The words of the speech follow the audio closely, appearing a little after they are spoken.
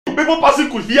people passing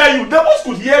could hear you. Neighbors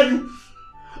could hear you.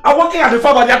 I'm working at the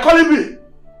farm and they are calling me.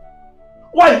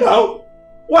 Why now?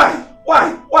 Why?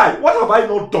 What have I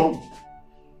not done?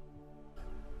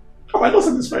 Have I not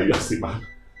satisfied you as a man?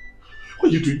 Why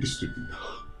are you doing this to me now?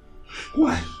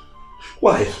 Why?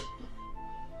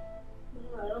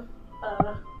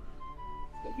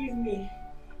 Forgive me.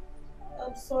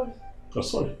 I'm sorry. You're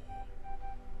sorry.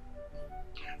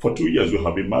 For 2 years we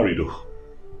have been married though.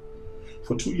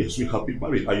 For 2 years we have been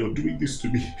married and you're doing this to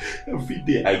me. Every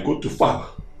day I go to farm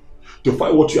to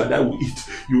find what you and I will eat.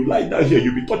 You lie down here,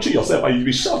 you'll be touching yourself and you'll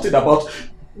be shouting about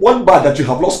one man that you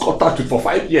have lost contact with for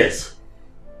 5 years.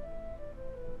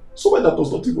 Someone that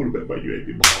does not even remember you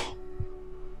anymore.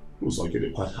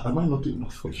 Am I not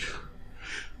enough for you?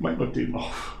 Am I not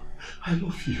enough? I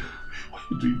love you. Why are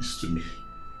you doing this to me?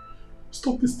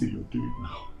 Stop this thing you're doing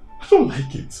now. I don't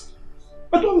like it.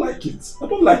 I don't like it.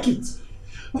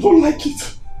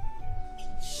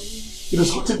 It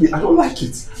is hurting me. I don't like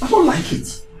it. I'm sorry.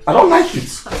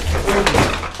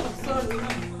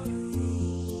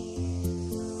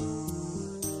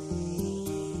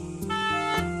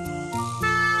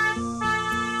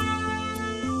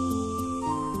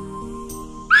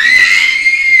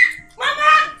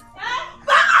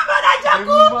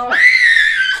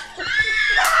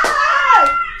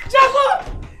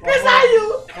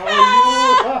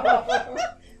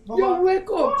 You wake up.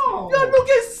 Wow. You're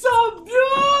looking so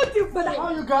beautiful. How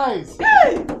are you guys?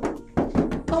 Hey!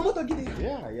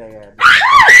 Yeah.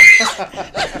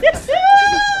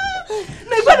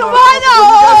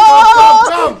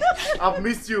 Come. I've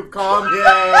missed you. Come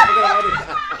here.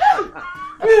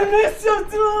 We miss you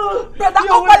too. Brother,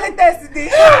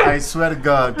 I swear to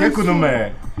God. We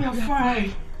are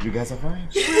fine. You guys are fine?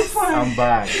 We're fine. I'm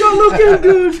back. You're looking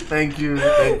good. Thank you,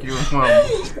 Mom.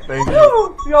 Thank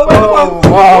you. You're welcome.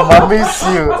 Oh, wow, I miss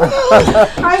you.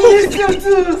 I miss you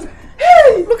too.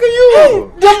 Hey, look at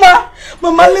you. Hey,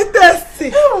 Mama, latest.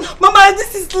 Mama,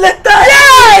 this is letter.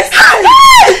 Yes.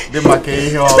 Dima, can you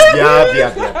hear?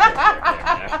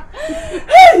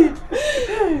 Hey.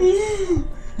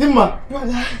 Dima,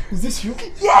 is this you?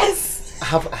 Yes. I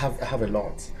have a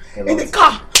lot. In the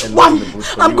car. One.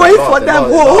 I'm going for them.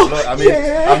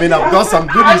 I mean, I've got some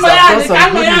goodies.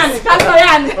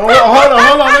 Oh,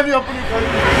 hold on. Let me open it for you.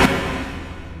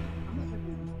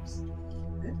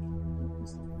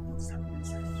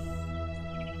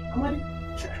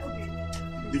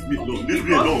 Leave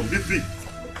me alone.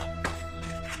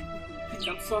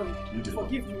 I'm sorry.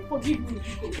 Forgive me.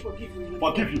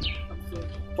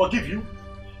 Forgive you?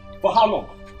 For how long?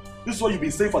 This is what you've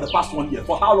been saying for the past 1 year.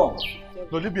 For how long?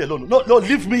 No, leave me alone. No,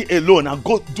 leave me alone and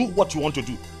go do what you want to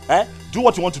do. Do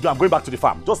what you want to do. I'm going back to the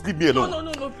farm. Just leave me alone.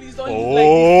 No, please don't leave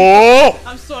like this.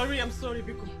 I'm sorry,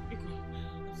 Biko.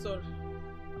 I'm sorry.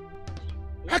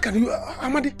 How can you,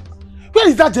 Amadi? Where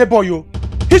is that J-boy, yo?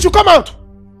 He should come out.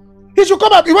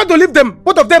 You want to leave them,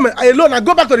 both of them alone and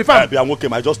go back to the farm. I'm okay.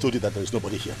 I just told you that there is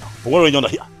nobody here now. Where are you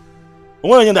here?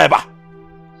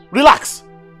 Relax.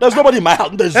 There's nobody in my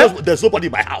house. There's nobody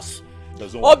in my house. Go.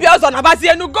 So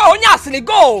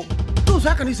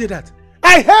how can you say that?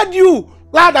 I heard you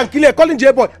loud and clear calling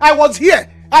J-boy. I was here.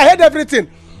 I heard everything.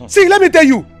 See, let me tell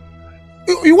you.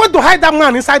 You want to hide that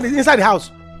man inside the house.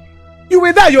 You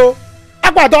were there, yo.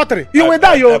 Agba daughter. You were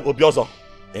there, yo. Obiozo,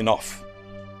 enough.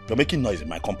 You're making noise in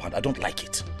my compound. I don't like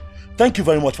it. Thank you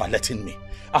very much for letting me.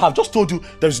 I have just told you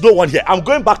there's no one here. I'm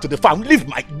going back to the farm. Leave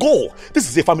my go. This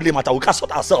is a family matter. We can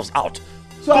sort ourselves out.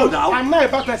 So go now. I'm not a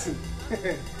bad person.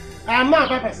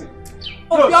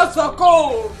 Obiozo,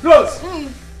 go.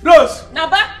 Rose.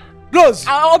 Naba. Rose.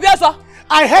 Obiozo.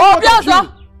 I heard what you.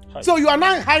 So you are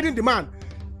now hiding the man.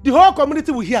 The whole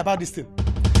community will hear about this thing.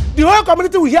 The whole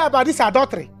community will hear about this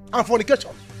adultery and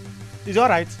fornication. Is it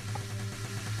alright?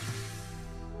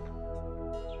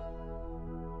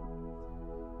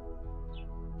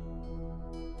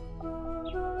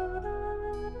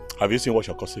 Have you seen what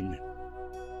you're causing me?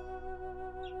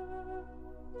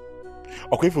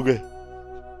 Okay, forget.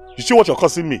 You see what you're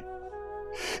causing me?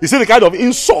 You see the kind of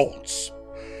insults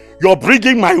you're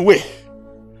bringing my way.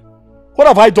 What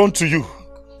have I done to you?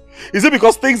 Is it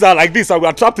because things are like this and we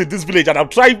are trapped in this village and I'm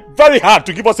trying very hard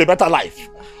to give us a better life?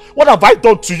 What have I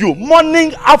done to you?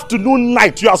 Morning, afternoon,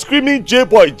 night, you are screaming,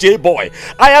 J-boy, J-boy.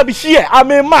 I am here. I'm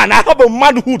a man. I have a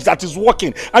manhood that is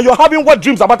working. And you're having wet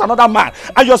dreams about another man.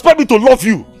 And you expect me to love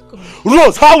you.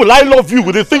 Rose, how will I love you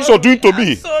with the things you're doing to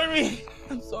me?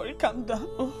 I'm sorry. Calm down.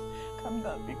 Calm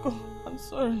down, Biko. I'm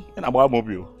sorry. I'm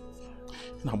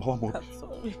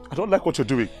sorry. I don't like what you're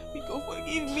doing. Biko,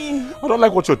 forgive me. I don't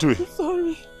like what you're doing. I'm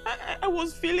sorry. I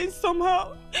was feeling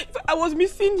somehow. I was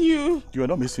missing you. You are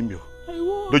not missing me. I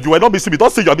was. No, you were not missing me.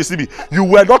 Don't say you are missing me. You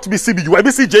were not missing me. You were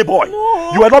missing J-Boy.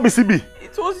 No. You were not missing me.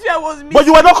 It was you I was missing. But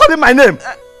you were not calling my name.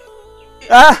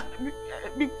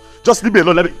 Just leave me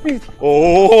alone. Let me. Please.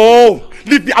 Oh,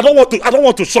 leave me. I don't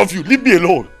want to shove you. Leave me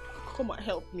alone. Come on,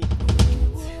 help me.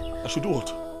 I should do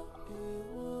what?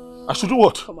 I should do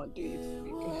what? Come on, do it.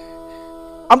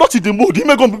 I'm not in the mood. You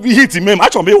may go be hitting me.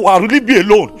 Leave me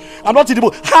alone. I'm not in the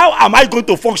mood. How am I going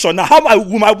to function now? How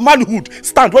will my manhood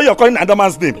stand when you're calling another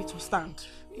man's name? It will stand.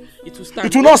 It will stand.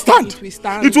 It will not stand. It will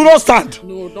stand. It will not stand.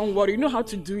 No, don't worry. You know how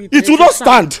to do it. It will not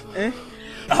stand.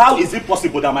 How is it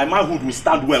possible that my manhood will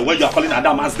stand well when you are calling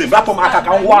another man's name? I'm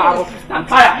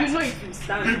tired. You know it will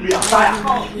stand. Leave me, I'm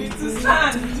tired. It will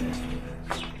stand.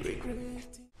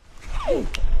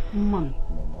 Man,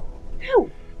 hell,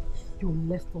 you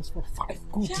left us for 5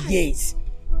 good years.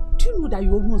 Do you know that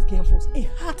you almost gave us a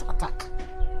heart attack?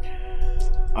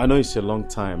 I know it's a long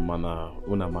time, Mana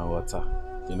Unamawata,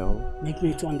 you know. Make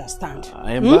me to understand.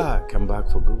 I am back. I'm back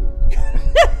for good.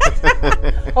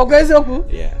 Okay, so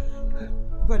yeah.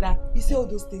 Brother, you see all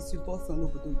those things you bought from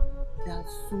Obodo? They are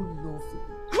so lovely.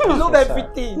 I love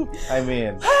everything. I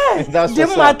mean, that's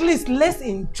just at least let's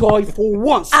enjoy for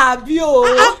once. Abio.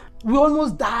 We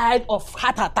almost died of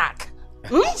heart attack.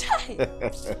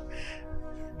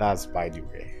 That's by the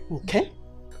way. Okay.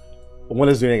 When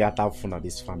is doing that fun at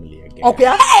this family again?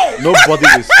 Okay. Nobody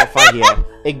will suffer here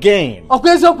again.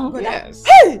 Okay, so yes.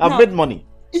 I've made money.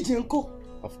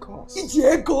 Of course.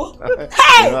 You know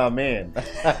what I mean?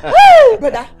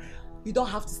 Brother, you don't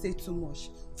have to say too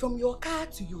much. From your car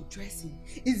to your dressing,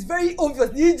 it's very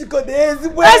obvious. It's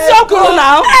so cool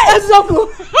now. It's so cool.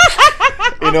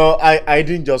 You know, I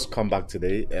didn't just come back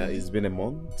today. It's been a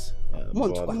month.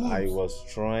 But I was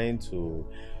trying to,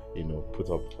 you know, put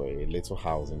up a little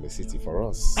house in the city for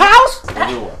us. House? A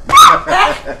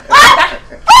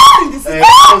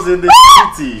house in the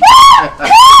city.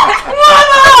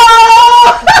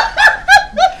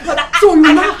 So you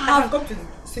now have gone to the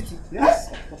city? Yes,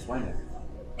 of course. Why not?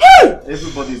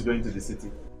 Everybody is going to the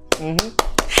city.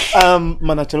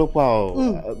 Manachelopao,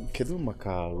 Kedu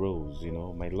Maka Rose, you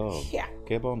know, my love. Yeah.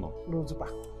 Kebono. Rose.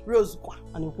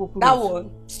 That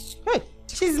one. Hey,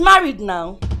 she's married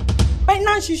now. Right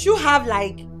now she should have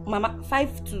like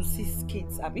 5 to 6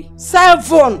 kids, Abby.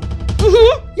 7.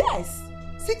 Yes.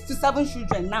 6 to 7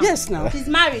 children now. Yes, now. She's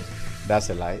married. That's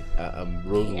a lie.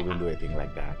 Rose wouldn't do anything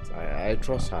like that. I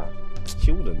trust her.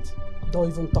 She wouldn't. Don't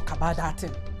even talk about that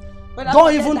thing.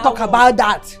 Don't even talk about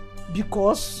that.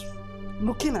 Because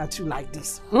looking at you like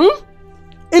this. What?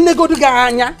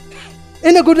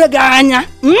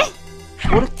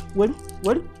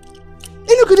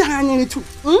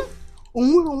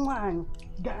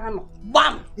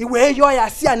 Bam!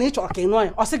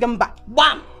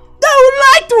 Bam! They would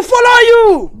like to follow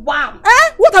you. Bam!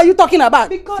 What are you talking about?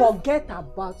 Because forget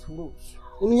about Rose.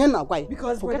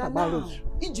 Because forget about Rose.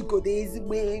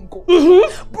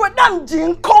 Brother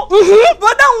Jinko.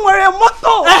 Brother wear a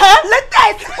motto. Let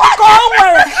us go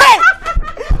wear. Hey!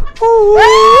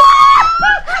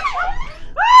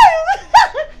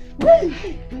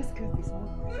 Let's get this one.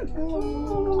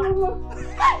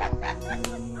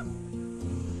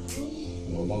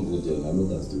 One good day, I know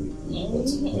that's the way. But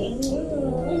you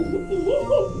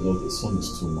know, the sun is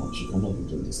too much. You cannot be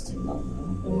doing this thing now.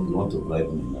 You want to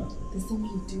bribe me now? There's so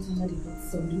many things under the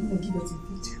sun. Do you want to give birth to a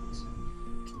big child?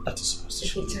 That is supposed to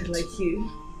a big child like you.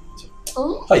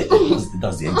 Oh, that's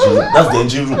the engine room. That's the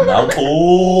engine room now.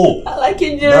 Oh, I like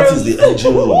engine room. That is the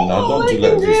engine room now. Don't do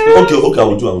like this. Okay, I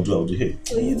will do. Hey.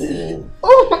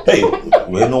 Hey,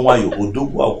 we know why you come down.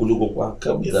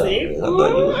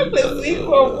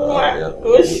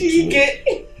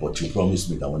 But you promised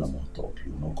me that when I'm on top,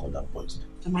 you will not call that boy's name.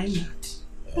 Am I mad?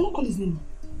 I will not call his name.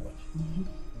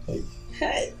 Hey.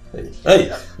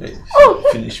 Hey.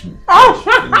 Finish me.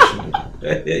 Finish me.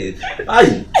 Hey.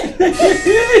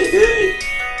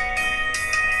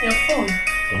 Your phone.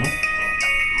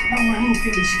 No, I'm not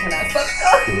finished. Can I stop?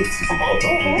 It's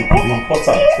important. It could be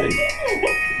important. Hey.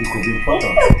 It could be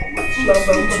important.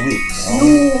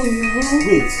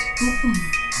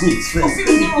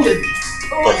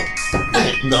 Wait.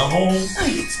 No.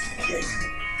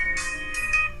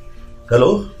 Hello.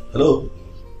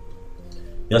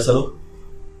 Yes, hello.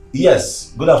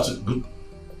 Yes. Good afternoon.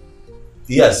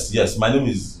 Yes. My name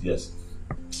is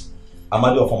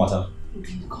Amadi Ofomata.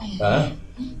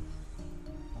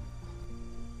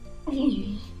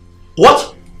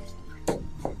 What?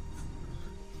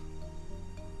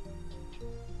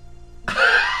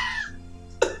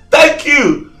 Thank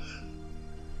you.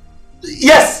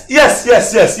 Yes.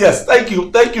 Thank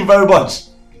you very much.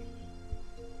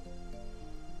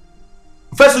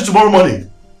 First thing tomorrow morning.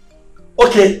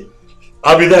 Okay.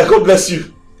 I'll be there. God bless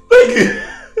you. Thank you.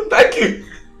 Thank you.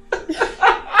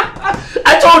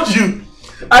 I told you.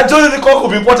 I told you the call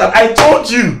could be important. I told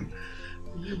you.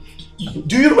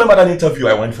 Do you remember that interview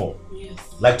I went for? Yes.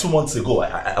 Like 2 months ago,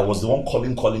 I was the one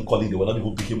calling. They were not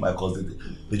even picking my calls.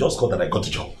 They just called that I got the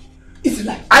job. It's a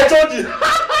lie. I told you. You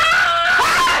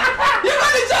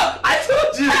got the job. I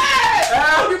told you.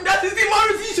 If that is the more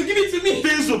you should give it to me.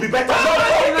 Things will be better.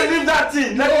 Leave that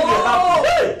thing. Let me be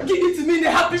happy. Give it to me in a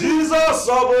happy mood. Jesus,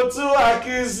 Sobotu,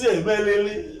 Akisi,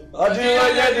 Melili.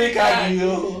 Odiwanye di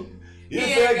kagiyo.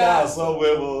 Ife ga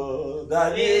sobwebo.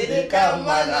 Dani di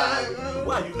kamana.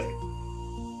 Why are you like?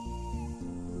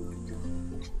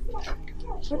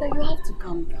 Brother, you have to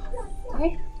calm down.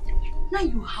 Okay? Now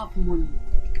you have money.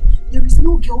 There is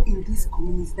no girl in this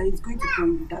community that is going to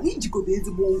turn you down.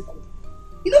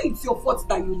 You know it's your fault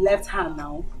that you left her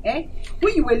now. Eh?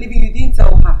 When you were leaving, you didn't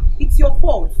tell her. It's your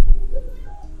fault.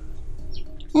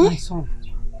 My son,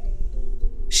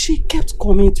 she kept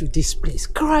coming to this place,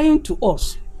 crying to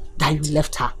us that you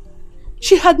left her.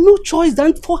 She had no choice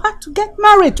than for her to get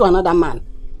married to another man.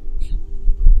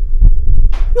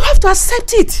 You have to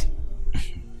accept it.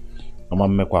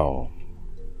 Mama,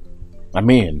 I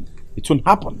mean, it won't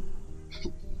happen.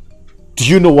 Do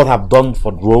you know what I've done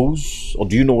for Rose? Or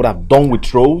do you know what I've done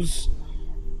with Rose?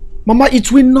 Mama, it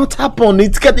will not happen.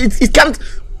 It can't.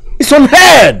 It's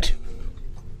unheard.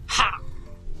 Ha!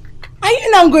 Are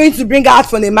you now going to bring her out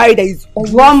from a marriage that is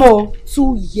almost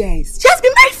 2 years? She has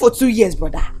been married for 2 years,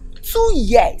 brother. 2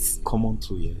 years. Come on,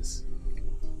 2 years.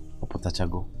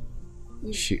 Opotachago.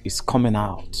 She is coming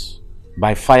out.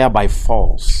 By fire, by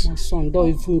force. My son, don't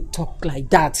even talk like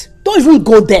that. Don't even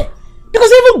go there.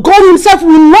 Because even God himself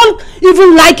will not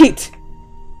even like it.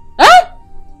 Eh?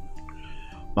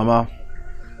 Mama,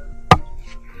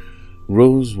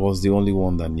 Rose was the only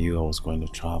one that knew I was going to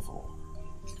travel.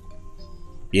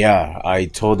 Yeah, I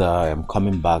told her I'm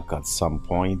coming back at some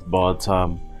point, but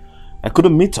I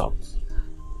couldn't meet up.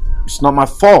 It's not my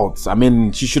fault. I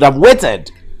mean, she should have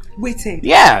waited. Waited?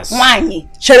 Yes. Why?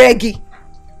 Cheregi.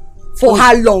 For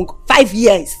how long? 5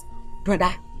 years.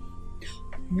 Brother,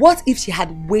 what if she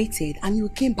had waited and you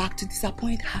came back to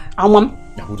disappoint her? I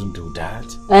wouldn't do that.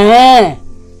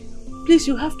 Please,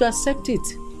 you have to accept it.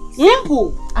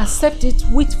 Simple. Accept it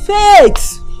with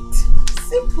faith.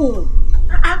 Simple.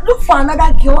 I look for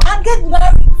another girl and get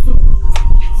married to.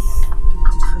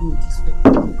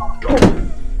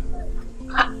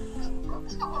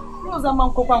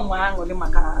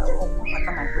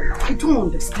 I don't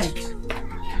understand.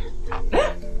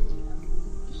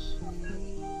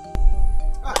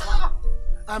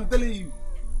 I'm telling you,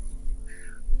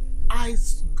 I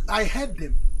heard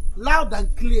them loud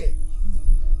and clear.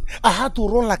 I had to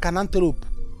run like an antelope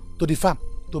to the farm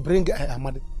to bring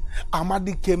Amadi.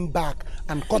 Amadi came back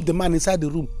and caught the man inside the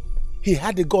room. He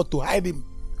had the God to hide him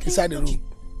inside the room.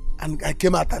 And I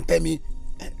came out and tell me,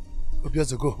 we have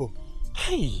to go home.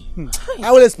 Hey,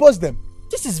 I will expose them.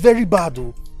 This is very bad,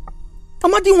 though.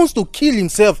 Amadi wants to kill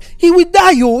himself. He will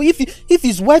die, yo, if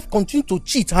his wife continues to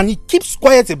cheat and he keeps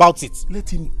quiet about it. Let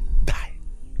him die.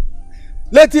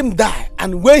 Let him die.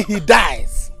 And when he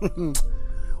dies,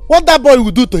 what that boy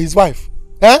will do to his wife?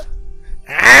 Eh?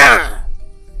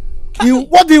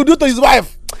 What he will do to his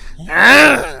wife?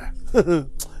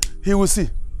 He will see.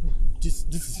 This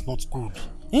is not good.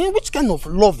 Which kind of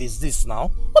love is this now?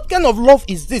 What kind of love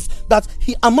is this that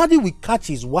Amadi will catch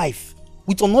his wife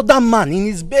with another man in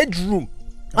his bedroom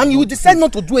and he will decide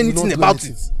not to do anything about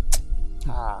it?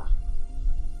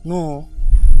 No.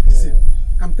 Listen,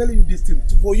 I'm telling you this thing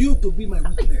for you to be my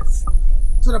witness.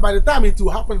 So that by the time it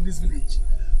will happen in this village,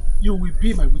 you will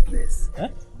be my witness. Eh?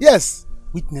 Yes.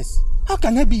 Witness? How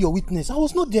can I be your witness? I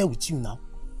was not there with you now.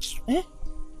 Eh?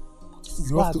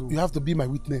 You have to be my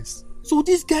witness. So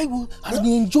this guy has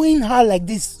been enjoying her like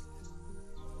this.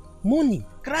 Money,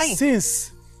 crying.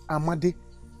 Since Amadi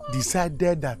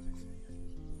decided that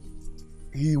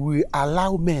he will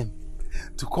allow men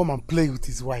to come and play with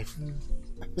his wife.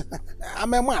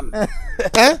 I'm a man.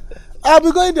 I'll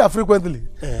be going there frequently.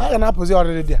 How can I possess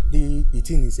already there? The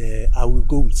thing is, I will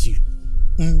go with you.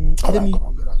 Come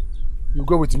on, get out. You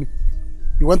go with me.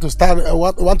 You want to start?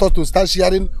 Want us to start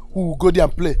sharing who will go there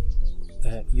and play?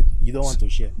 You don't want to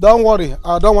share. Don't worry,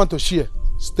 I don't want to share.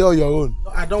 Stay on your own.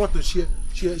 I don't want to share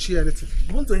anything.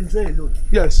 You want to enjoy alone?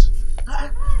 Yes.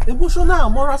 Emotional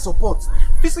and moral support,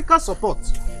 physical support,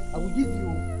 I will give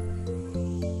you.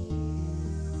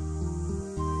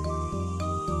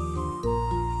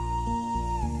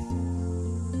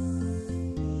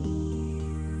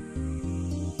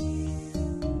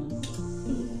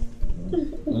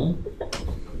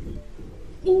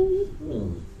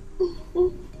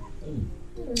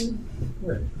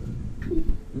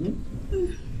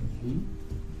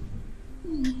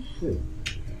 Hey.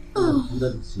 Under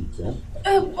the seat, eh?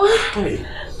 Hey.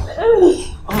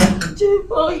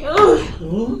 J-boy.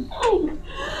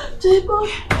 J-boy.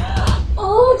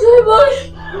 Oh, J-boy.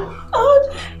 Oh,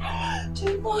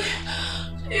 J-boy.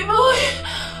 J-boy.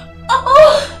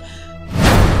 Oh.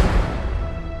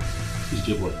 It's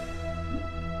J-boy.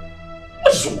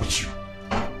 What is wrong with you?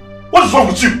 What is wrong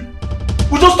with you?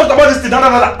 We just talked about this thing,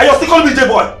 and you're still calling me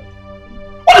J-boy.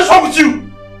 What is wrong with you?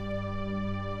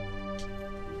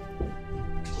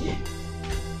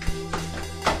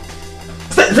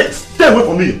 Stay away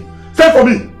from me. Stay from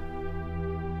me.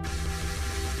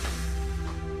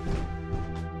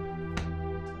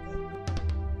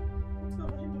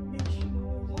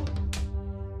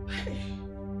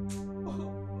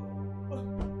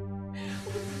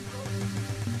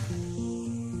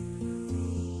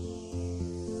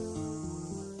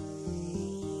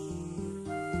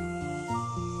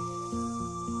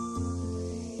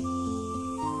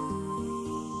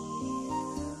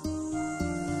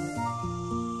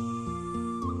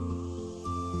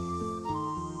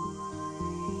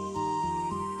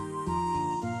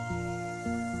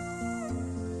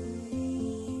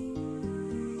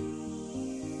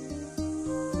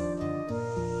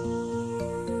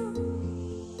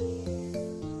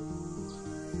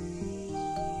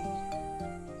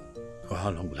 For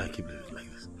how long will I keep living like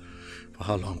this? For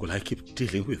how long will I keep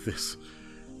dealing with this?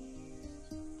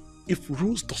 If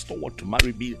Rose does not want to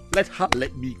marry me, let her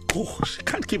let me go. She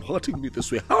can't keep hurting me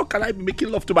this way. How can I be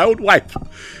making love to my own wife?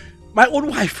 My own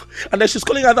wife. And then she's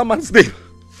calling another man's name.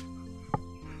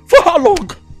 For how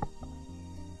long?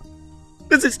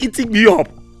 This is eating me up.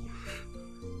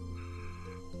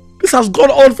 This has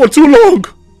gone on for too long.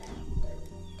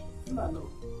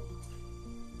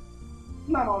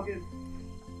 No, again.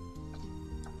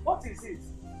 What is it?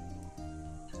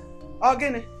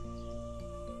 Again.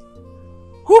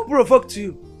 Who provoked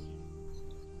you?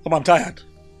 I'm tired.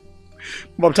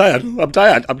 I'm tired.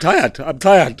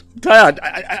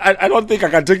 I don't think I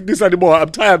can take this anymore. I'm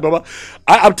tired, Mama.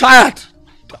 I'm tired.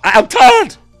 I'm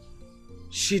tired.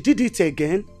 She did it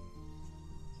again.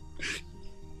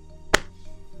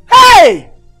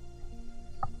 Hey!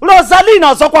 Rosaline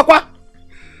Ozokwakwa!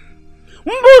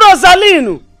 Mbu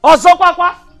Rosaline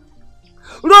Ozokwakwa!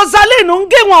 Rosaline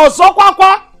Ngenwa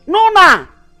Ozokwakwa! Nona!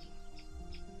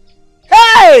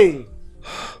 Hey!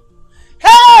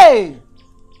 Hey!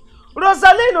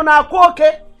 Rosaline na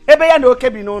akwoke ebe ya na oke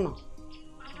bi n'ụlọ.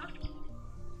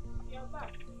 You're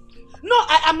back. No,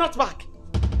 I am not back.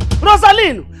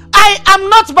 Rosaline, I am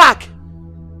not back.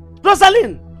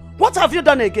 Rosaline, what have you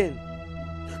done again?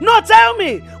 No, tell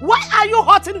me, why are you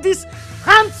hurting this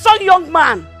handsome young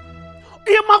man?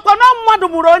 Imakono mmadu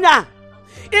muru onya.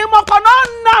 Imakono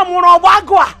nna muru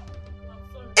ogbagwa.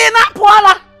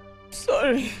 Inapwala.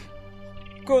 Sorry.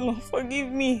 Kono,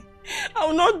 forgive me. I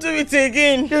will not do it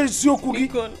again.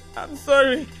 Kono, I'm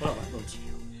sorry. What have I done to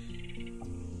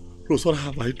you? Rose, what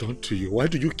have I done to you? Why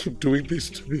do you keep doing this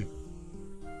to me?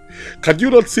 Can you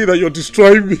not see that you're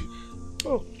destroying me?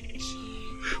 Oh.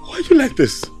 Why are you like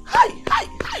this? Hi.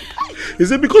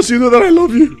 Is it because you know that I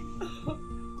love you?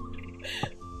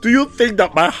 Do you think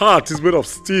that my heart is made of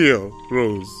steel,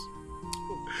 Rose?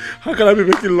 How can I be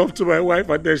making love to my wife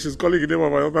and then she's calling the name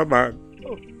of another man?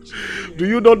 Do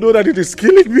you not know that it is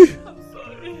killing me? I'm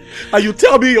sorry. And you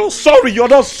tell me you're sorry. You're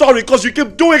not sorry because you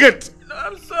keep doing it. No,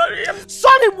 I'm sorry.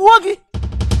 Sorry, Mwogi.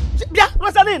 Yeah,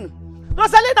 Rosaline,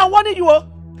 I'm warning you.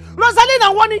 Rosaline,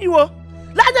 I'm warning you.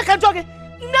 Lanya Kajogi,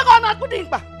 never on a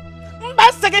kudimba.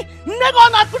 Mbaseke, never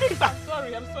on a kudimba. I'm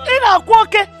sorry. In a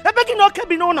quoke, a begging no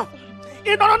cabinona.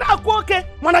 In a quoke,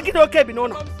 Monakino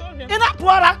cabinona. In a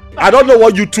puara. I don't know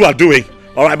what you two are doing.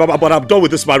 All right, Baba, but I'm done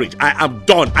with this marriage. I am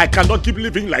done. I cannot keep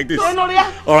living like this.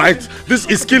 All right, this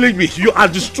is killing me. You are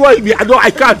destroying me. I know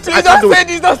I can't. I can't do it.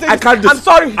 I can't do it. I'm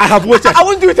sorry. I have waited. I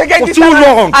won't do it again. For too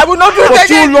long. I will not do it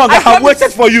again. For too long. I have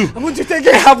waited for you. I won't do it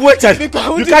again. I have waited. You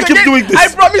can't keep doing this. I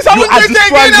promise I won't do it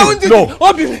again. I won't do it. No.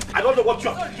 I don't know what you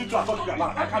are talking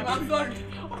about. I can't do it. I'm sorry.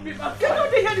 Get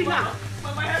out the head now.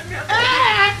 Mama, help me.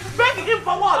 Begging him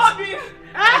for what?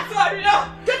 I'm sorry.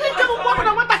 Get him to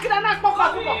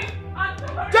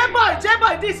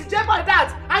J-boy this, J-boy that,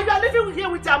 and you are living here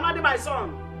with Amadi, my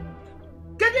son.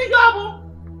 Get in your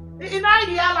in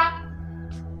Ayala.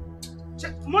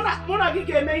 Mona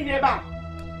Gike may never.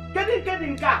 Get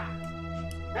in car.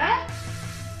 Eh?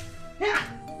 Yeah.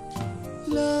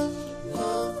 Love,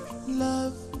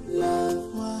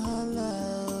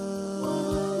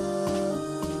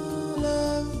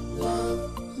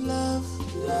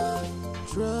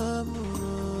 trouble.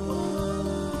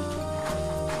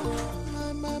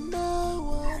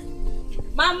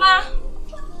 Mama!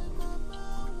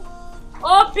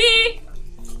 Obi!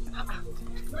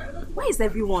 is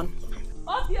everyone?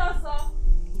 Up here, sir.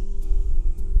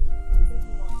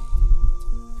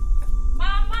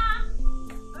 Mama!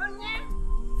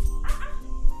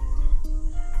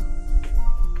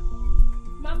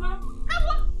 Mama!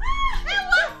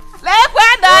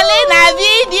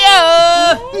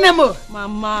 Nemo.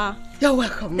 Mama. You're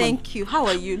welcome. Thank you. How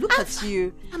are you? Look at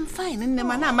you. I'm fine.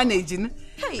 Nemo, I'm managing.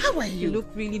 Hey, how are you? You look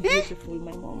really beautiful,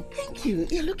 my mom. Thank you.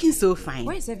 You're looking so fine.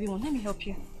 Where is everyone? Let me help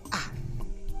you.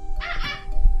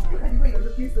 Look at the way you're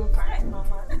looking so fine.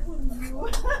 Mama.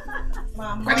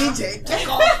 Mama. Check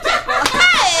off.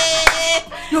 Hey!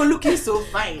 You're looking so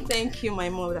fine. Thank you, my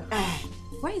mother.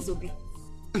 Where is Obi?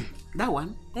 That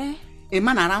one? A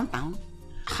man around town.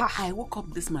 I woke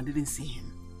up this man, didn't see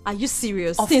him. Are you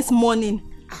serious? Since morning.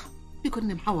 Because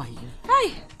name, how are you?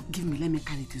 Hi. Give me, let me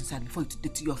carry it inside before you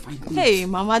get to your fine clothes. Hey,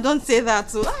 Mama, don't say that.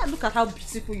 So, look at how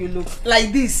beautiful you look.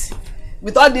 Like this,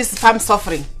 with all this farm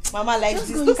suffering. Mama, like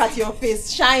this. Look at your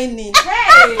face, shining.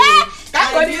 Hey,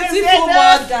 my beautiful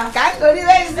mother. Can't go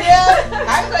anywhere,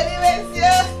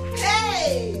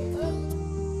 Hey.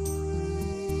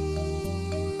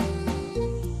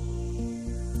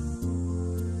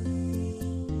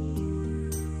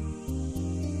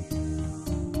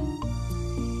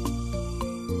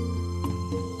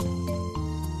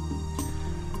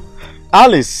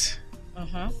 Alice.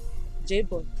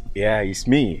 J-Boy. Yeah, it's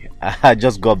me. I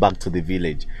just got back to the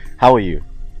village. How are you?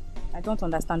 I don't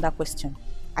understand that question.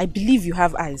 I believe you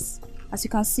have eyes. As you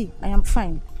can see, I am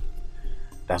fine.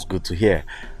 That's good to hear.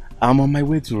 I'm on my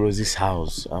way to Rosie's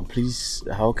house. Please,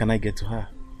 how can I get to her?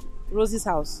 Rosie's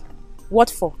house? What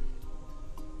for?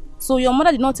 So your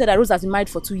mother did not tell that Rose has been married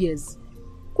for 2 years?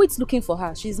 Quit looking for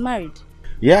her. She's married.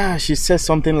 Yeah, she said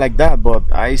something like that, but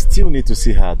I still need to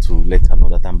see her to let her know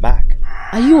that I'm back.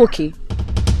 Are you okay?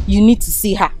 You need to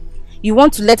see her. You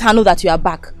want to let her know that you are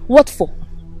back. What for?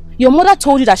 Your mother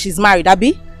told you that she's married,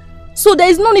 Abi? So there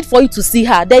is no need for you to see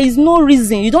her. There is no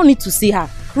reason. You don't need to see her.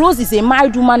 Rose is a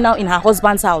married woman now in her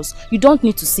husband's house. You don't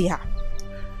need to see her.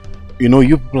 You know,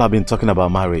 you people have been talking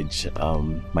about marriage.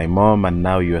 My mom, and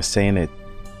now you are saying it.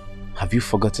 Have you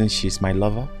forgotten she's my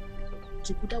lover?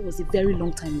 Chiku, that was a very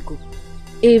long time ago.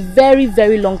 A very,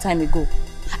 very long time ago.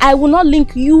 I will not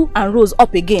link you and Rose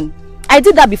up again. I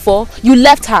did that before. You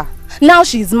left her. Now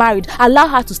she is married. Allow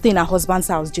her to stay in her husband's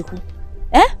house, Jeku.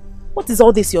 What is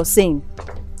all this you're saying?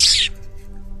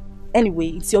 Anyway,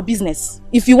 it's your business.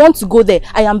 If you want to go there,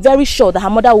 I am very sure that her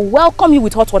mother will welcome you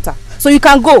with hot water. So you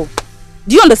can go.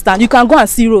 Do you understand? You can go and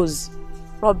see Rose.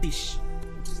 Rubbish.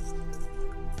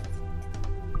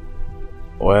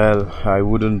 Well, I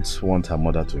wouldn't want her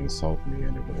mother to insult me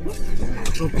anyway.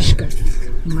 Rubbish guy.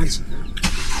 Imagine.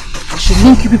 I should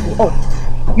link you people up.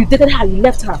 You dated her, you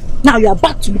left her. Now you are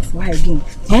back to look for her again.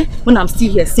 When I'm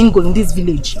still here single in this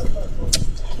village.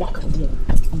 Walk out there.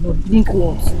 I'm not blink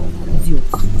once. Idiot.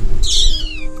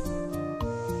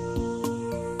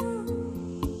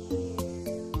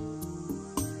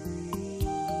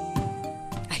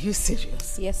 Are you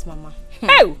serious? Yes, Mama.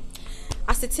 Hey!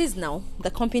 As it is now,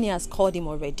 the company has called him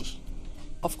already.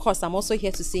 Of course, I'm also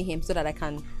here to see him so that I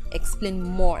can explain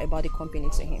more about the company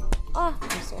to him. I'm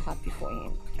so happy for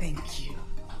him. Thank you.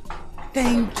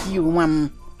 Thank you,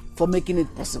 Mom, for making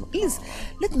it possible. Please,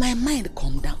 let my mind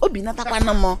calm down. I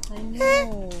know.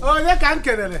 Oh, you can't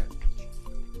get it.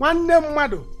 One name,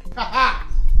 Mado.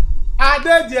 I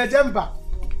did the agenda.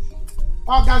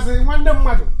 Oh, Gazi, one name,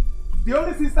 Mado. The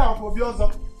only sister of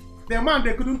Obiozo. The man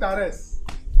they couldn't arrest.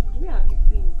 Where have you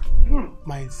been?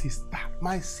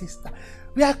 My sister.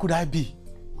 Where could I be?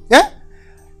 Yeah?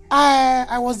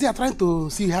 I was there trying to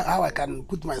see how I can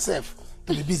put myself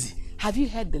to be busy. Have you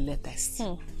heard the latest?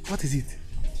 What is it?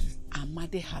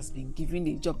 Amade has been given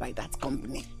a job by that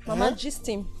company. Mama, just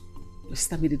him. Your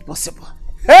sister made it possible.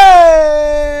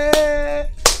 Hey!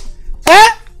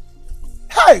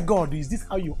 Hi, God, is this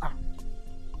how you are?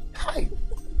 Hi.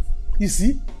 You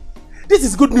see? This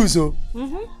is good news, oh.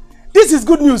 This is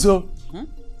good news, oh.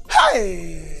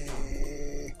 Hi.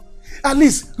 At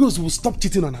least Rose will stop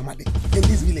cheating on Amade in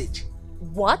this village.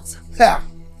 What? Yeah.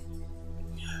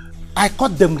 I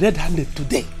caught them red-handed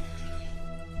today.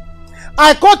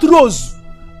 I caught Rose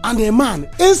and a man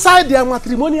inside their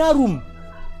matrimonial room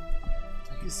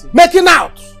making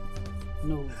out.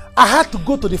 No. I had to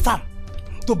go to the farm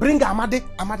to bring Amade.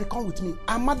 Amade, come with me.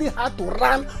 Amade had to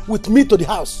run with me to the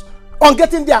house. On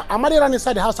getting there, Amade ran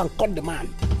inside the house and caught the man.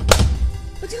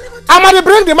 But you never Amade,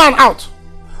 bring the man out.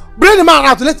 Bring the man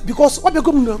out. Because what you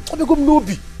no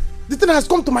be. The thing has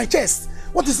come to my chest.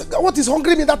 What is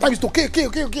hungry me that time is to kill.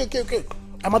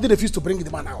 Amade refused to bring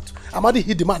the man out. Amade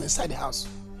hid the man inside the house.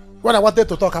 When I wanted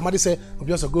to talk, Amade said,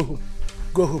 Obioso, go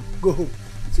home.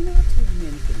 But you never told me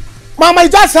anything. Mama,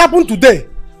 it just happened today.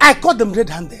 I caught them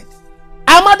red-handed.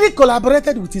 Amadi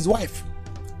collaborated with his wife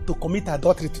to commit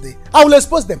adultery today. I will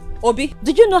expose them. Obi,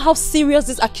 do you know how serious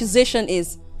this accusation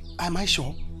is? Am I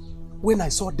sure? When I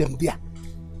saw them there.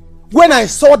 When I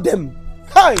saw them.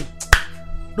 Hi!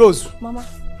 Rose. Mama,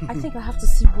 I think I have to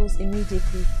see Rose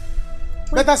immediately.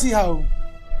 Better see how.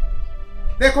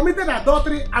 They committed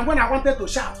adultery, and when I wanted to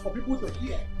shout for people to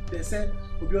hear, they said,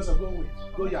 Obioso, go away.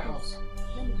 Go to your house.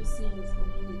 Let me just see Rose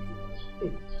immediately.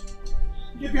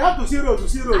 If you have to see Rose, you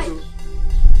see Rose.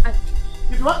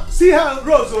 If you want to see her,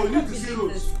 Rose, you need to see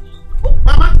Rose.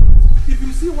 Mama, if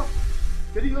you see what?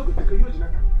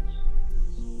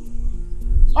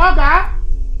 Oga!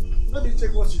 Let me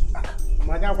check what she...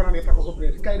 My dad want to talk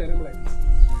bread. Carry them like this.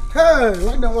 Hey,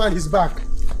 when the one is back.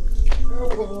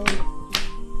 Oh.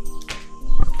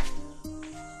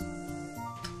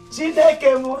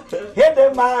 Chineke mu,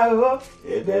 edema ho,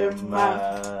 edema,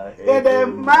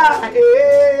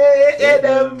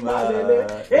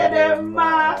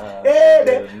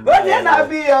 onye na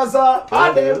bi ọzọ,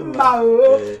 ọdemma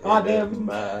ho,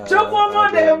 ọdemma, chukwu mu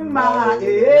demma,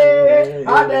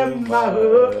 ọdemma ho,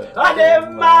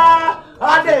 ọdemma,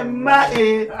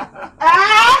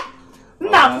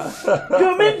 Nam, you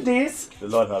mean this? The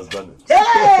Lord has done it.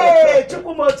 Hey,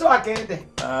 Chukumoto Akende.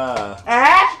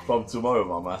 From tomorrow,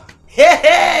 Mama.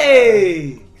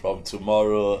 Hey! From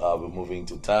tomorrow, I'll be moving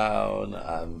to town,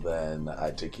 and then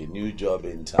I take a new job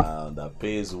in town that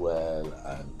pays well,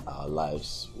 and our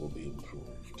lives will be improved.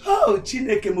 Oh,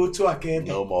 Chineke Moto Akende.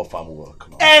 No more farm work.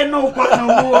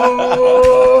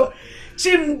 No.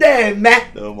 Chim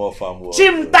Deme. No more farm work.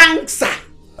 Chim Thanksa.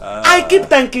 I keep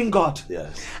thanking God.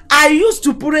 Yes. I used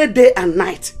to pray day and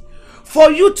night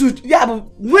for you to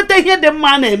when they hear the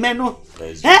man are you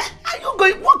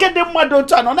going walk at the mother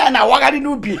to another and I walk at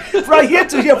the from here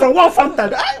to here from one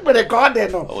fountain? I better God there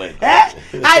no. Oh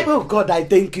God, I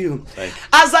thank you.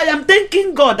 As I am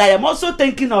thanking God, I am also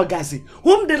thanking Ogasi,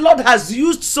 whom the Lord has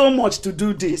used so much to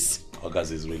do this.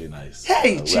 Ogasi is really nice.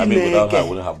 Hey, I mean, without her, I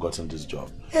wouldn't have gotten this job.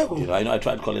 You know, I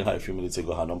tried calling her a few minutes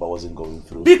ago. Her number wasn't going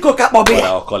through. But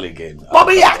I'll call again. Or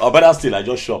better still, I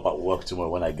just show up at work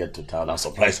tomorrow when I get to town and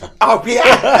surprise her.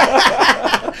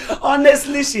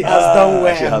 Honestly, she has done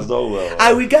well. She has done well.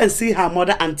 I will go and see her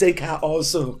mother and take her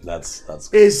also. That's good.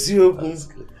 That's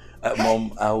good.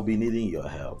 Mom, I'll be needing your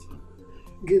help.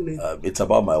 It's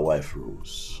about my wife,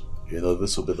 Rose. You know,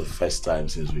 this will be the first time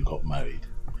since we got married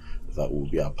that we'll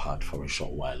be apart for a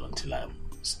short while until I'm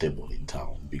stable in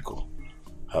town. Biko,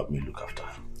 help me look after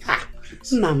her.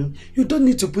 Nam, you don't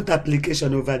need to put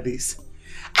application over this.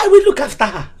 I will look after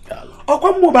her.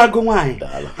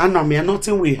 And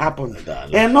nothing will happen.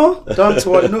 No, don't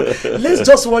worry. No. Let's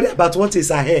just worry about what is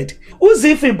ahead. Who's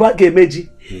if a bag meji?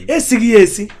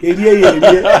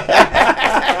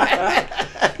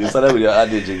 You started with your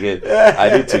adage again. I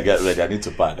need to get ready. I need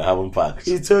to pack. I haven't packed.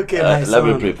 It's okay, my son.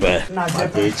 Let me prepare.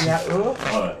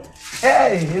 Alright.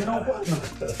 Hey, you know what?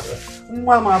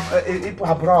 Mama,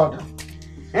 abroad.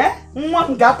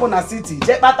 Mom gap on a city.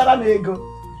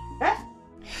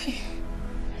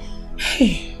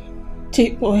 Hey,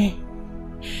 J-boy,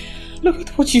 look at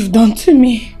what you've done to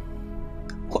me.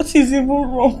 What is even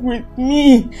wrong with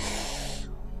me?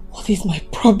 What is my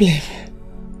problem?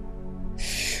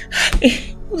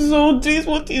 What's all this?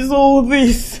 What is all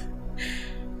this?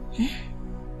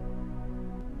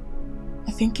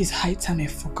 I think it's high time I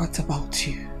forgot about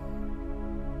you.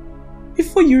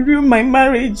 Before you ruin my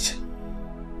marriage.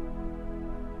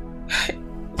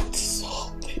 What is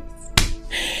all this?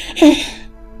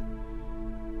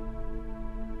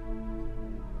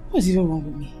 What's even wrong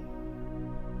with me?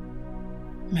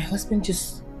 My husband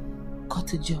just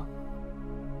got a job.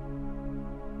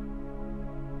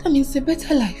 That means a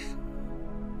better life.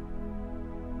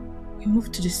 We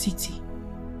moved to the city.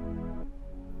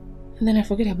 And then I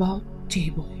forget about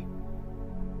J-boy.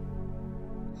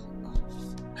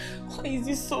 Why is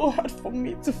it so hard for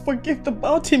me to forget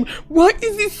about him? Why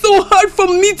is it so hard for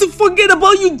me to forget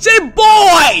about you,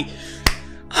 J-boy?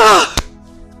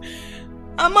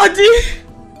 Amadi!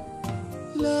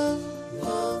 Love,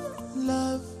 love,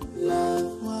 love,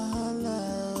 love,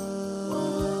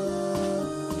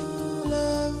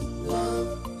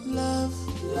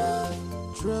 love,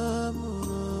 trouble.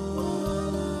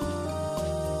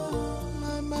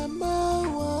 My mama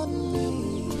want me.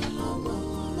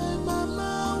 My mama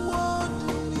want me.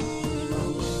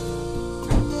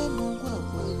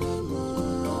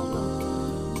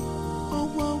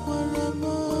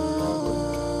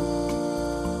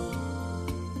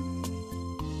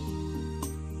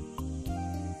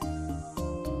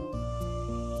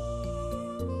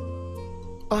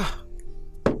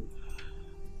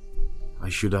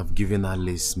 should have given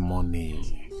Alice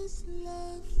money.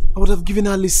 I would have given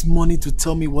Alice money to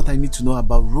tell me what I need to know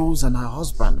about Rose and her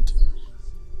husband.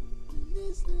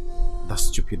 That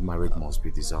stupid marriage must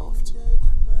be dissolved.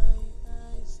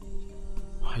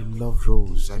 I love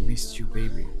Rose. I missed you,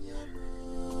 baby.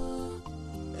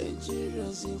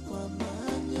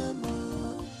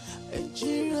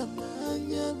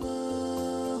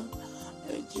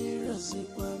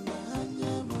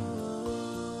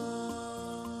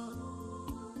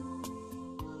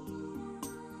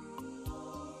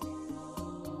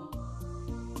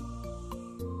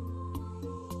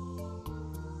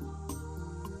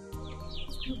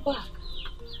 You're back.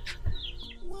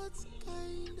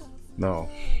 No.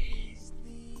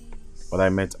 But I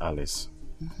met Alice.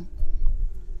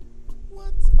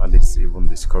 Alice even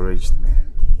discouraged me.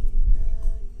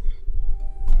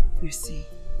 You see,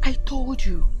 I told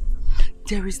you,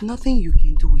 there is nothing you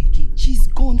can do again. She's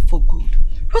gone for good.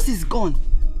 Rose is gone.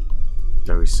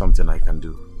 There is something I can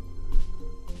do.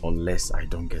 Unless I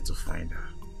don't get to find her.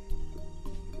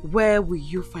 Where will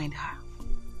you find her?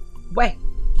 Where?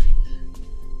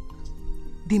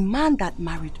 The man that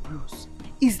married Rose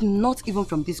is not even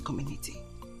from this community.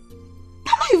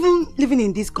 They're not even living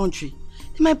in this country.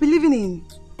 They might be living in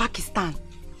Pakistan,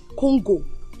 Congo.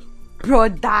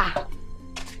 Brother,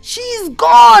 she's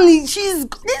gone. There's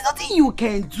nothing you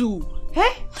can do.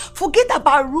 Eh? Forget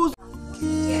about Rose.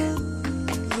 Yeah.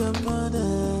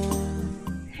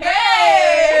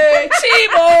 Hey,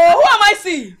 Chibo! Who am I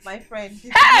seeing? My friend.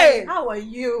 Hey! How are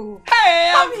you?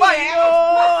 Hey, I'm fine.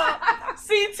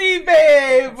 CT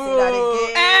babe.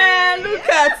 And look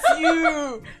at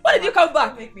you. When did you come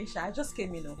back? Make me shy. I just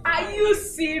came in. Are you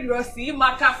serious?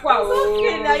 Makafwa.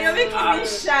 Okay, now you're making me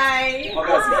shy.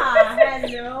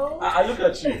 Hello. I look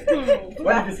at you.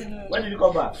 When did you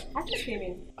come back? I just came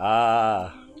in.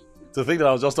 To think that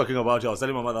I was just talking about you, I was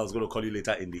telling Mama that I was going to call you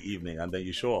later in the evening and then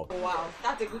you show up. Wow,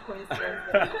 that's a good coincidence.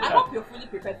 I hope you're fully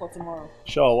prepared for tomorrow.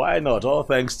 Sure, why not? All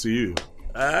thanks to you.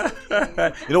 You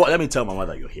know what? Let me tell Mama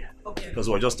that you're here. Okay. Because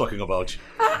we're just talking about you.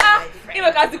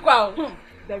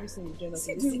 Very soon you join us.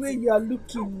 See the way you are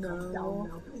looking now.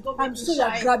 I'm sure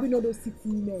you're grabbing all those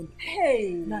 16 men.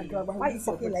 Hey! Nah, why are you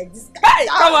talking like this? Hey!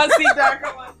 Come on, sit down,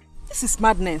 come on. This is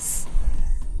madness.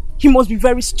 He must be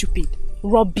very stupid.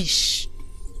 Rubbish.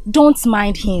 Don't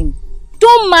mind him.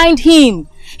 Don't mind him.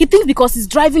 He thinks because he's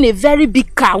driving a very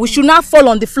big car, we should not fall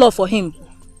on the floor for him.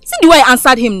 See the way I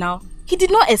answered him now? He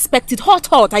did not expect it.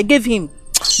 Hot, I gave him.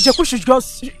 Jeku should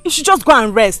just go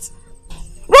and rest.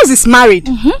 Rose is married,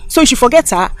 so you should forget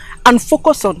her and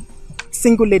focus on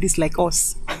single ladies like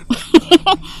us.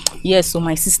 Yes, so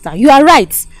my sister, you are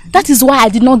right. That is why I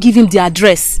did not give him the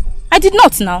address. I did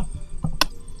not now.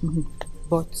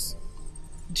 But,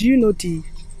 do you know the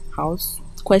house?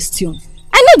 Question.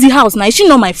 I know the house now. Is she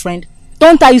not my friend?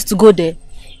 Don't I used to go there?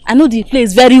 I know the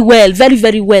place very well. Very,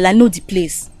 very well. I know the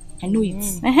place. I know it.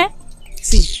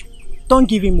 See, don't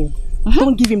give him more.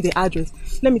 Don't give him the address.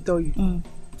 Let me tell you.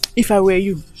 If I were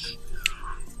you,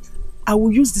 I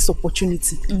will use this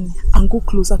opportunity and go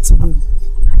closer to him.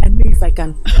 And maybe if I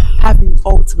can have him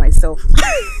all to myself.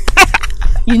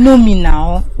 You know me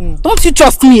now. Don't you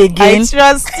trust me again? I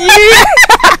trust you.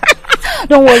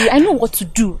 Don't worry, I know what to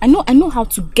do. I know how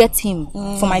to get him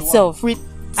for myself.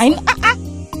 I know.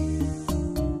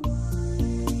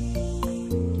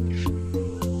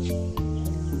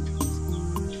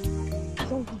 I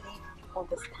don't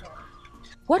understand.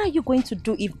 What are you going to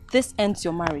do if this ends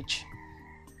your marriage?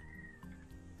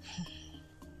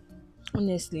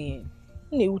 Honestly,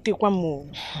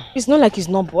 it's not like it's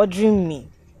not bothering me.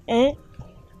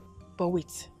 But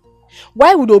wait,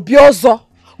 why would Obiozo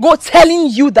go telling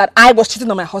you that I was cheating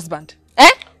on my husband?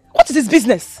 What is his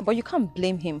business? But you can't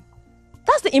blame him.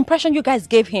 That's the impression you guys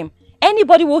gave him.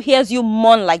 Anybody who hears you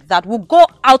mourn like that will go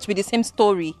out with the same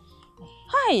story.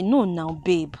 Hi, no now,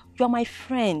 babe. You are my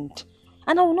friend.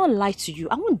 And I will not lie to you.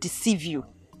 I won't deceive you.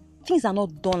 Things are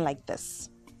not done like this.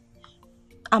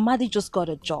 Amadi just got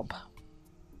a job.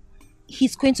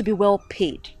 He's going to be well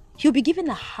paid. He'll be given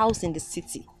a house in the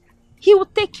city. He will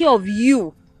take care of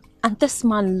you. And this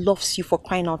man loves you, for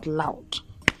crying out loud.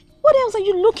 What else are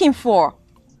you looking for?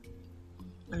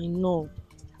 I know.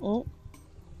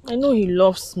 I know he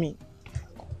loves me.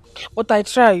 But I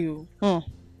try you.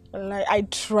 Like, I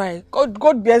try.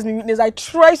 God bears me witness. I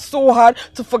try so hard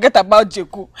to forget about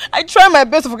Jeku. I try my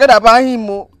best to forget about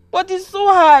him. But it's so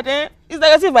hard, It's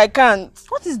like as if I can't.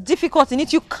 What is difficult in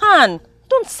it? You can.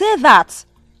 Don't say that.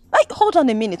 Like, hold on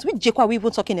a minute. Which Jeku are we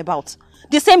even talking about?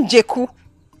 The same Jeku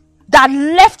that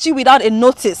left you without a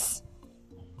notice.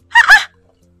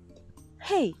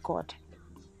 Hey, God.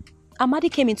 Amadi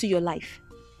came into your life.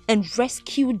 and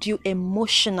rescued you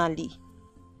emotionally.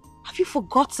 Have you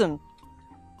forgotten?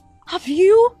 Have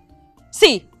you?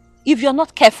 See, if you're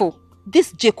not careful,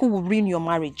 this Jeku will ruin your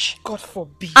marriage. God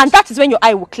forbid. And that is when your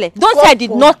eye will clear. Don't say I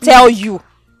did not tell you.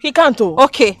 He can't.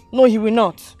 Okay. No, he will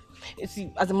not. You see,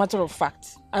 as a matter of fact,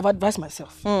 I've advised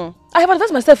myself. I have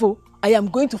advised myself, I am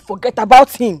going to forget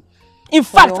about him. In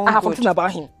fact, I have forgotten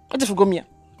about him. I just forgot me.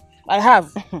 I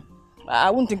have. I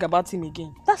won't think about him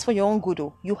again. That's for your own good,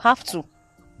 You have to.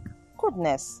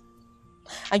 Goodness.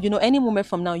 And you know, any moment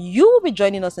from now, you will be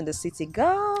joining us in the city,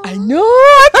 girl. I know.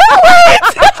 I can't wait.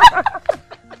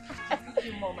 Thank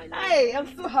you, Mom. Hey, I'm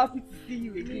so happy to see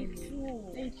you again.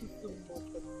 Thank you so much.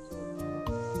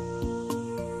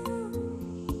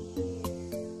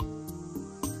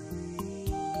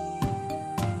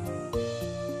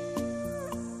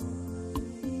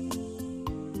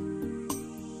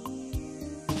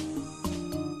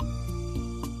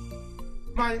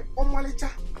 My Omalicha.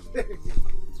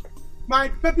 My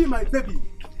baby.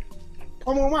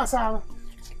 Come on,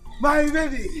 my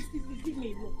baby.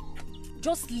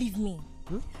 Just leave me.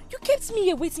 You kept me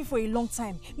here waiting for a long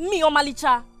time. Me,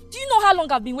 Omalicha. Do you know how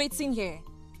long I've been waiting here?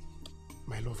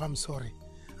 My love, I'm sorry.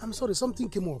 Something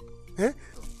came up. Eh?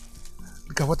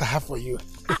 Look at what I have for you.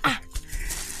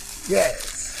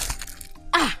 Yes.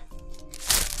 It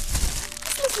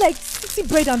looks like city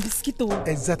bread and biscuit.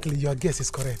 Exactly, your guess is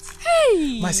correct.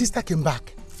 Hey! My sister came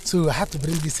back, so I had to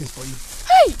bring this in for you.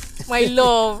 Hey! My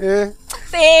love.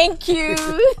 Thank you.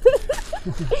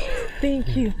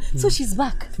 Thank you. So she's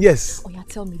back? Yes. Oh yeah,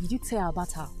 tell me, did you tell her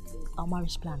about our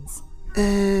marriage plans?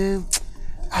 I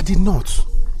did not.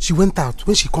 She went out.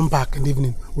 When she come back in the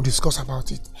evening, we'll discuss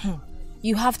about it.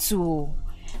 You have to.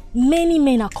 Many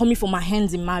men are coming for my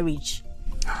hands in marriage.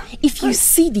 If you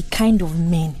see the kind of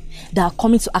men that are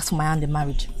coming to ask for my hand in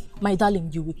marriage, my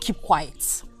darling, you will keep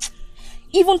quiet.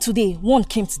 Even today, one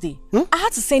came today. I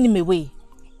had to send him away.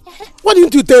 Why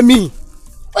didn't you tell me?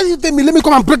 Let me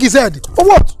come and break his head. For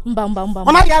what?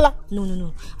 Mba.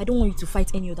 No. I don't want you to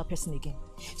fight any other person again.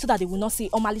 So that they will not say,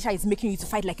 Omalicha is making you to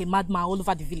fight like a madman all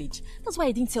over the village. That's why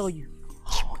I didn't tell you.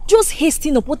 Just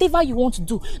hasten up. Whatever you want to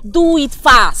do, do it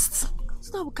fast.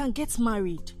 So that we can get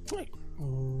married.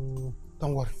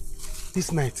 Don't worry.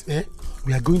 This night,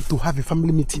 we are going to have a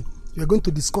family meeting. We are going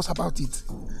to discuss about it.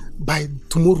 By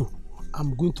tomorrow,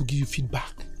 I'm going to give you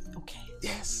feedback. Okay.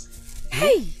 Yes.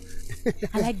 Hey!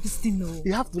 I like this thing though.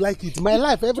 You have to like it. My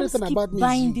life, everything about me.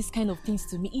 Buying these kind of things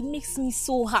to me, it makes me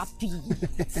so happy.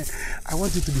 I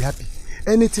want you to be happy.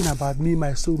 Anything about me,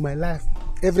 my soul, my life,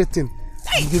 everything,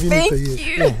 I'm giving it to you.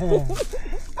 Thank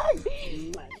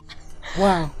you.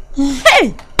 Wow.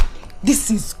 Hey! This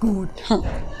is good.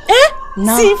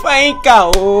 Now, see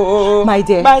Fainka, my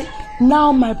dear.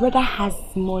 Now my brother has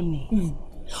money.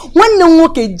 When no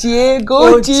one can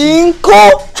go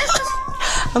jinko.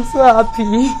 I'm so happy.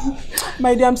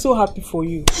 My dear, I'm so happy for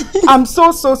you. I'm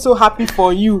so happy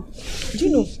for you. Do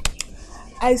you know,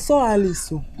 I saw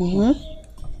Alice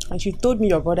and she told me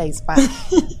your brother is back.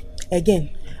 Again,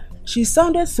 she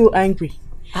sounded so angry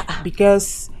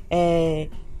because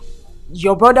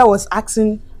your brother was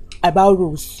asking about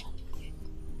Rose.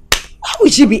 Why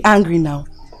would she be angry now?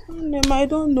 I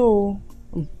don't know.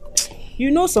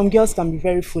 You know some girls can be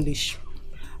very foolish.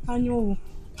 I know.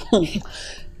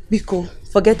 Biko,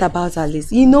 forget about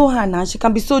Alice. You know her now. She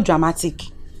can be so dramatic.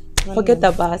 Forget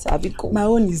about her, Biko. My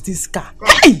own is this car.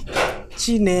 Hey!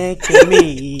 Chineke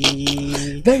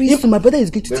me. Very soon, my brother is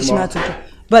going to teach me how to do.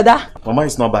 Brother? Mama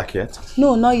is not back yet?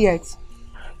 No, not yet.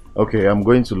 Okay, I'm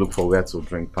going to look for where to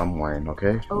drink palm wine,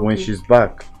 okay? When she's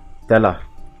back, tell her.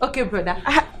 Okay, brother.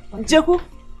 Jeku,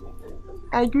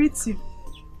 I greet you.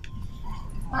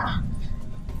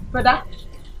 Brother?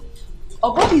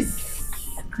 Ogo is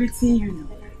greeting you now.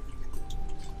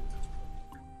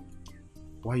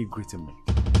 Why are you greeting me?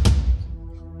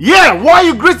 Yeah, why are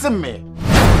you greeting me?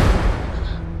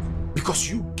 Because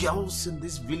you girls in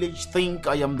this village think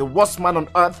I am the worst man on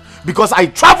earth because I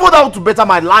traveled out to better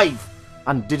my life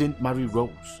and didn't marry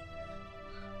Rose.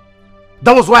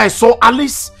 That was why I saw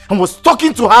Alice and was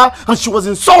talking to her and she was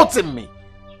insulting me.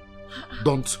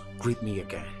 Don't greet me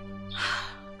again.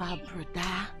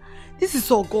 Brother, this is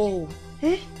Ogo.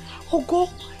 Ogo,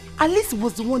 Alice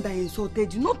was the one that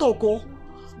insulted you, not Ogo.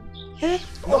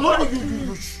 No,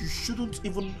 you shouldn't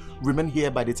even remain here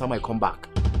by the time I come back.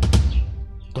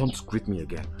 Don't greet me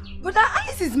again. But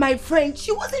Alice is my friend.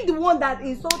 She wasn't the one that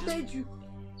insulted you.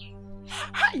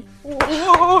 Hi.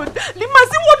 Oh, the mercy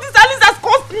what this Alice has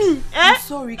cost me. I'm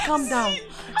sorry, calm down.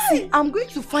 See, I'm going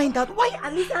to find out why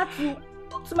Alice had to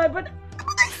talk to my brother. My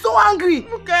brother is so angry.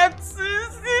 Look at see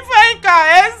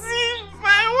Fainka, see.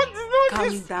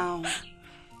 Calm down.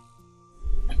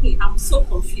 Hey, I'm so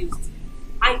confused.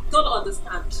 I don't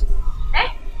understand. Eh?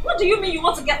 What do you mean you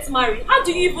want to get married? How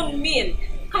do you even mean?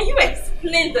 Can you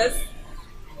explain this?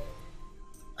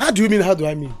 How do you mean, how do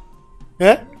I mean?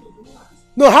 Eh?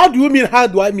 No, how do you mean, how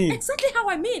do I mean? Exactly how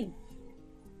I mean.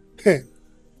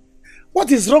 What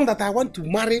is wrong that I want to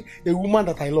marry a woman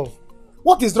that I love?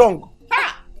 What is wrong?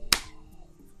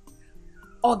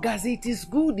 Ogazi, it is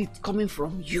good it's coming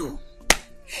from you.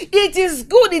 It is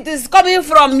good it is coming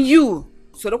from you.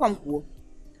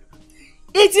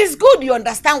 It is good you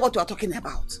understand what you are talking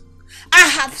about. I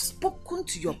have spoken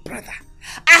to your brother.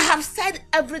 I have said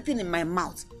everything in my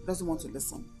mouth. He doesn't want to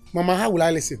listen. Mama, how will I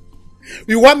listen?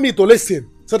 You want me to listen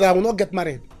so that I will not get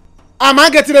married? Am I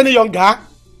getting any younger?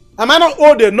 Am I not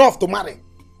old enough to marry?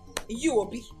 You will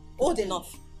be old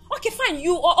enough. Okay, fine.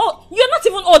 You're not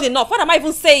even old enough. What am I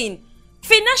even saying?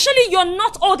 Financially, you're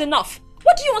not old enough.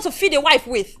 What do you want to feed a wife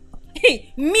with?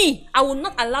 Hey, me, I will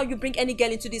not allow you bring any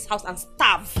girl into this house and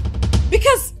starve.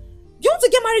 Because you want to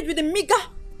get married with the meager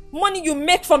money you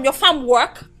make from your farm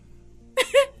work?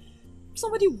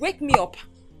 Somebody wake me up.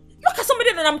 Look at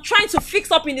somebody that I'm trying to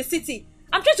fix up in the city.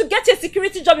 I'm trying to get you a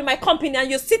security job in my company and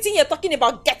you're sitting here talking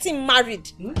about getting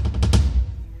married.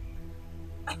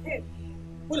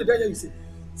 What did I hear you say?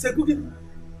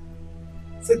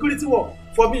 Security work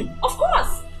for me? Of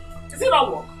course. Is it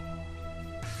not work?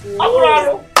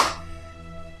 Oh.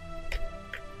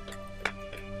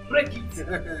 Break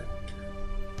it.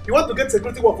 You want to get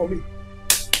security work for me?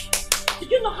 Do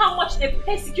you know how much they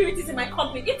pay securities in my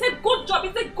company? It's a good job.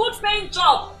 It's a good paying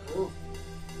job. Oh.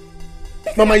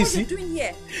 Mama, you see? Doing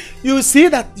here? You see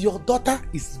that your daughter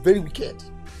is very wicked.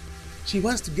 She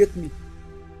wants to get me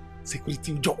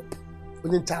security job.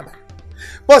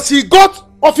 But she got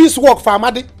office work for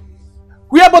Amadi.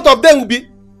 Where both of them will be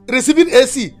receiving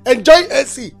AC, enjoying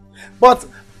AC. But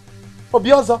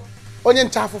Obiozo,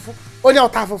 Onyen Chafufu, Onyen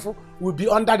Otafufu will be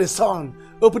under the sun,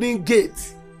 opening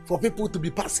gates for people to be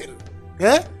passing.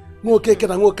 Eh? No cake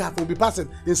and no cap will be passing,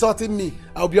 insulting me.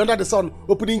 I'll be under the sun,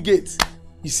 opening gates.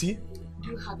 You see? Do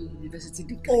you have a university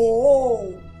degree?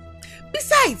 Oh!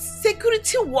 Besides,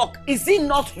 security work, is it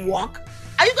not work?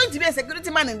 Are you going to be a security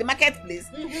man in the marketplace?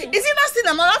 Is it not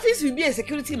still in my office will be a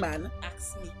security man?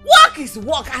 Ask me. Work is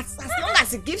work as long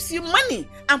as it gives you money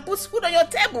and puts food on your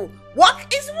table.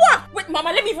 Work is work. Wait,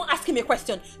 Mama, let me even ask him a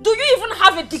question. Do you even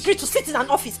have a degree to sit in an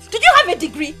office? Do you have a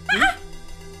degree?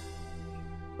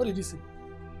 What did you say?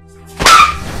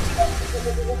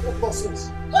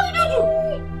 What did you do?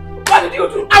 What did you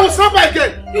do? I will slap her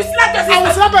again. You slapped your sister. I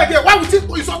will slap her again. Why would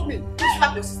you insult me? You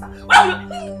slap your sister. Why will you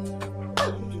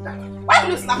do that? Why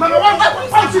will you slap her? Mama,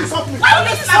 why would you insult me? Why will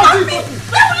you slap her?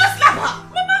 Why will you slap her?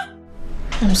 Mama!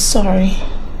 I'm sorry.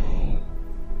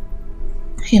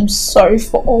 I am sorry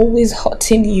for always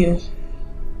hurting you.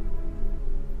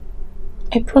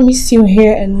 I promise you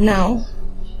here and now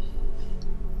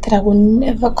that I will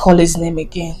never call his name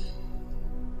again.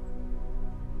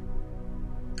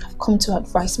 I've come to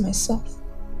advise myself.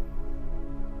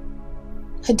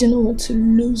 I do not want to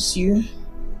lose you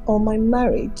or my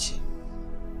marriage.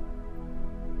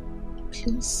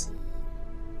 Please,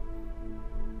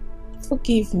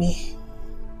 forgive me.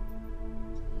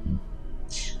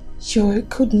 You're a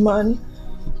good man.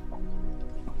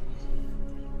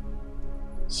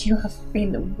 You have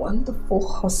been a wonderful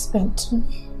husband to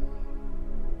me.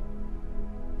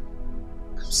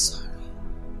 I'm sorry.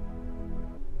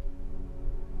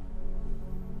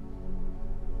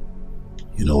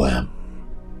 You know I am.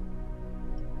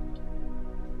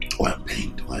 I am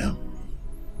pained. I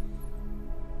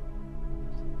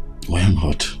am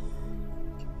hurt.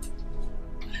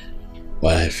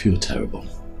 Why I feel terrible.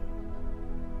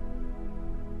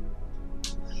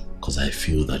 Because I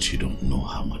feel that you don't know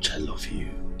how much I love you.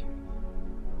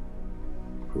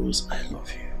 Rose, I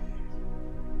love you.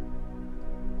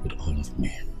 With all of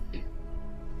me.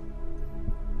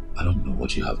 I don't know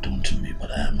what you have done to me, but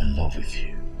I am in love with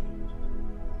you.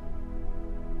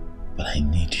 But I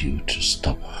need you to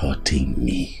stop hurting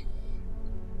me.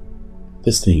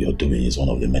 This thing you're doing is one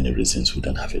of the many reasons we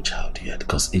don't have a child yet.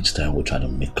 Because each time we try to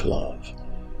make love,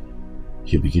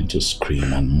 you begin to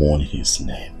scream and mourn his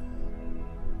name.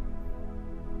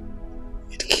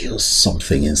 It kills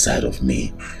something inside of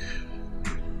me.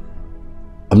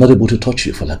 I'm not able to touch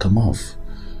you for like a month.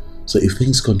 So if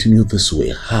things continue this way,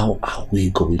 how are we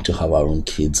going to have our own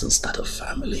kids and start a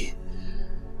family?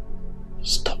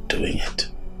 Stop doing it.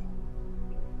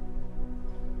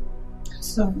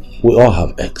 Sorry. We all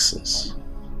have exes.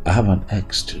 I have an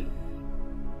ex too.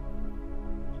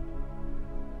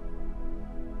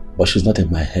 But she's not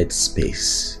in my head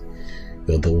space.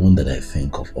 You're the one that I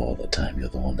think of all the time. You're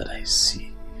the one that I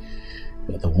see.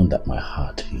 You're the one that my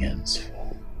heart yearns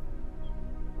for.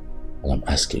 All I'm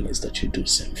asking is that you do the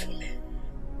same for me.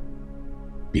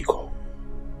 Biko.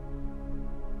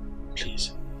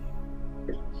 Please.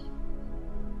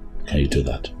 Can you do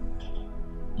that?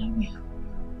 I will.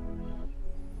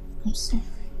 I'm sorry.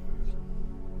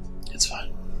 It's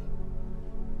fine.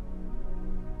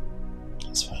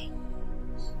 It's fine.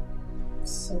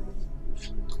 So,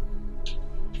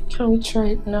 can we try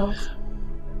it now?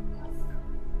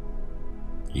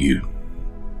 You.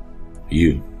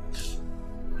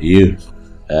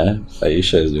 Are you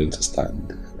sure it's going to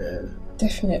stand?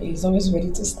 Definitely, he's always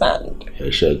ready to stand.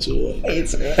 You're sure to.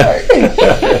 It's very hard.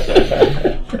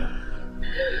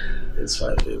 It's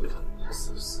fine, baby.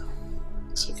 It's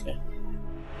okay.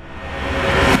 I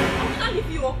will not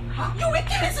leave you. You will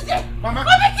kill me today. Mama.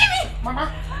 Come and kill me.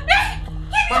 Mama.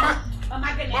 Mama.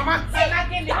 Mama.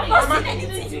 I've not seen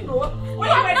anything. When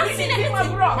you were doing it,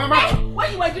 Mama.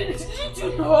 When you were doing it, didn't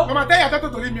you know? Mama, tell your daughter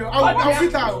to leave me. I'll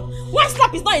beat her. One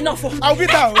slap is not enough. I'll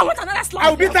beat her. I want another slap.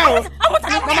 I'll beat her. I want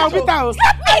another. Mama, I'll beat her.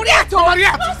 Slap me. Mama,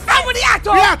 react.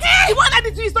 React. The one I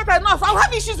did to you is not enough. I'll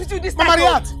have issues with you this time. Mama,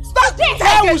 react. Stop this.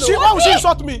 Why would she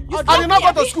insult me? I did not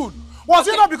go to school. Was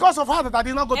it not because of her that I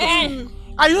did not go to school?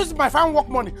 I used my farm work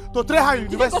money to train her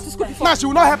in university. Now she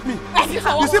will not help me.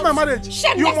 You see my marriage?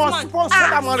 You must sponsor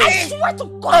that marriage. I swear to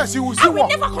God. Yes, you will see what. I will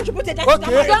never contribute to that.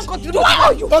 Okay. Do I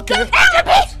owe you? Okay.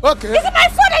 Okay. Is it my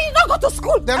fault that you don't go to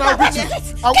school? Then I'll beat you.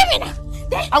 Give me now.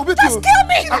 I'll beat you. Just kill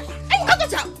me.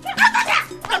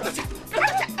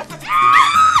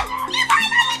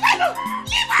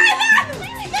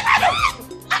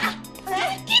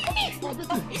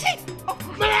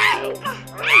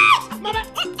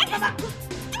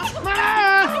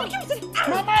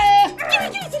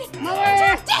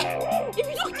 If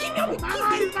you don't give me, I will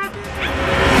kill you.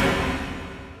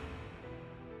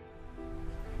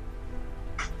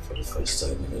 For the first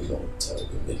time in a long time,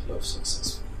 we made love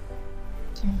successful.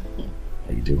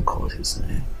 You didn't call his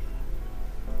name.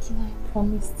 I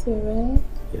promised you, right?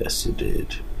 Yes, you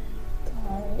did.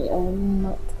 I will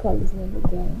not call his name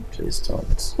again. Please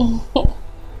don't.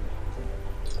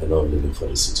 I know I'm leaving for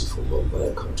the city for long, but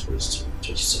I come to rest you.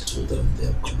 Just told them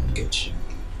they'll come and get you.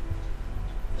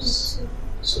 So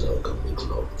that we can make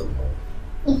love the more.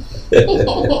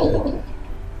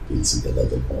 Be together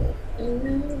the more.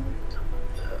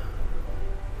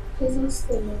 He's not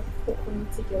still for coming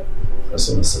together. As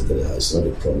soon as I get a house,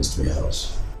 they promised me a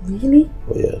house. Really?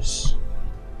 Oh yes.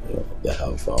 You know, they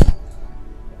have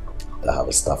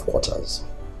a staff quarters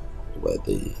where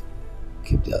they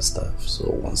keep their staff.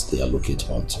 So once they allocate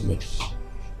one to me,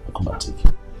 I come and take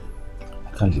it.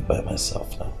 I can't live by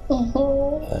myself now.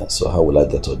 So how will I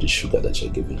get all the sugar that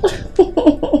you're giving to me?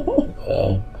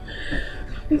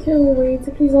 I can't wait.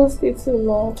 Please don't stay too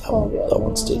long. I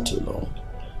won't stay too long.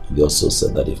 They also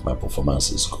said that if my performance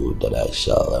is good, that I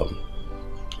shall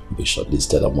be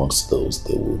shortlisted amongst those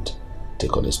they would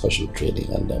take on a special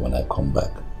training, and then when I come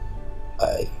back,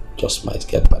 I just might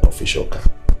get my official car.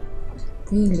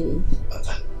 Really?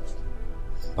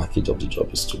 Package of the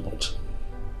job is too much.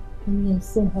 I'm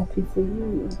so happy for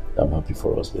you. I'm happy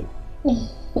for us, babe. I'm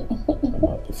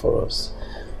happy for us.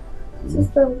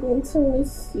 Sister, I'm going to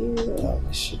miss you. I'll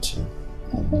miss you too.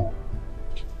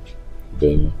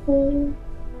 Baby, can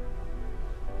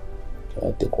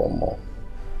I take one more?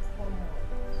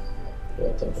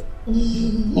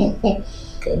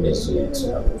 Can you see it?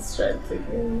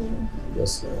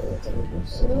 Just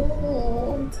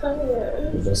I'm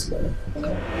tired. Just like.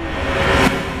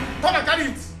 Come and carry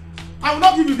it. I will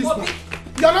not give you this bag.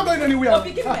 You are not going anywhere.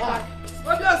 Obi, give me my bag.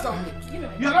 Obi, also.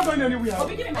 You are not going anywhere.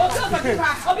 Obi, give me my bag.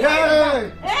 Obi, give me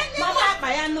my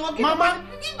bag. Mama,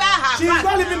 she is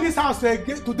not leaving this house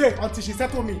today until she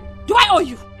settle me. Do I owe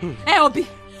you? Hey, Obi.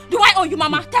 Do I owe you,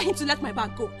 Mama? Tell him to let my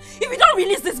bag go. If you don't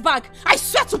release this bag, I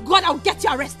swear to God I will get you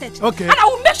arrested. Okay. And I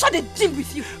will make sure they deal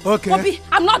with you. Okay. Obi,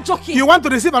 I'm not joking. You want to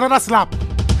receive another slap?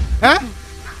 Eh?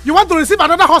 You want to receive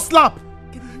another hot slap?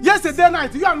 Yesterday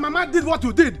night, you and Mama did what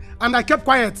you did, and I kept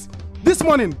quiet. This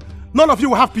morning, none of you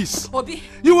will have peace. Obi.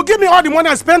 You will give me all the money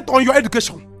I spent on your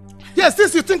education. Yes,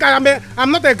 since you think I'm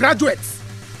not a graduate.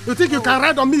 You think you can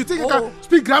ride on me? You think you can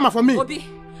speak grammar for me? Obi,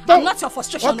 I'm not your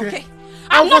frustration, okay?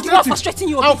 I'm not the one frustrating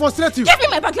you, Obi. I'll frustrate you. Give me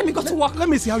my bag, let me go to work. Let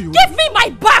me see how you Give me my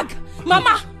bag!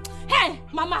 Mama! Hey,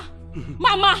 Mama!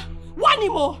 Mama! One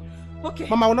more! Okay.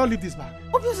 Mama, I will not leave this bag.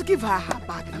 Obi, also give her her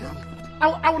bag now.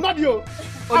 I will not you.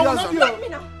 I will not you. Not me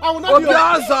now. I will not you.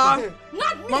 Obiozo.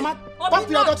 Not me. Mama, Obi, talk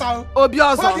to your daughter.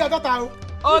 Obiozo. Talk to your daughter.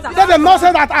 Obiozo. Let them not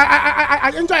say that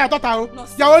I enjoy your daughter.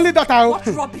 Your only daughter. What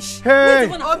rubbish. Hey.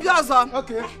 Obiozo.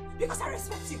 Okay. Because I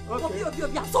respect you. Okay.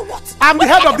 Obi, so what? I'm the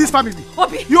head of this family.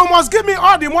 Obi. You must give me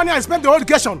all the money I spent the whole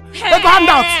education. Take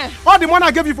handout. All the money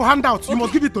I gave you for handouts, you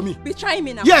must give it to me. Be trying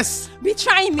me now. Yes. Be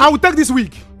trying me. I will take this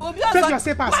week. Obi, take your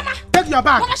slippers. Take your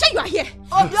bag. Mama, say you are here.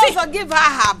 Obi, also give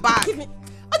her bag. Give me.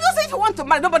 Obi, also if you want to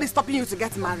marry, nobody's stopping you to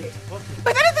get married. Okay.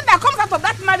 But anything that comes out of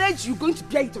that marriage, you're going to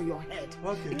bear it on your head.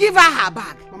 Okay. Give her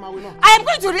bag. Mama, we know. I am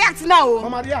going to react now.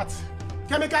 Mama, react.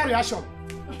 Chemical reaction.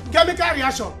 Chemical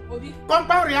reaction. Obi.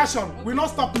 Compound reaction will not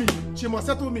stop me. She must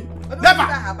settle me. Obi, Never.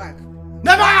 her bag.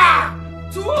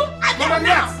 Never. Two. Mama,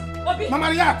 react. Obi. Mama,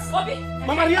 react. Obi.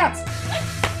 Mama, react.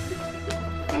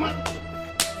 Mama.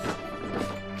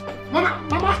 Mama.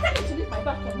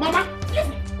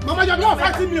 Mama, you are not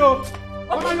fighting me, oh.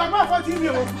 Mama, you are not fighting me,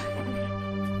 oh.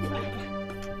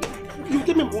 You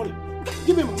give me money.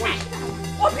 Give me my money.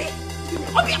 Obi,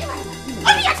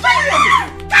 you're trying me.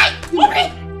 Kai, Obi.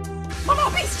 Mama,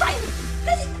 Obi is trying me.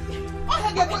 Obi,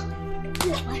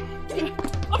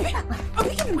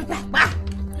 give me my bag.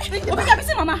 Obi, you're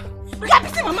busy, Mama. You're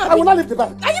busy, Mama. I will not leave the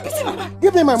bag. Are you busy, Mama?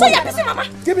 Give me my money. So you're busy, Mama.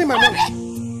 Give me my money.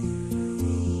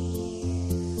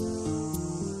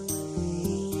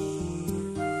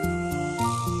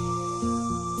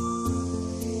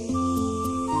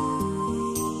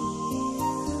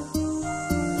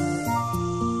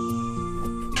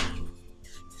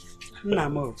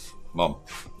 Mom.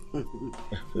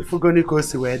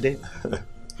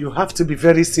 You have to be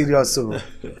very serious. So,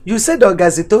 you said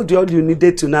Ogazi told you all you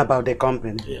needed to know about the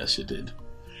company. Yeah, she did.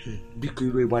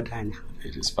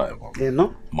 It is fine, Mom. You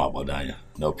know?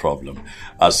 No problem.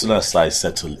 As soon as I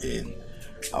settle in,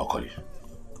 I'll call you.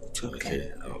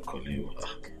 Okay, I'll call you.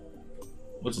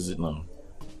 What is it now?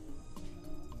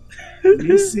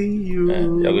 Missing you.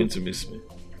 You're going to miss me.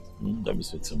 Don't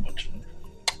miss me too much.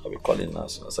 I'll be calling now.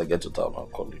 As soon as I get to town, I'll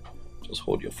call you. Just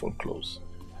hold your phone close.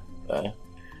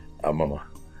 Mama,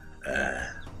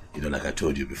 like I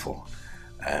told you before,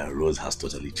 Rose has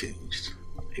totally changed.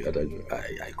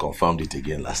 I confirmed it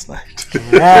again last night.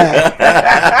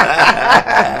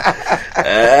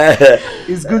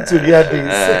 It's good to hear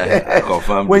this. I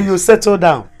confirmed when you settle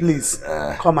down, please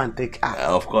come and take her.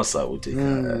 Of course I will take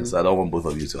her. So I don't want both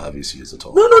of you to have issues at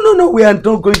all. No. We are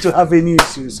not going to have any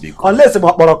issues. Unless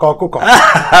about Borokoko.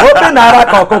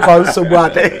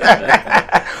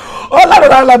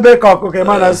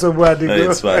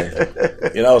 It's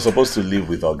fine. I was supposed to live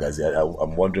with Ogazi.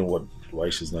 I'm wondering why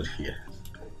she's not here.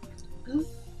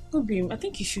 Obi, I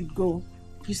think you should go.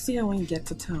 You see her when you get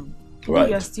to town. Right.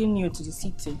 You're still new to the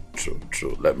city. True.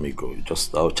 Let me go.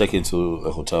 I'll check into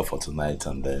a hotel for tonight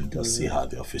and then just see her at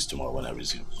the office tomorrow when I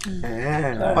resume.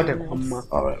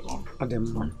 Alright,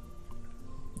 Mom.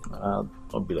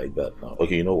 Don't be like that now.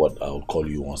 Okay, you know what? I'll call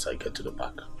you once I get to the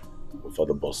park. Before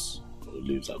the bus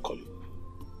leaves, I'll call you.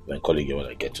 Then call you again when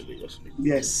I get to Lagos.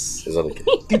 Yes. Is that okay?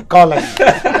 Keep calling.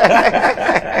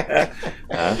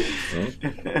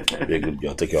 Be a good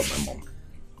girl. Take care of my mom.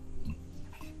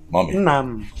 Mommy.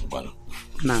 Nam.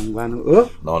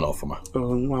 No, for my.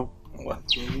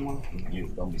 You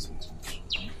don't miss me too much.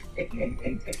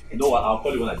 You know what? I'll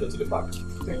call you when I get to the park. Is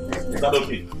that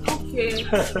okay? Okay.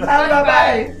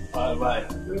 Bye.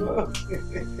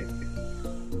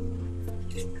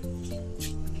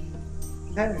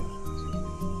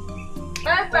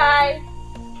 Bye.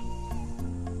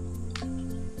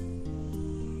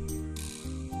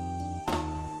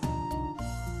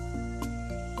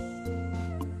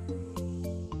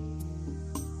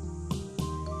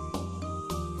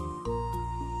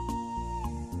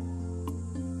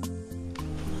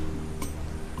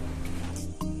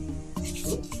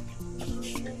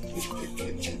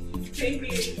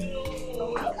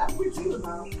 I'm with you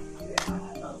now.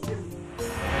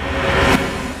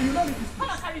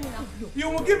 You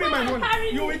will give me my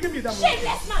money. You will give me that money.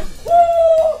 Shameless man. Woo!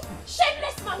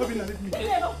 Shameless man. Obina, leave me.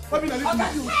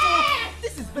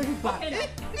 This is very bad.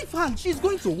 Leave her. She's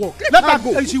going to work. Let her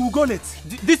go. She will go late.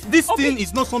 This thing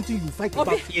is not something you fight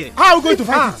about here. How are we going to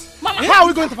fight it? Mama, how are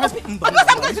we going to fight it? Because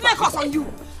I'm going to lay curse on you.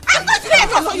 I'm going to lay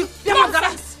curse on you.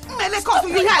 Lay curse on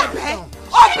you here,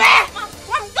 Obe.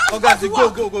 Ogazi,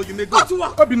 go. You may go. Go to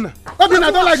work. Obina, I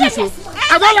don't like this, so.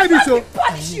 I don't like this, so.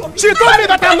 She told me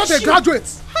that I'm not a graduate.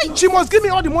 She must give me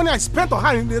all the money I spent on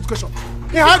her in the education.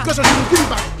 In her education, she will give it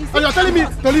back. And you're telling me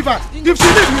to leave her. If she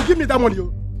leaves, you give me that money,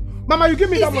 yo. Mama, you give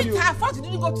me that money, yo. Is it her fault you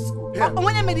didn't go to school? Yeah. Or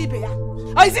when you made it,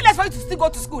 or is it less for you to still go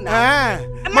to school now?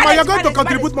 Mama, you're going to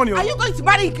contribute money. Are you going to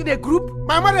marry in a group?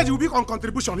 My marriage will be on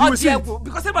contribution. You will see it.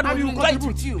 Because everybody will join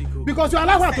with you. Because you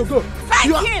allow her to go.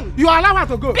 Fight him. You allow her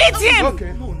to go. Beat him.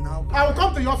 Okay. I will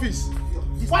come to your office.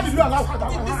 Why did you allow her to go?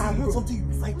 This is not something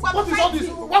you fight. What is all this?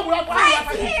 Why will I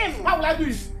fight him? Why will I do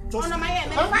it?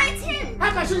 Fight him!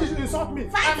 How can she insult me?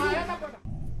 Fight him!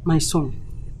 My son,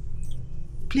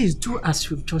 please do as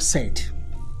you've just said.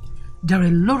 There are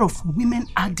a lot of women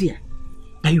out there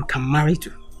that you can marry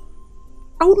to.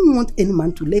 I wouldn't want any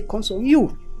man to lay hands on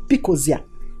you because you're a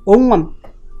woman.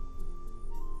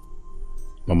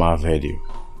 Mama, I've heard you.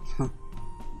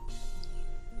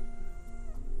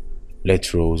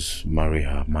 Let Rose marry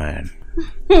her man.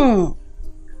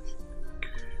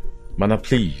 Mana,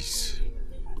 please.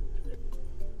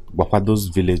 Papa, those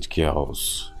village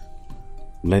girls,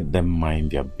 let them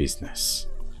mind their business.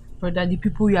 Brother, the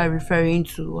people you are referring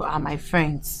to are my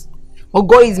friends.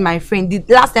 Ogo is my friend. The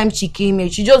last time she came here,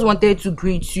 she just wanted to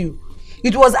greet you.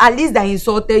 It was Alice that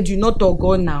insulted you, not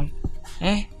Ogo now.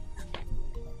 Eh?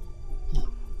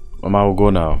 Mama, I'll go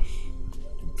now.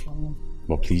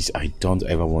 But please, I don't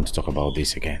ever want to talk about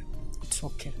this again. It's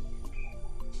okay.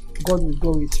 God will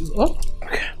go with you. Oh?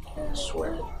 Okay. I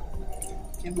swear.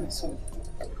 Okay, my son.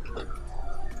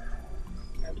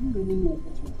 I don't really know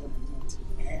what you want.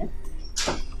 Eh?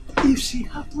 If it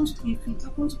happens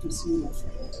to see your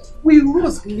friend, we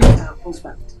Rose leave her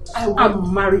husband. I want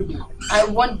to marry him. I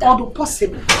want that. All the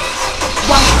possible. One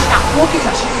that walking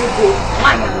that she will go.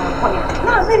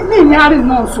 Now, me marry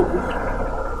no so.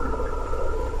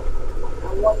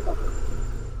 I want that.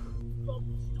 You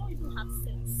don't even have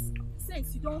sense.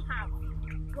 Sense you don't have.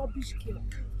 Rubbish girl.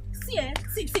 See,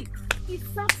 it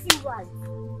serves you right.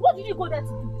 What did you go there to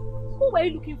do? Who were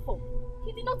you looking for?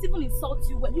 He did not even insult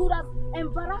you well. He would have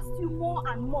embarrassed you more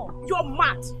and more. You're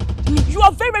mad. You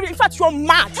are very, very, in fact, you're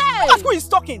mad. Hey! Look at who is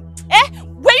talking. Eh?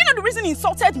 Were you not the reason he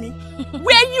insulted me?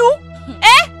 Were you?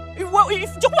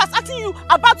 If Joko was asking you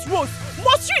about Rose,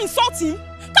 must you insult him?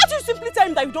 Can't you simply tell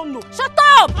him that you don't know? Shut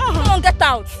up! Come on, get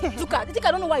out. Look at, you think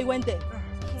I don't know why you went there?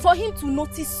 For him to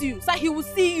notice you, so he will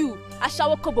see you. I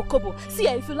shower kobo. See,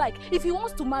 if you like, if he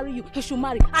wants to marry you, he should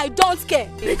marry. I don't care.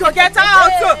 Nico, get out!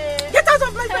 Hey. Get out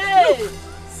of my Hey. Look,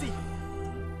 see,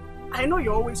 I know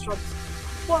you're always trouble,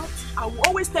 but I will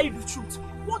always tell you the truth.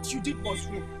 What you did was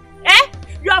wrong. Eh?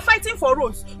 You are fighting for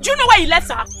Rose. Do you know where you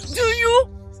left her? Do you?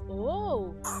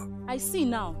 Oh, I see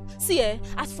now. See,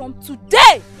 as from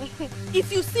today,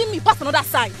 if you see me pass another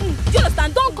side, do you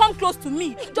understand? Don't come close to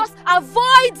me. Just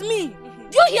avoid me.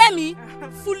 Do you hear me?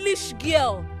 Foolish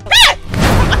girl. Hey!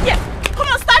 Come on here. Come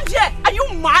on, stand here. Are you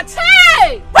mad?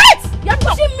 Hey! Wait! You're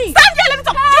pushing me. Stand here, let me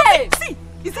talk. Hey! See,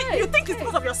 you think it's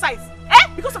because of your size? Eh?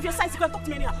 Because of your size, you can talk to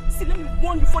me anyhow. See, let me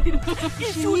warn you for the...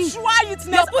 If you try it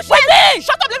next time... Wait!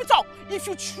 Shut up, let me talk. If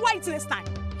you try it next time,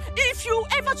 if you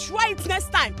ever try it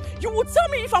next time, you will tell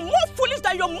me if I'm more foolish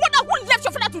than your mother who left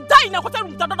your father to die in a hotel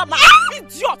room with another man.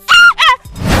 Idiot!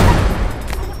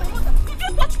 Did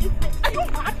you touch me? Are you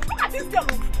mad? Look at this girl.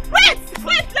 Wait,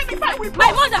 let me fight with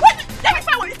my mother. Let me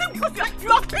fight with you. Think because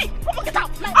you are big. Come on, get out.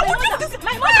 I will deal with this.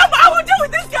 My mother. I will deal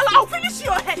with this girl. I will finish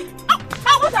your head.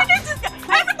 I will finish this girl.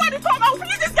 Everybody come. I will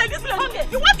finish this girl. This girl.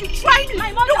 You want to try me?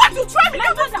 My mother. You want to try me?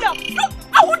 This girl.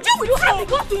 I will deal with you. I will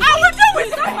deal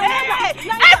with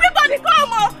you. Everybody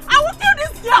come. I will kill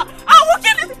this girl. I will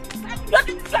kill this.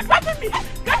 You're fighting me.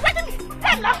 You're fighting me.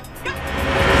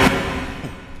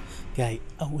 Guy,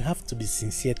 I will have to be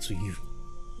sincere to you.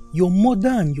 Your mother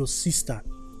and your sister,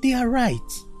 they are right.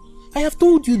 I have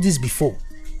told you this before.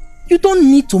 You don't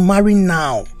need to marry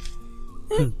now.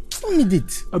 You don't need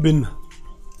it. Abinna,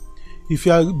 if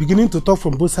you are beginning to talk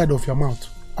from both sides of your mouth,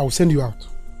 I will send you out.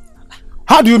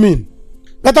 How do you mean?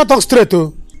 Better talk straight,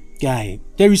 oh. Guy,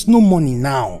 there is no money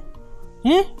now.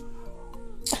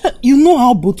 You know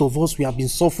how both of us we have been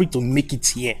suffering to make it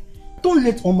here. Don't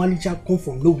let Omalicha come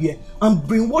from nowhere and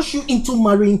brainwash you into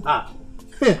marrying her.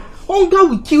 Hunger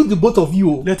will kill the both of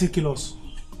you. Let it kill us.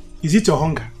 Is it your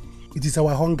hunger? It is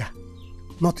our hunger,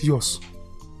 not yours.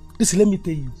 Listen, let me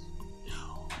tell you.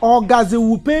 Ogaze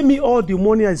will pay me all the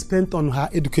money I spent on her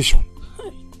education.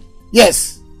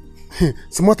 Yes.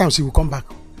 Some more time she will come back.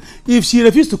 If she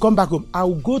refuses to come back home, I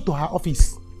will go to her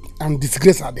office and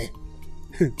disgrace her there.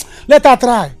 Let her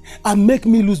try and make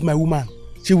me lose my woman.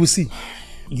 She will see.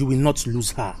 You will not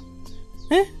lose her.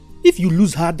 If you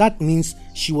lose her, that means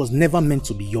she was never meant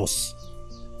to be yours.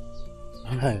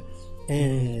 Come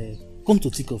to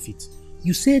think of it,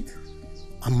 you said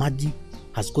Amadi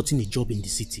has gotten a job in the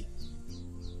city.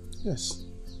 Yes.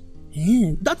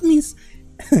 That means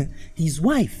his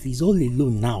wife is all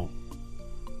alone now.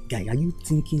 Guy, are you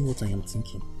thinking what I am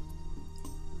thinking?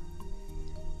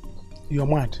 You're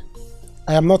mad.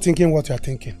 I am not thinking what you are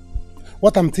thinking.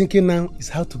 What I'm thinking now is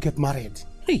how to get married.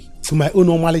 To my own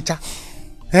Omalicha.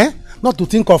 Not to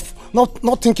think of,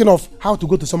 not thinking of how to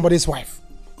go to somebody's wife.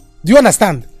 Do you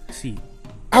understand? See.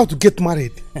 How to get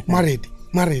married, married,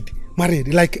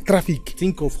 like traffic.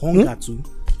 Think of hunger too.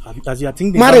 As you are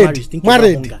thinking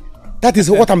married. That is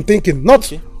what I'm thinking.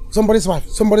 Not somebody's wife.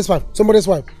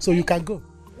 So you can go.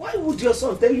 Why would your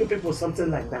son tell you people something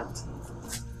like that?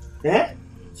 Eh?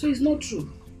 So it's not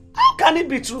true. How can it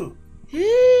be true?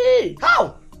 Hey,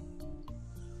 how?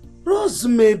 Rose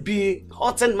may be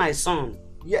hurting my son,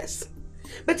 yes.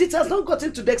 But it has not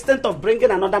gotten to the extent of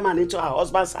bringing another man into her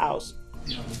husband's house.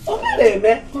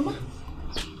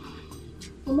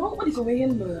 Mama, what is over here?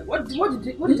 What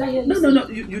did I hear? No,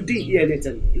 you didn't hear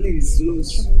anything. Please,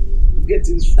 Rose, get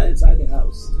inside the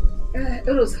house.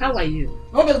 Rose, how are you?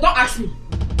 Okay, don't ask me.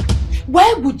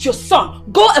 Why would your son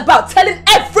go about telling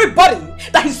everybody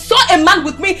that he saw a man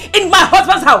with me in my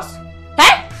husband's house?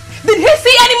 Eh? Did he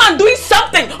see any man doing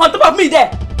something on top of me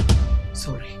there?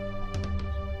 Sorry.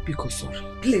 Because sorry.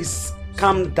 Please,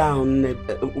 calm down.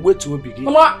 Wait till we begin.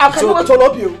 Mama, I cannot wait to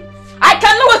love you. I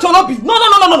cannot wait to love you.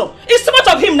 No. It's too much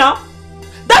of him now.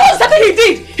 That was something he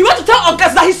did. He went to tell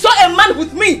August that he saw a man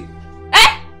with me.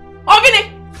 Eh?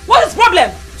 Ogini, what is the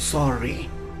problem? Sorry.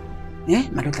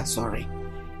 My daughter, sorry.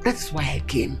 That is why I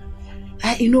came.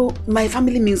 My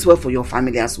family means well for your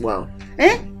family as well.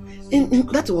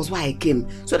 That was why I came.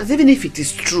 So that even if it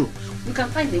is true, you can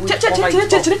find a way to cover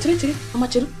it up. Mama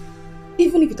Cheru,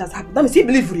 even if it has happened, that means he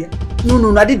believes you.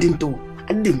 No, I didn't.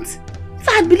 If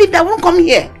I had believed, I won't come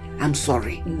here. I'm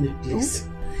sorry. Please.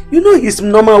 You know his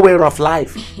normal way of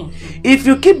life. If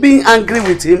you keep being angry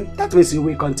with him, that means you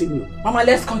will continue. Mama,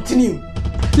 let's continue.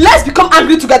 Let's become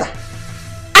angry together.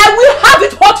 I will have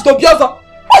it hot to Obiozo.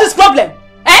 What is the problem?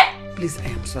 Please, I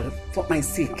am sorry. For my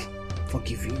sake,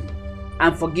 forgive him.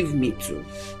 And forgive me too.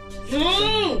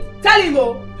 Tell him,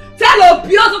 tell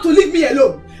Obiozo to leave me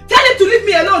alone. Tell him to leave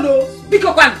me alone,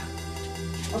 Biko Kwan.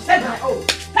 I've said my own.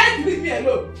 Tell him to leave me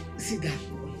alone. See that?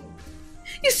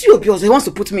 You see Obiozo, he wants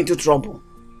to put me into trouble.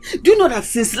 Do you know that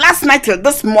since last night till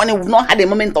this morning, we've not had a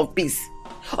moment of peace?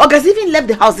 August even left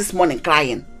the house this morning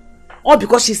crying. All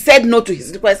because she said no to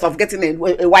his request of getting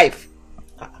a wife.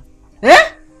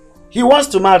 He wants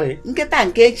to marry.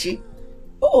 Nketa Nkechi.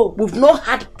 Oh, we've not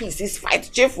had peace. It's fight,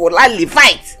 cheerful, lively,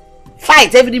 fight.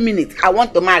 Fight every minute. I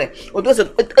want to marry. He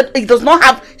does not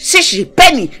have shishi,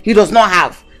 penny. He does not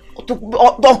have.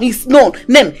 On his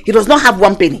name, he does not have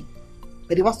 1 penny.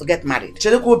 But he wants to get married.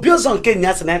 So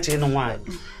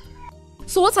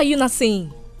what are you not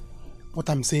saying? What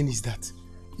I'm saying is that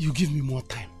you give me more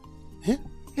time.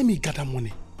 Let me gather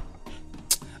money.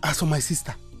 As for my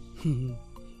sister,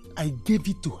 I gave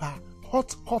it to her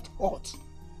hot.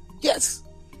 Yes.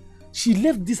 She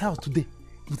left this house today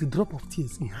with a drop of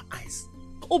tears in her eyes.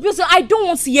 Obviously, I don't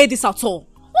want to hear this at all.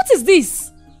 What is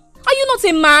this? Are you not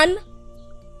a man?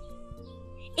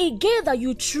 A girl that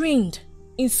you trained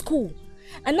in school,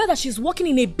 and now that she's working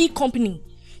in a big company,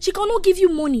 she cannot give you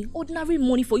money, ordinary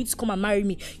money for you to come and marry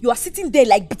me. You are sitting there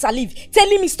like bitter leaf,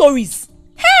 telling me stories.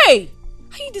 Hey!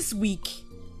 Are you this weak?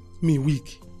 Me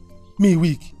weak?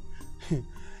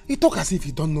 You talk as if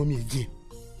you don't know me again.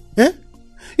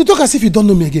 You talk as if you don't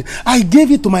know me again. I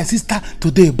gave it to my sister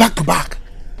today, back to back.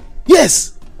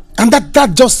 Yes. And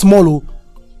that just small.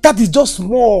 That is just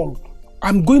small.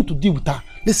 I'm going to deal with her.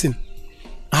 Listen,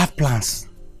 I have plans.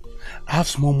 I have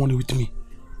small money with me.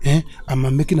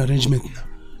 I'm making arrangement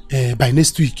now. By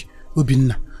next week,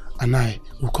 Obinna and I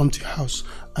will come to your house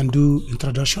and do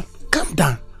introduction. Calm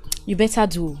down. You better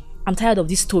do. I'm tired of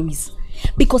these stories.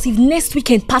 Because if next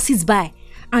weekend passes by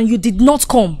and you did not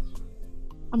come,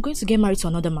 I'm going to get married to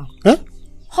another man.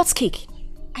 Hot cake.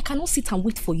 I cannot sit and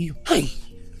wait for you.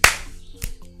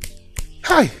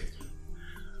 Hi.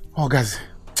 Ogazi.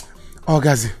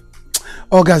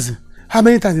 How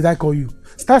many times did I call you?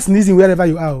 Start sneezing wherever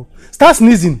you are. Start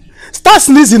sneezing,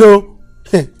 oh.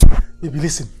 Hey, baby,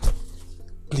 listen.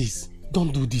 Please,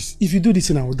 don't do this. If you do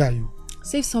this, I will die.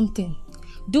 Save something.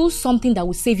 Do something that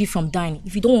will save you from dying.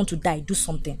 If you don't want to die, do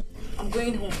something. I'm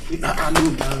going home.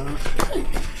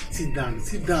 Sit down.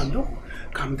 Don't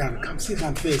calm down. Come sit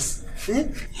down first.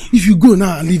 If you go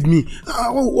now and leave me,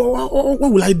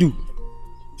 what will I do?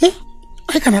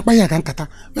 I cannot buy a tata.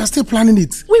 We are still planning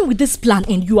it. When will this plan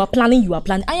end? You are planning.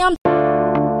 I am.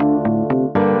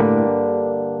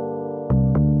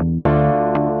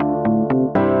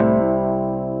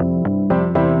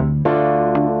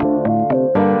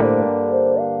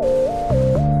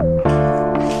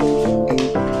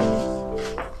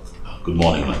 Good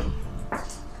morning, madam.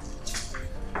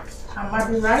 Am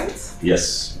I right?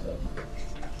 Yes.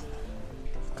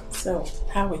 So,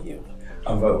 how are you?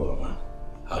 I'm very well, ma'am.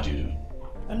 How do you do?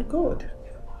 I'm good.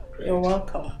 You're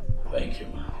welcome. Thank you,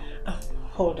 ma'am.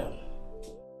 Hold on.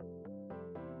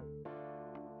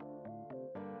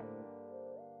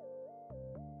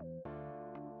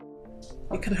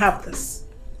 You can have this.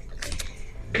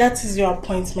 That is your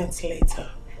appointment later.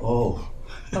 Oh.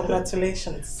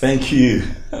 Congratulations. Thank you.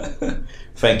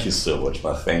 Thank you so much,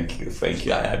 ma. Thank you. Thank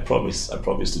you. I promise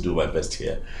to do my best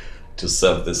here to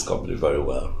serve this company very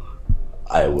well.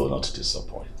 I will not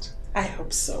disappoint. I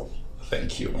hope so.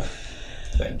 Thank you, ma.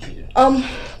 Thank you.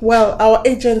 Well, our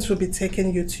agents will be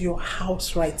taking you to your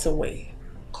house right away.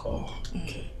 Oh,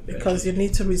 okay. Because you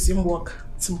need to resume work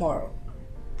tomorrow.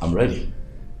 I'm ready.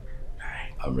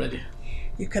 I'm ready.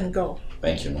 You can go.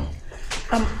 Thank you, ma.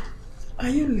 Are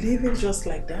you leaving just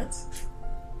like that?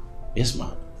 Yes,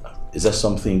 ma. Is there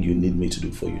something you need me to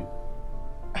do for you?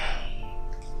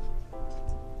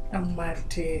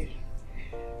 Amade,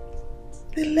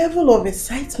 the level of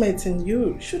excitement in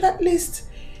you should at least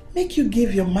make you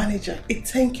give your manager a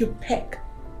thank you peck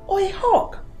or a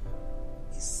hug.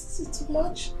 Is it too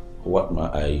much? What,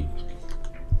 ma? I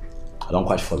don't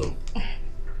quite follow.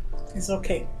 It's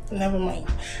okay. Never mind.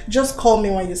 Just call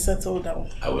me when you settle down.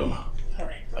 I will, ma. All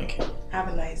right. Thank you. Have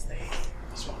a nice day.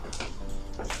 That's one.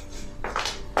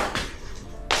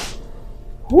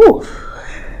 Whew.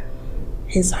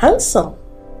 He's handsome.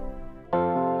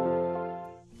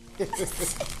 This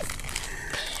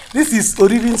is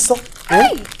Oririnso.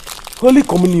 Eh? Holy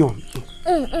Communion.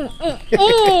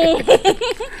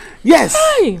 Yes.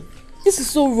 Hey, this is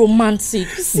so romantic.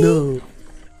 You see? No.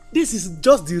 This is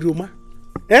just the Roma.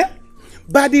 Eh?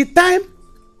 By the time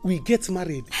we get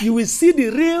married, you will see the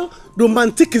real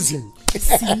romanticism.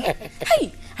 See?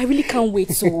 Hey, I really can't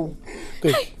wait. So,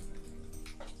 hey.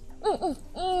 Hi,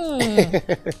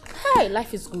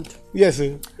 life is good. Yes,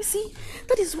 sir. You see,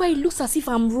 that is why it looks as if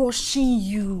I'm rushing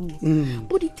you.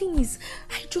 But the thing is,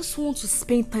 I just want to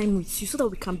spend time with you so that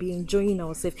we can be enjoying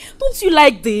ourselves. Don't you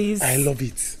like this? I love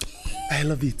it. I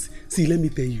love it. See, let me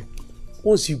tell you.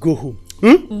 Once you go home,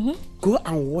 go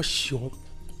and wash your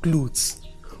clothes.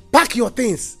 Pack your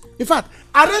things. In fact,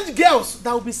 arrange girls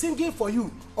that will be singing for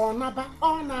you. Onaba,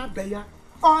 onabeya.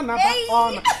 Onaba,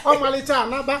 ona, omalicha,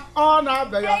 onaba,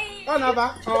 onabeya,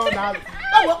 onaba, onaba.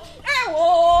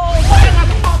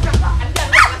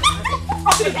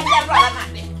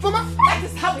 Mama, that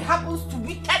is how it happens to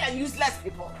wicked and useless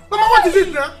people. Mama, what is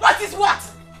it now? What is what?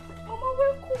 Mama,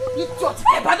 we're cool. You don't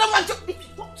care, but I don't want you. If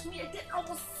you talk to me again, I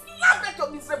will slap at your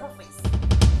miserable face.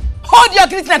 Hold your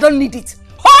greeting, I don't need it.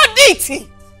 Hold it!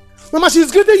 Mama,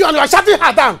 she's greeting you and you are shutting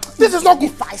her down. This is not good.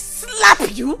 If I slap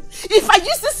you, if I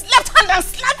use this left hand and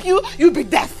slap you, you'll be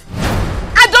deaf.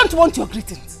 I don't want your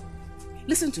greetings.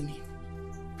 Listen to me.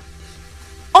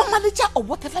 Or manager or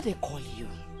whatever they call you.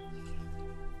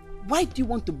 Why do you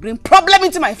want to bring problem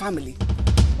into my family?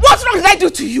 What wrong did I do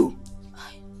to you?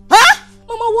 Huh?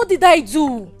 Mama, what did I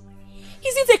do?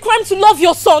 Is it a crime to love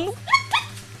your son?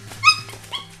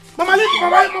 Mama,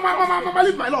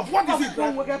 leave my love. What is it?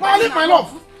 Mama, leave my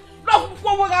love.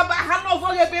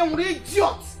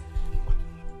 Idiot.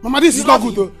 Mama, this is not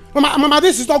good though. Mama,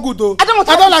 this is not good though. I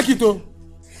don't like it though.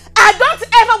 I don't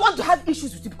ever want to have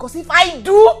issues with you because if I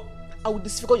do, I will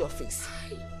disfigure your face.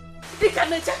 Take your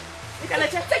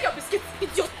biscuit,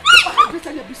 idiot.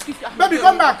 Baby,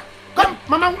 come back. Come,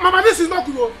 Mama, this is not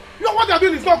good though. You know what you're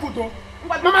doing is not good though.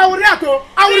 Mama, I will react though.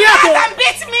 I will react though.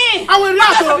 Beat me. I will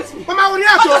react though. Mama, I will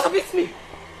react though. Beat me.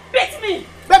 Beat me.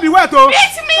 Baby, wait though.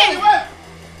 Beat me.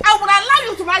 I will allow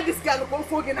you to marry this girl. You will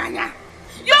marry her.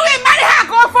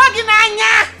 Go for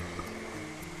Ginanya.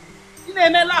 You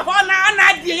may love on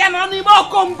Nadia and only more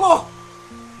combo.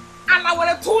 And I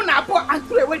will tuna boy and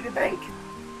throw away the drink.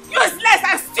 Useless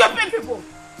and stupid people.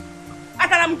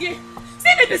 After I'm gay.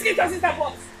 See the biscuit your sister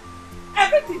box.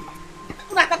 Everything.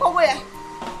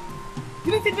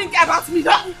 You need to think about me.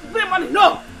 Don't bring money.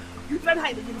 No. You learn her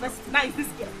in the university. Now it's this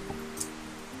girl.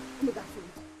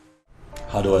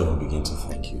 How do I even begin to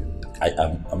thank you?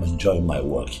 I'm enjoying my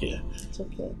work here. It's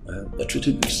okay. They're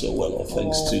treating me so well, all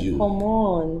thanks to you. Come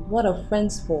on. What are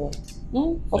friends for?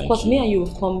 Of course, me and you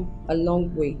have come a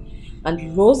long way.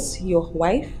 And Rose, your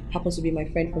wife, happens to be my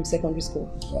friend from secondary school.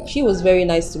 Right. She was very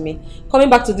nice to me. Coming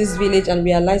back to this village and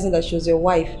realizing that she was your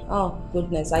wife, oh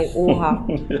goodness, I owe her.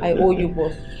 I owe you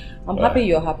both. I'm happy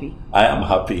you're happy. I am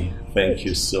happy. Thank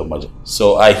you so much.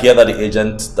 So I hear that the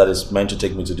agent that is meant to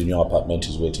take me to the new apartment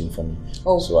is waiting for me.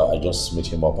 Oh. So I just meet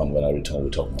him up and when I return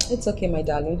we'll talk more. It's okay, my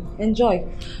darling. Enjoy.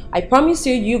 I promise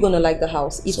you, you're going to like the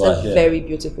house. It's a very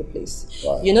beautiful place.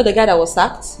 Right. You know the guy that was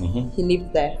sacked? He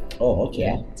lived there. Oh, okay.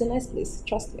 Yeah, it's a nice place.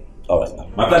 Trust me. Alright.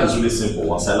 My plan is really simple.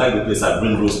 Once I like the place, I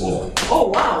bring Rose over. Oh,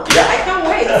 wow. Yeah. I can't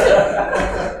wait.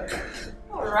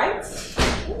 Alright.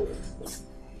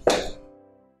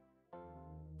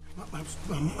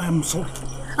 I'm sorry.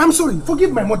 I'm sorry.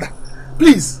 Forgive my mother.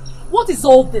 Please. What is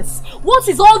all this? What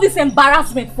is all this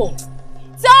embarrassment for?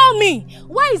 Tell me,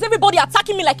 why is everybody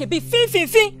attacking me like a bee?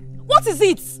 Fin. What is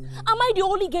it? Am I the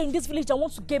only girl in this village that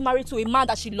wants to get married to a man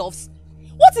that she loves?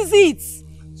 What is it?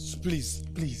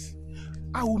 Please.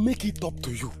 I will make it up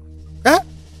to you. Eh?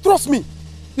 Trust me.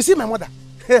 You see my mother?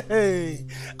 Hey.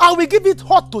 I will give it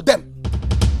hot to them.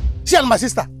 She and my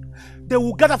sister, they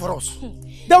will gather for us.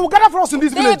 They will gather for us in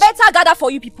this village. They better gather for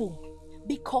you people.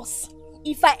 Because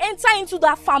if I enter into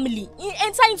that family,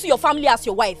 enter into your family as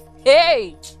your wife,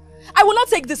 hey, I will not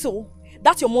take this all.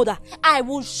 That's your mother. I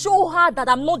will show her that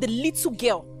I'm not the little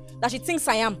girl that she thinks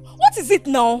I am. What is it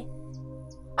now?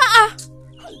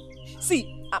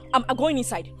 See, I'm going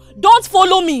inside. Don't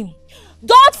follow me.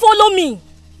 Don't follow me.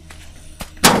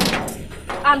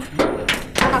 And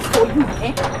as for you,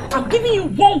 I'm giving you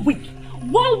 1 week.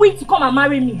 1 week to come and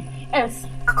marry me. Else.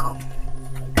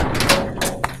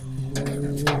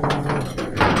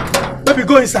 Baby,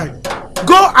 go inside.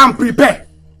 Go and prepare.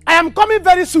 I am coming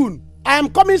very soon. I am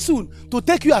coming soon to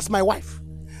take you as my wife.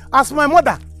 As my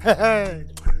mother. Hey,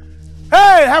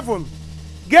 heaven.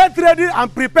 Get ready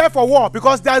and prepare for war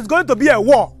because there is going to be a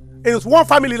war. It's one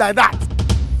family like that.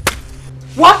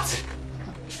 What?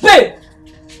 Babe!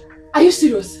 Are you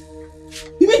serious?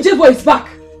 You mean J-Boy is back?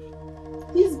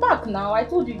 He's back now. I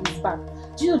told you he's back.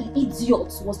 Do you know the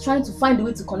idiot was trying to find a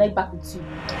way to connect back with you?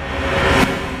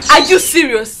 Are you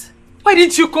serious? Why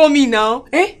didn't you call me now?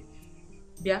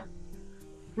 Yeah.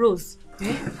 Rose.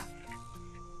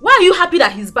 Why are you happy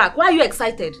that he's back? Why are you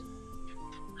excited?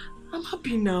 I'm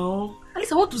happy now. At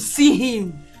least I want to see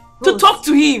him. Rose. To talk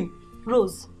to him.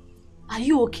 Rose, are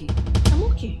you okay? I'm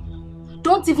okay.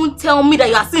 Don't even tell me that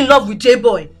you are still in love with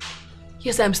J-Boy.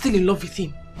 Yes, I'm still in love with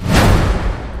him.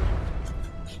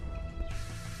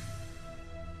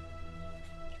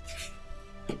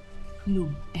 No,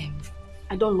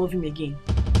 I don't love him again.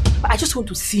 But I just want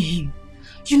to see him.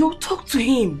 You know, talk to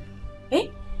him. I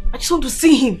just want to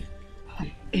see him.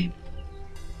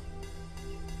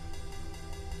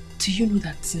 Do you know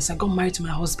that since I got married to my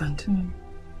husband,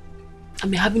 I've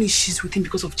been having issues with him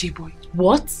because of J-Boy?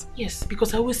 What? Yes,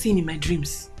 because I always see him in my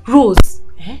dreams. Rose.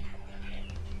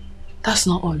 That's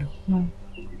not all.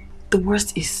 The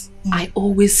worst is, I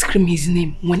always scream his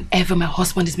name whenever my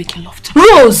husband is making love to me.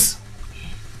 Rose!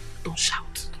 Don't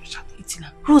shout.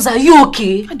 Itina. Rose, are you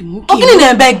okay?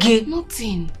 Nothing.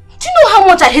 Nothing. Do you know how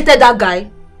much I hated that guy?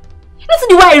 Listen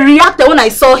to the way I reacted when I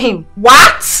saw him.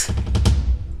 What?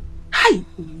 Hi.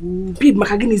 Babe,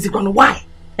 Makagini is the one. Why?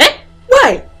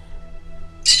 Why?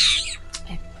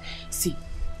 See,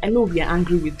 I know we are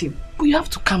angry with him, but you have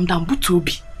to calm down,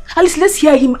 Butobi. At least let's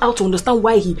hear him out to understand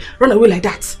why he ran away like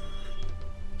that.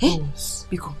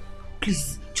 Biko,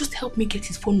 please, just help me get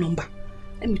his phone number.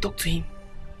 Let me talk to him.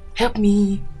 Help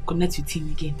me connect with him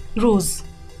again. Rose,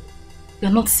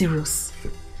 you're not serious.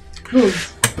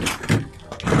 Rose,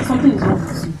 something is wrong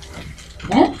with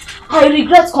you. I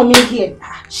regret coming here.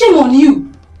 Shame on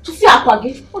you. To see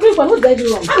Akwage. What did I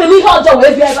do wrong? I'm a hot job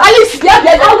with you. At least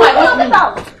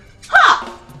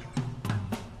Ha!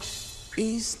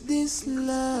 Is this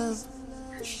love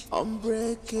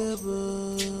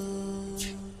unbreakable?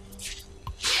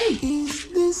 Is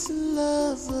this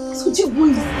love? So J-Boy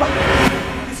is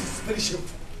back. This is very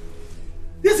shameful.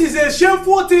 This is a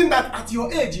shameful thing that at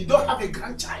your age you don't have a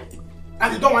grandchild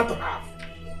and you don't want to have.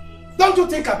 Don't you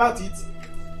think about it?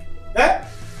 Hey!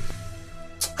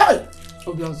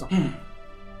 Obianza.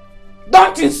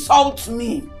 Don't insult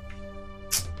me.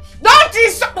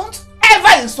 Don't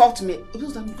ever insult me.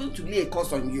 Because I'm going to lay a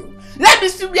curse on you. Let me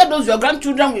see where those your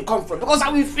grandchildren will come from. Because I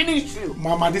will finish you.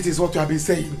 Mama, this is what you have been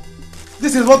saying.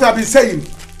 This is what you have been saying.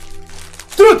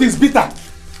 Truth is bitter.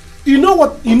 You know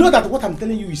what? You know that what I'm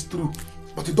telling you is true.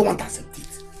 But you don't want to accept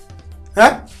it.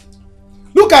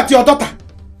 Look at your daughter,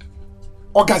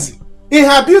 Ogazi. In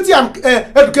her beauty and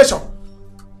education,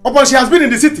 upon she has been in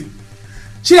the city,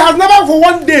 she has never for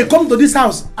one day come to this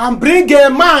house and bring a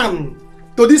man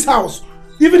to this house,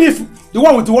 even if the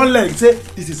one with the one leg say,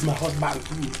 this is my husband.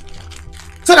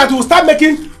 So that you start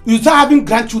having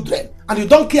grandchildren and you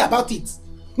don't care about it.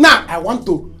 Now, I want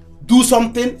to do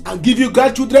something and give you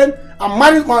grandchildren and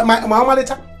marry my mama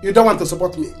later. You don't want to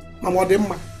support me.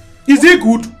 Is it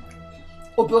good?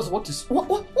 Obios, what is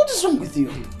wrong with you?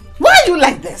 Why are you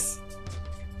like this?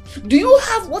 Do you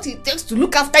have what it takes to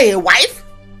look after a wife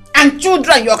and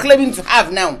children you're claiming to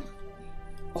have now?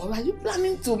 Or are you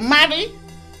planning to marry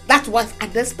that wife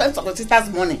at the expense of your sister's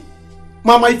money?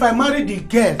 Mama, if I marry the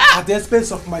girl at the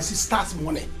expense of my sister's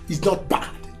money, it's not bad.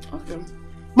 Okay.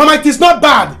 Mama, it is not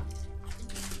bad.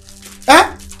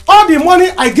 All the money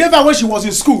I gave her when she was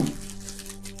in school,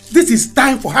 this is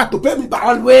time for her to pay me back.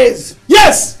 Always.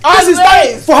 Yes, always. This is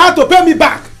time for her to pay me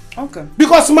back. Okay.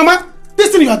 Because Mama, this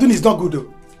This thing you are doing is not good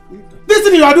though. This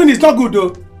thing you are doing is not good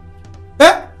though.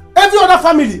 Eh? Every other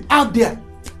family out there,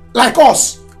 like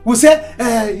us, will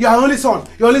say, you are only son,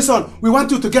 your only son. We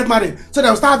want you to get married so they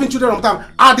will start having children on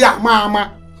time. Out there,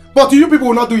 mama. But you people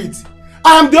will not do it.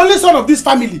 I am the only son of this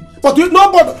family. But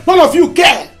none of you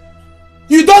care.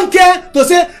 You don't care to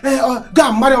say, go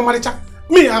and marry or marry.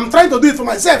 Me, I'm trying to do it for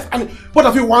myself, and both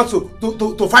of you want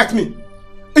to fight me.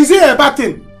 Is it a bad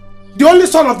thing? The only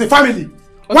son of the family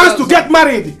wants to get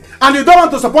married, and you don't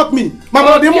want to support me.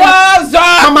 Mama,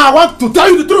 I want to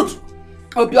tell you the truth.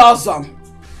 Obiozom,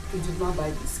 you did not buy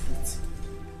biscuit.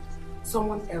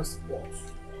 Someone else bought.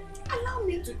 Allow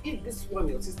me to eat this one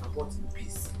your sister bought in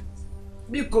peace.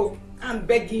 Biko, I'm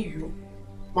begging you.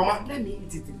 Mama, let me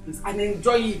eat it in peace and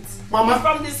enjoy it. Mama,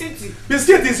 from the city.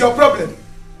 Biscuit is your problem.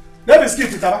 No biscuit,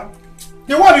 Itaba.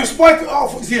 The one you spoiled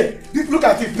off is here. Look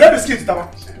at it. No biscuit, Itaba.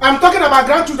 I'm talking about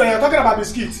grandchildren. You're talking about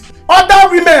biscuits. Other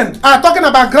women are talking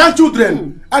about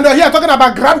grandchildren, and you're here talking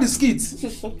about grand biscuits.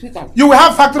 You will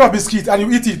have factory of biscuit and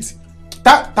you eat it.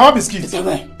 Tawa biscuit.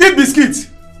 Eat biscuit.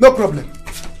 No problem.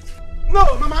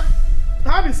 No, Mama.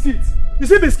 Have biscuit. You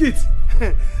see biscuit.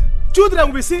 Children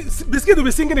will be biscuit will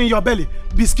be singing in your belly.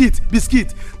 Biscuit,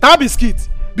 biscuit, tawa biscuit,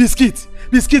 biscuit,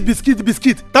 biscuit, biscuit,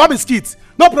 biscuit, tawa biscuit.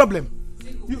 No problem.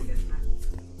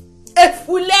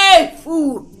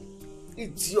 Efulefu,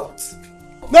 idiot.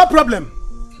 No problem.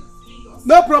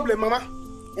 No problem, Mama.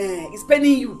 It's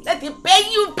paying you. Let him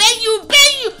pay you, pay you,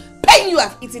 pay you, pay you.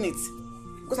 Have eaten it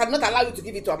because I did not allow you to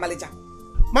give it to a manager.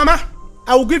 Mama,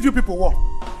 I will give you people one.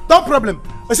 No problem.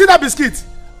 You see that biscuit?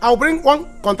 I will bring one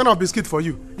container of biscuit for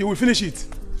you. You will finish it.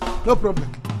 No problem.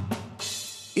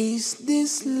 Is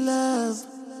this love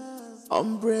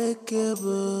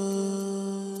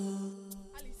unbreakable?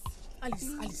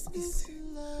 Alice, please.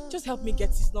 Just help me get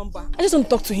his number. I just want to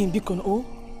talk to him, Bikon. Oh,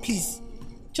 please.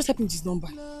 Just help me with his number.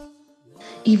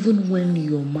 Even when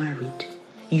you're married,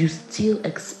 you still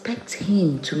expect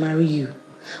him to marry you.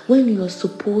 When you're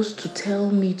supposed to tell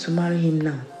me to marry him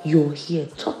now, you're here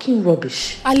talking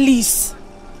rubbish. Alice,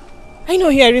 are you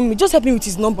not hearing me? Just help me with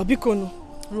his number, Bikon.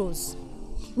 Rose,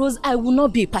 I will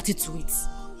not be a party to it.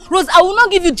 Rose, I will not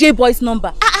give you J-Boy's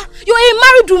number. You're a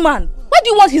married woman. Why do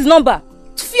you want his number?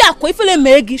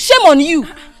 Shame on you.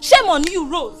 Shame on you,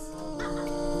 Rose.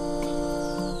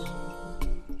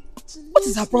 What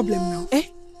is her problem now, eh?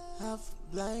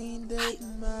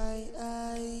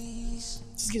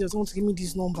 This kid doesn't want to give me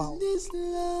this number. How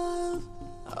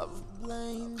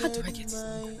do I get his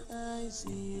number?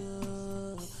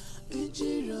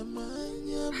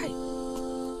 Hi.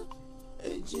 I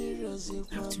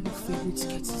have to look for a way to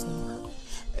get his number.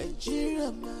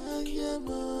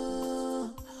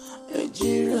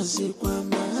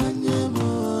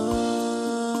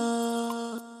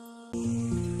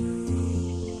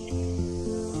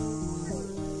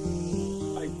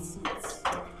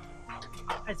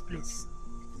 Nice place.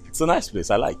 It's a nice place.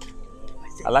 I like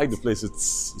the place.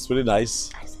 It's really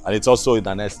nice, and it's also in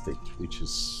an estate, which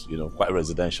is quite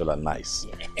residential and nice.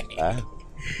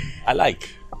 I like.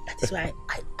 That's why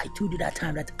I told you that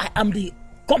time that I am the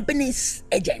company's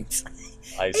agent.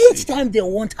 Each time they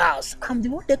want house, I'm the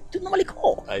one they normally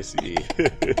call. I see.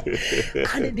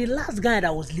 And the last guy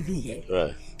that was living here,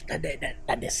 right,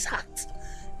 that they sacked,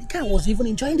 the guy was even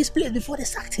enjoying this place before they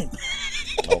sacked him.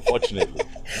 Unfortunately.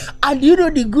 And you know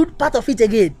the good part of it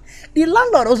again, the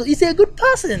landlord also is a good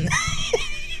person.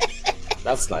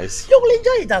 That's nice. You will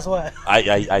enjoy it as well.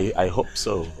 I hope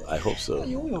so. I hope so.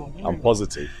 I'm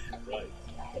positive.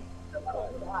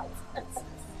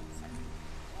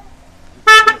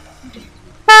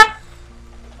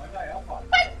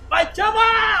 My chairman!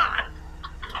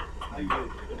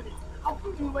 I'm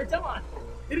good, my chairman.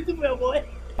 Anything for your boy?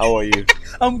 How are you?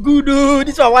 I'm good, dude.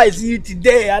 This is why I see you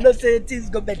today. I don't say things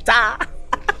go better.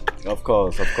 Of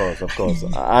course.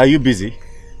 Are you busy?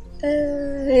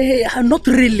 Not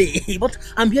really, but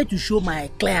I'm here to show my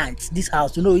client this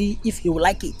house to know if he will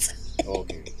like it.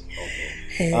 Okay.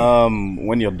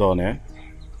 When you're done,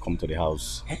 come to the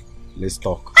house. Let's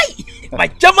talk. Hey, my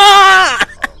chairman!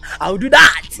 I'll do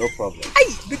that. No problem.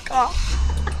 Hey, the car.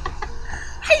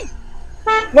 Hey,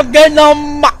 what going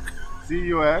on? See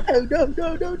you, eh? Oh, no.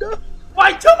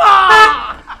 My chairman!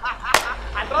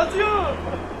 I trust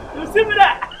you. You see me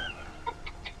there?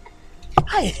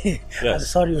 Hi. Yes. I'm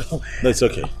sorry. No, it's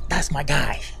okay. That's my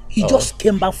guy. He just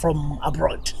came back from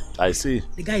abroad. I see.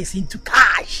 The guy is into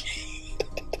cash.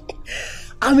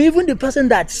 I'm even the person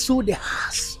that sold the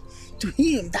house to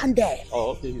him down there.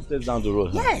 Oh, okay. He stays down the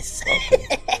road. Yes. Okay.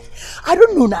 I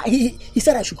don't know now. He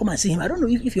said I should come and see him. I don't know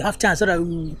if you have chance so that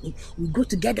we go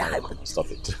together. Stop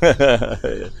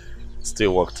it.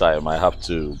 Still work time. I have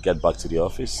to get back to the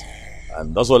office.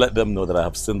 And also let them know that I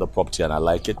have seen the property and I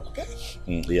like it. Okay.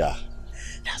 Yeah.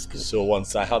 That's good. So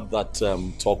once I have that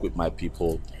talk with my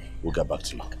people, we'll get back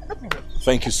to you.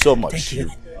 Thank you so much. Thank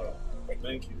you.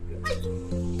 Thank you.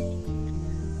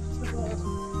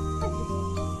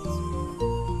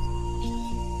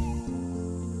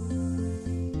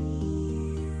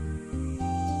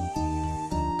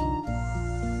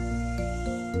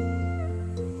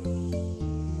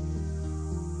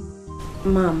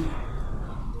 Mom,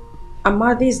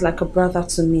 Amadi is like a brother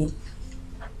to me.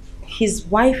 His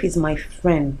wife is my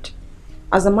friend.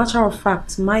 As a matter of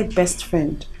fact, my best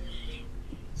friend.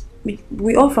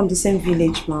 We all from the same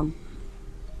village, Mom.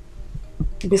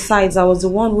 Besides, I was the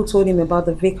one who told him about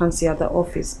the vacancy at the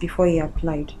office before he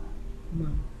applied.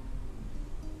 Mom.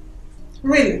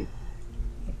 Really?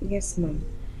 Yes, Mom.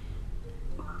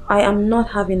 I am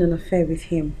not having an affair with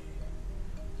him.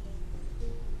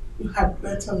 You had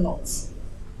better not.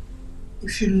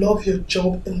 If you love your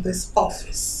job in this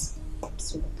office.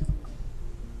 Absolutely.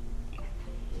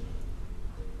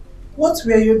 What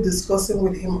were you discussing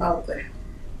with him out there?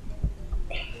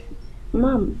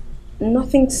 Mom,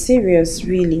 nothing serious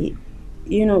really.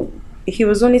 You know, he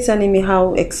was only telling me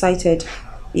how excited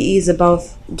he is about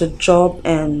the job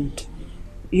and,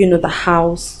 you know, the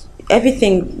house.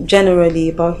 Everything generally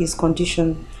about his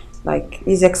condition. Like,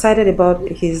 he's excited about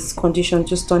his condition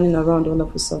just turning around all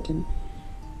of a sudden.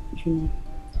 You know,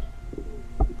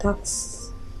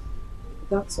 that's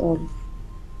all.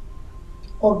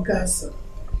 Orgasa,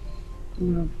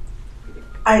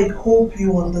 I hope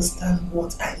you understand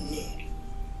what I mean.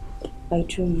 I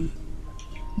do, Mom.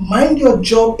 Mind your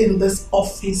job in this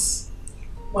office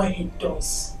while he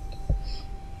does.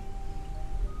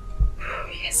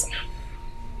 Yes, Mom.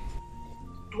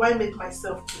 Do I make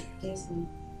myself clear? Yes, Mom.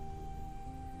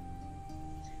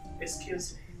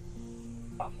 Excuse me.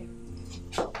 Okay.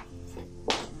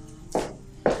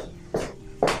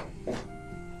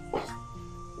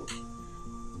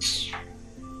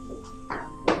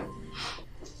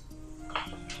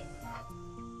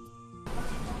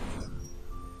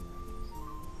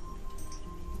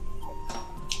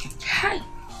 Hi.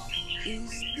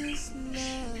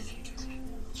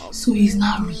 So he's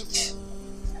now rich.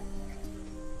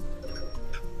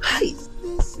 Hi.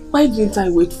 Why didn't I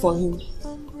wait for him?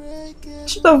 I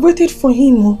should have waited for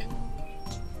him.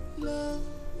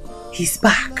 He's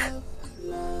back.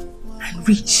 And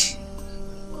rich.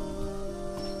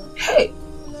 Hey!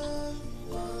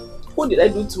 What did I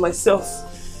do to myself?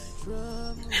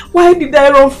 Why did I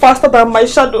run faster than my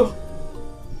shadow?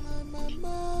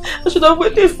 I should have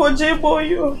waited for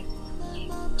J-Boy.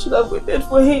 I should have waited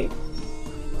for him.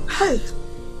 Hi.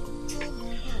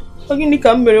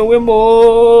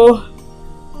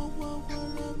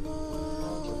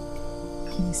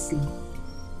 Honestly,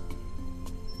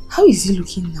 how is he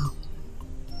looking now?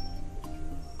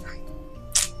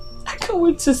 I can't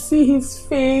wait to see his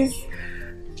face.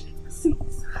 See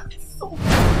his handsome.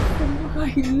 How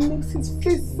he makes his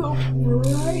face so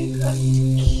bright.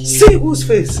 See whose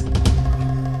face?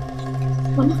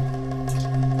 Mama.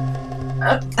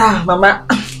 Mama.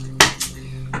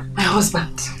 My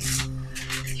husband.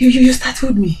 You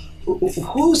startled me.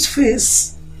 Whose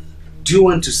face do you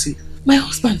want to see? My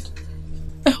husband.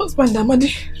 My husband,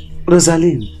 Amadi.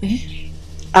 Rosaline,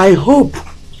 I hope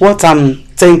what I'm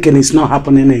thinking is not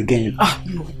happening again.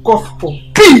 No, God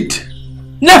forbid!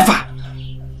 Never!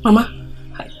 Mama,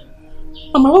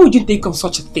 why would you think of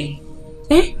such a thing?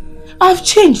 I've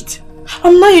changed.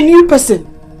 I'm now a new person.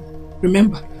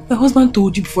 Remember, my husband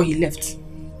told you before he left.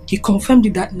 He confirmed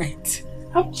it that night.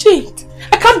 I've changed.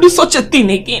 I can't do such a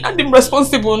thing again. I'm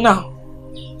responsible now.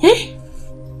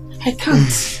 I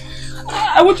can't.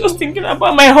 I was just thinking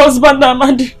about my husband,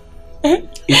 Amadi.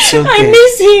 It's okay. I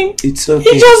miss him. It's okay.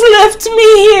 He just left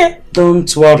me here.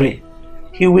 Don't worry.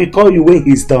 He will call you when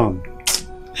he's done.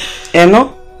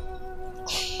 No?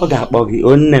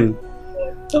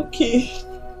 Okay.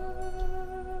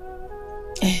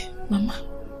 Mama,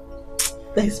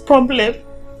 there is problem.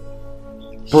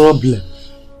 Problem?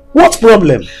 What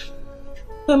problem?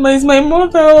 Mama is my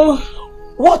mother.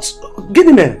 What? Give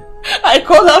me a... I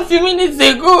called her a few minutes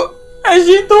ago and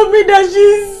she told me that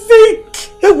she's sick.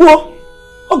 Hey, what?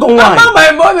 Mama,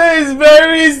 my mother is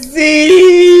very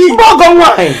sick.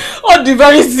 Oh, the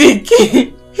very sick.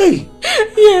 Hey.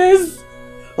 Yes.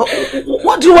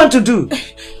 What do you want to do?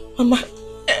 Mama,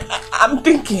 I'm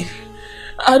thinking.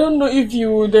 I don't know if you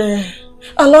would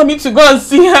allow me to go and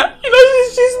see her. You know,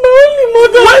 she's my only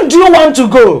mother. When do you want to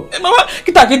go? Mama,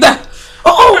 kita.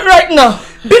 Oh, right now.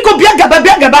 Biko biagaba.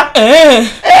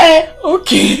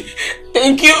 Okay.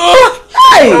 Thank you.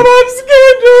 Hey. Mama, I'm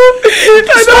scared.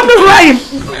 Stop crying.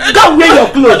 Go wear your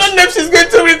clothes. I don't know if she's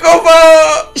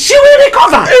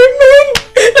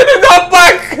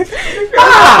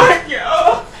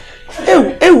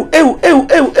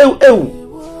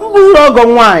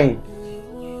go wine.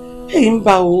 Hey,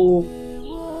 Mbao.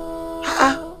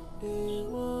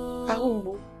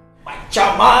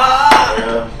 Yeah,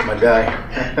 my guy.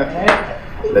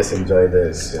 Let's enjoy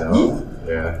this, you know?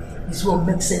 Yeah. This won't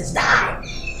make sense now.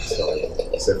 So,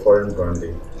 it's a foreign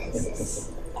brandy.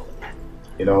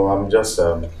 You know, I'm just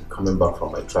coming back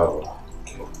from my travel.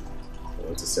 I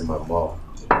want to see my mom.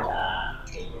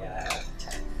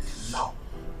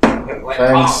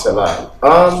 Thanks a lot.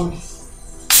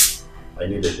 I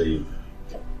need a babe.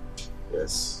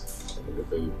 Yes, I need a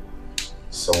babe.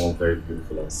 Someone very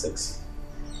beautiful and sexy.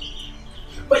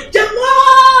 But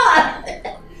Jamal!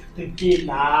 Okay,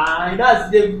 nah,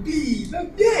 that's the B.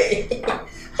 Okay.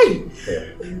 Hey.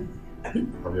 Yeah.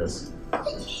 Obvious.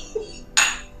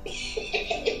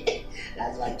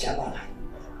 That's what Jamal.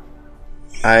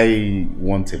 I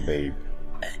want a babe.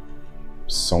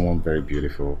 Someone very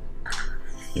beautiful.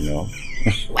 You know?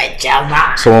 What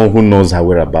Jamal? Someone who knows how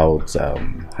we're about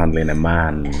handling a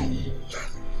man.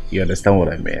 You understand what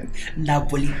I mean?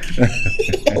 Napoli.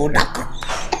 Oh, Nako.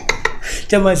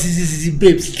 Jamal, this is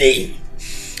Babe's Day.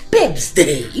 Babe's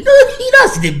Day. You know,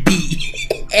 see the B.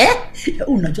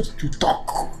 Oh, not just to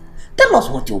talk. Tell us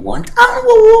what you want and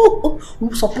we'll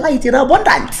supply it in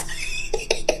abundance.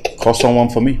 Call someone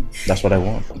for me. That's what I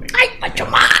want for me. But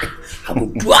Jamal, I will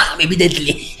do it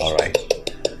immediately. Alright.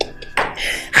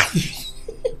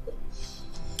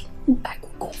 I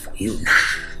will go for you now.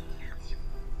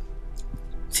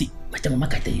 See, but Mama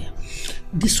can tell you,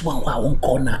 this one I won't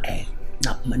call now,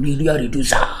 na malaria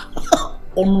reducer.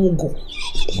 Oh no go.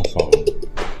 No problem.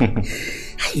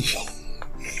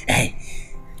 Hey,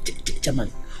 Jamal,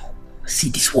 see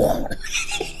this one.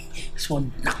 This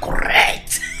one not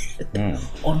correct.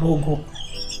 Oh no go.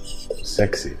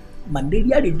 Sexy.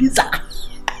 Malaria reducer.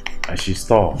 And she's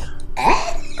tall.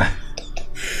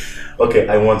 Okay,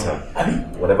 I want her.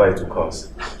 Whatever it will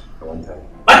cost. I want her.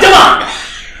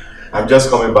 I'm just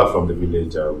coming back from the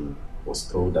village. Was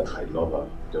told that I love her.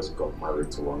 Just got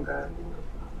married to one guy.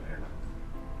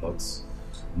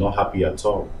 Not happy at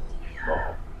all. Not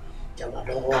happy. Jama,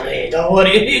 don't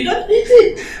worry.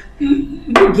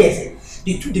 You guess it.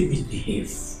 The two they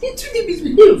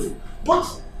misbehave. But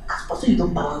as person you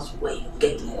don't balance well, you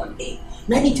get one day.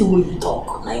 Now anything when you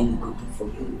talk, now you go do for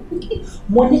you.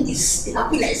 Money is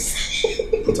happiness.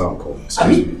 Put on call.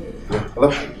 Excuse me. Yeah.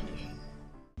 Hello?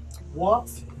 What?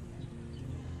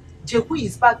 Jeku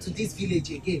is back to this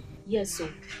village again. Yes, so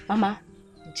Mama,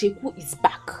 Jeku is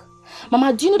back.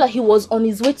 Mama, do you know that he was on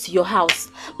his way to your house?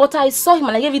 But I saw him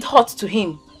and I gave it hot to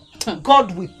him.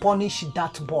 God will punish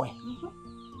that boy.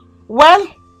 Well,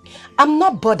 I'm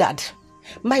not bothered.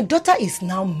 My daughter is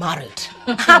now married.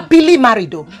 Happily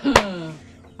married though.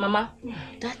 Mama,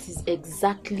 that is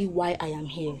exactly why I am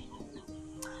here.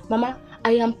 Mama,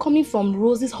 I am coming from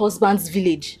Rose's husband's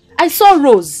village. I saw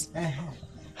Rose.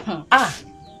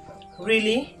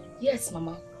 Really? Yes,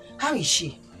 Mama. How is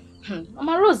she?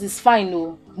 Mama, Rose is fine,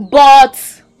 though. But,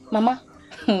 Mama,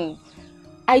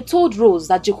 I told Rose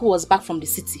that Jeku was back from the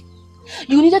city.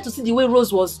 You needed to see the way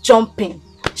Rose was jumping.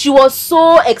 She was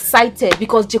so excited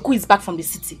because Jeku is back from the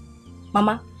city.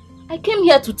 Mama, I came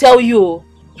here to tell you.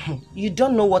 You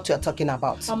don't know what you're talking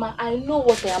about. Mama, I know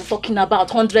what I am talking about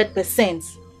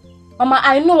 100%. Mama,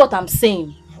 I know what I'm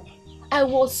saying. I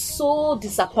was so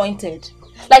disappointed.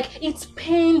 Like, it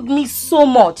pained me so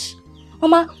much.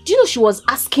 Mama, do you know she was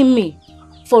asking me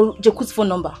for Jeku's phone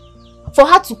number? For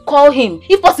her to call him,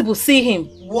 if possible, see him.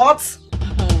 What?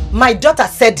 My daughter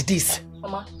said this.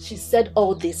 Mama, she said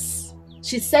all this.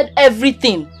 She said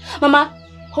everything. Mama,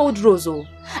 hold Rose.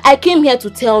 I came here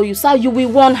to tell you, sir, you will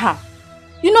warn her.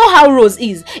 You know how Rose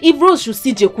is. If Rose should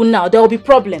see Jeku now, there will be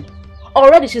problem.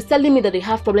 Already she's telling me that they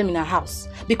have problem in her house.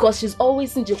 Because she's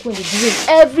always seen Jeku in the dream.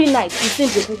 Every night she's seen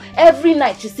Jeku. Every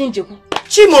night she's seen Jeku.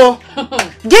 Chimo,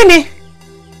 Gimme.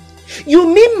 You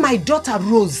mean my daughter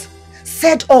Rose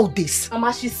said all this?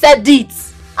 Mama, she said it.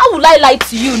 How would I lie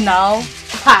to you now?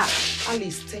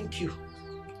 Alice, thank you.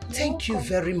 Thank you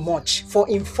very much for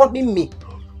informing me.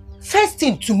 First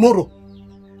thing tomorrow,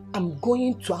 I'm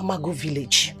going to Amago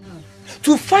village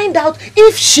to find out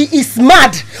if she is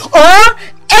mad or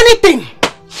anything.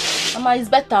 Mama, it's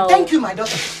better. Thank you, my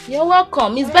daughter. You're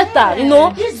welcome. It's better, you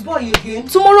know. This boy again.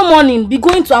 Tomorrow morning, be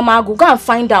going to Amago. Go and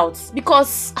find out.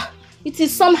 Because it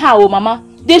is somehow, Mama.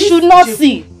 They should not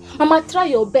see. Mama, try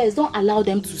your best. Don't allow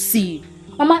them to see.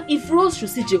 Mama, if Rose should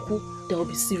see Jeku, there will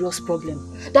be serious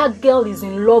problem. That girl is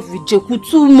in love with Jeku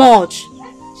too much.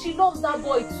 She loves that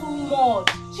boy too much.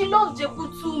 She loves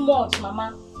Jeku too much,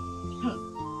 Mama.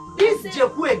 This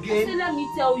Jeku again. See, let me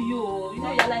tell you, you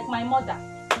know, you're like my mother.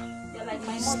 You're like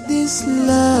my mother. This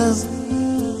love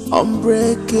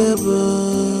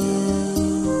unbreakable.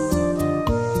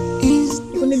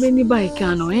 any bike,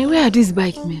 where are these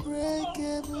bike men?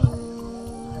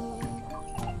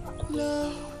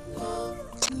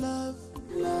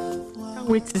 Can't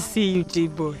wait to see you,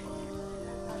 J-boy.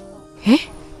 Eh?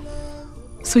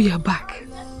 So you're back.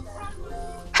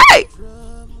 Hey!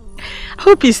 I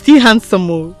hope you're still handsome,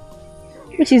 oh.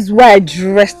 Which is why I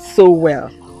dressed so well.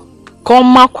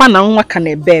 Koma kwa na nwa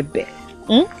kanebebe.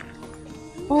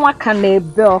 Nwa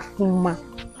kanebe ofuma.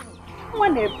 Nwa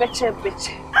nebeche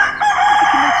beche.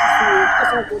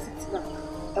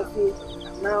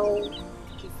 Now,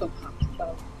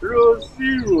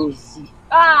 Rosie.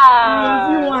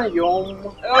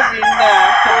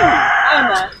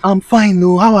 I'm fine,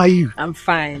 no. How are you? I'm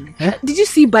fine. Eh? Did you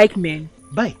see bike men?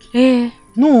 Bike?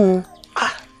 No.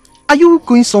 Are you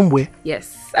going somewhere?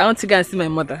 Yes. I want to go and see my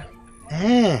mother.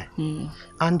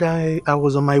 And I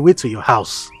was on my way to your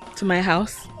house. To my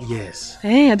house? Yes.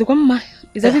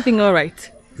 Is everything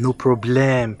alright? No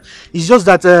problem. It's just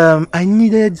that I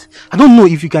don't know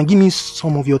if you can give me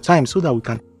some of your time so that we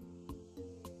can...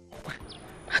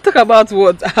 Talk about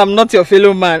what? I'm not your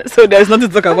fellow man, so there's nothing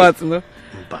to talk about, no?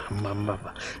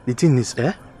 The thing is,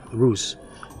 Rose,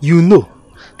 you know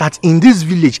that in this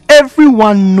village,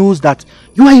 everyone knows that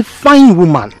you are a fine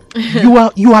woman.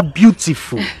 You are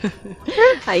beautiful.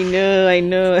 I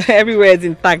know. Everywhere is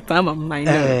intact. I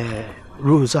know.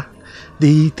 Rosa,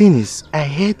 the thing is, I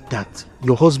heard that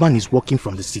your husband is working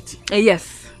from the city.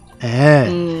 Yes.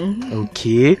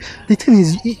 Okay. The thing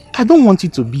is, I don't want you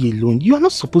to be alone. You are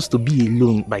not supposed to be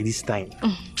alone by this time.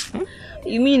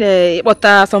 You mean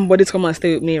somebody's come and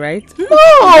stay with me, right?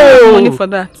 No! Money for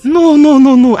that.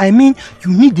 No. I mean,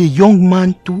 you need a young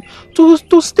man to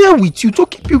stay with you, to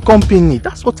keep you company.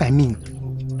 That's what I mean.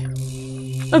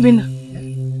 Obina,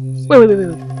 wait.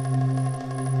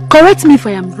 Correct me if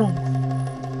I am wrong.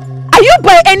 Are you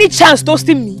by any chance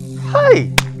toasting me?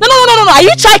 Hi. No. Are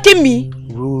you checking me?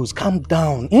 Rose, calm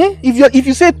down. If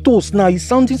you say toast now, it's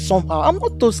sounding somehow. I'm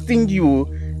not toasting you.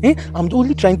 I'm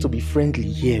only trying to be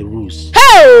friendly here, Rose.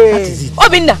 Hey! That is it.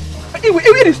 Obinna!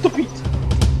 It is stupid.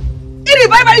 It is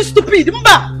very stupid.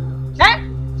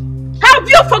 Have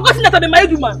you forgotten that I'm a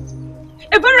married woman?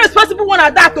 A very responsible one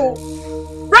at that, oh.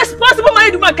 Responsible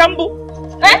married woman, Kambo.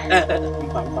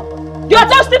 You are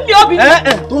toasting me,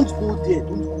 Obinna. Don't go there.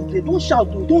 Don't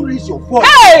shout. Don't raise your voice.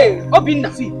 Hey!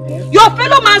 Obinna. See, your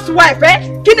fellow man's wife,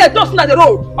 Kine toasting at the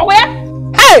road. Aware?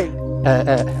 Hey!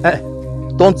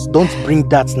 Don't bring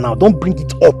that now. Don't bring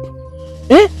it up.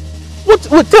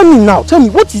 What? Tell me now. Tell me,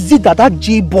 what is it that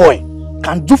J-boy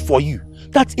can do for you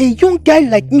that a young guy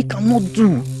like me cannot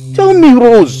do? Tell me,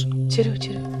 Rose. Chiru.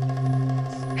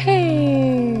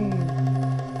 Hey.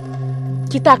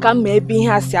 Kita can maybe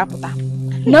has siaputa.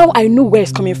 Now I know where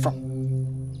it's coming from.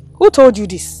 Who told you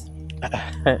this?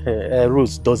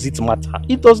 Rose, does it matter?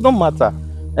 It does not matter.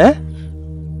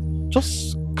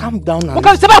 Just calm down and...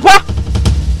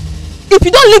 If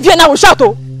you don't leave here now, I will shout,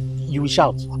 oh. You will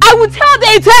shout? I will tell the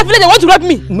entire village they want to rape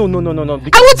me. No. I will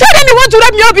tell them they want to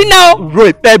rape me, Obi, now.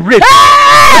 Rape.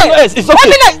 Hey! Yes, it's okay.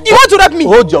 Obi, you want to rape me?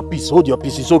 Hold your peace.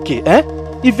 It's okay.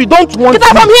 If you don't want Get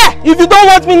out from here. If you don't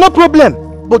want me, no problem.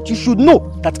 But you should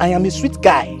know that I am a sweet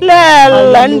guy.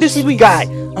 Sweet guy.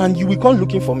 And you will come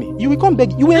looking for me. You will come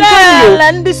beg. You will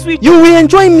enjoy me. You will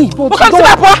enjoy me. But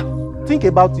think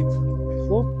about it.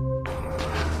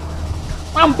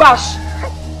 I'm bash.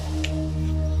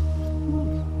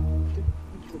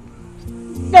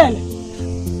 Then,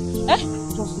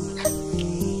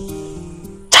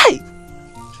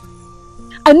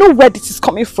 I know where this is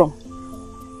coming from.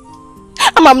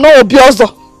 I'm not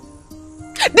Obiozo.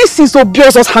 This is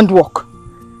Obiozo's handwork.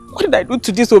 What did I do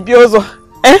to this Obiozo?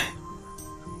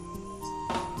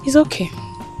 It's okay.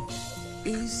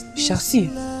 We shall see.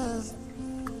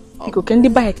 You can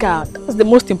buy a car. That's the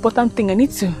most important thing I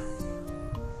need to.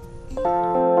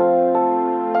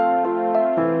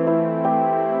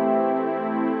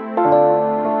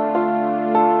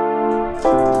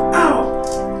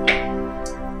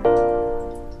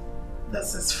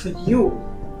 This is for you.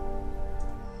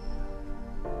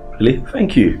 Really?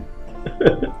 Thank you.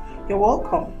 You're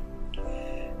welcome.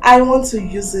 I want to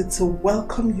use it to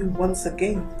welcome you once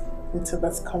again into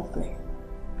this company.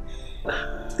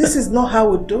 This is not how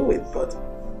we do it, but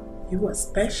you are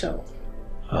special.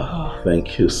 Oh,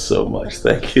 thank you so much.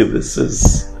 Thank you. This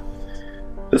is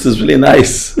really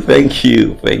nice. Thank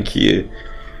you.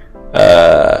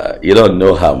 You don't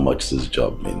know how much this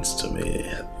job means to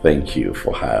me. Thank you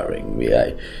for hiring me.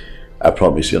 I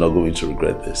promise you're not going to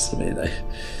regret this. I mean,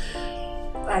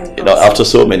 after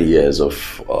so many years of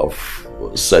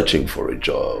searching for a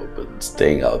job and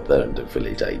staying out there in the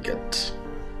village, I get,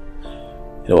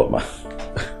 you know what, man,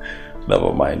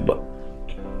 never mind, but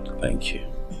thank you.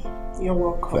 You're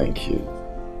welcome. Thank you.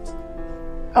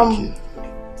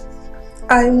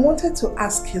 I wanted to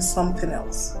ask you something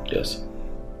else. Yes.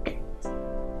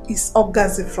 Is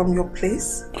Ogazi from your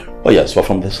place? Oh yes, we're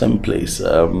from the same place.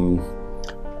 And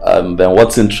then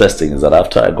what's interesting is that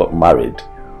after I got married,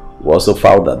 we also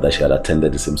found out that she had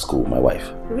attended the same school, my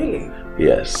wife. Really?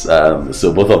 Yes.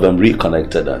 So both of them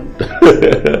reconnected, and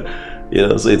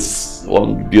so it's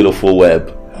one beautiful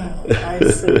web. I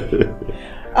see.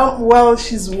 Well,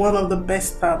 she's one of the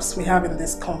best staffs we have in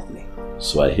this company.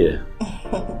 So I hear.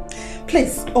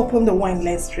 Please open the wine,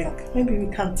 let's drink. Maybe we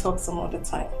can talk some other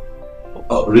time.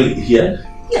 Oh, really? Here?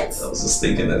 Yes. I was just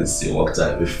thinking that it's still work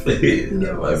time. If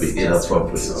that might be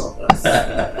inappropriate.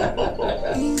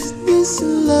 Is this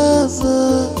love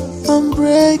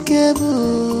unbreakable?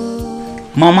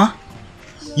 Mama,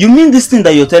 you mean this thing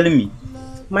that you're telling me?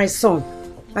 My son,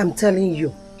 I'm telling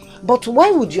you. But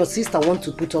why would your sister want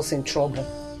to put us in trouble?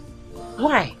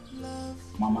 Why?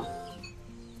 Mama,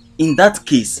 in that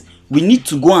case, we need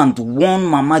to go and warn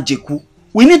Mama Jeku.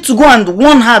 We need to go and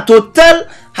warn her to tell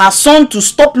her son to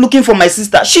stop looking for my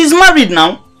sister. She's married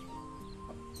now.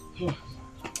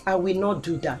 I will not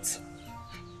do that.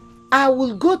 I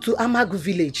will go to Amagu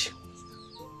village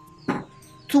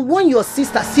to warn your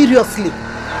sister seriously.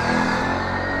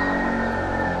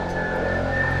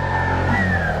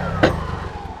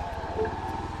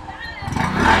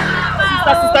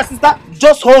 Sister,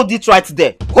 just hold it right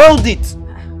there. Hold it.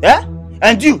 Yeah?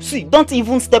 And you, see, don't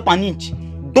even step an inch.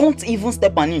 Don't even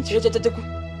step an inch. What is the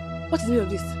meaning of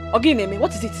this? Ogineme,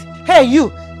 what is it? Hey,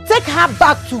 you! Take her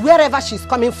back to wherever she's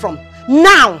coming from.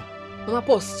 Now! Mama,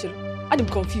 pause, Chilo. I'm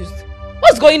confused.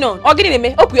 What's going on?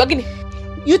 Ogineme, Ogini.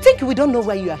 You think we don't know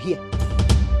why you are here?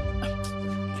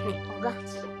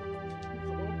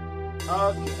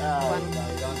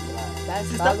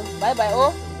 Sister, bye-bye,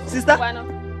 oh. Sister,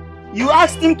 you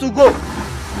asked him to go.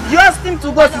 You asked him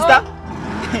to go, sister.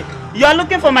 You are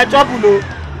looking for my trouble, oh.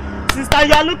 Sister,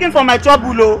 you are looking for my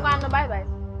trouble, oh. Bye-bye.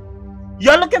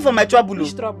 You are looking for my trouble, oh.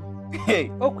 Which trouble? Hey.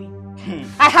 Okay.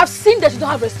 I have seen that you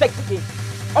don't have respect again.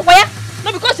 Okay?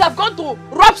 No, because you have gone to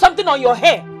rub something on your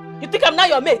hair. You think I'm not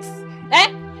your mate? Eh?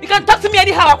 You can talk to me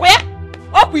anyhow, okay?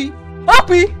 Okwi.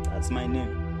 That's my name.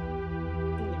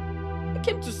 I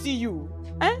came to see you.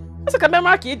 Eh? I came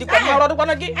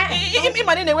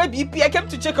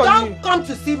to check on you. Don't come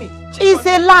to see me. It's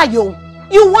a lie, yo.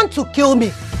 You want to kill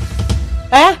me.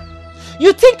 Eh?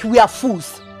 You think we are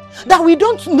fools? That we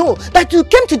don't know that you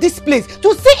came to this place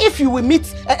to see if you will meet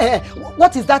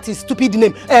what is that his stupid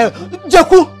name?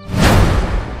 Jeku.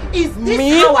 Is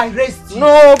this how I raised you?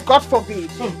 No, God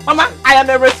forbid. Mama, I am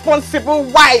a responsible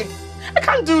wife. I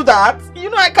can't do that. You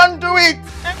know I can't do it.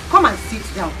 Come and sit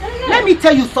down. Let me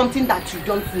tell you something that you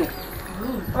don't know.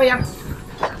 Oh yeah.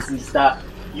 Sister,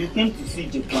 you came to see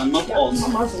Jeku and not us.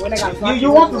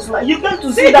 You want to slap? You came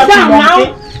to see sit that down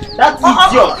now. That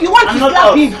idiot. You want to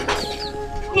slap him?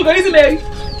 You go easy, Mary.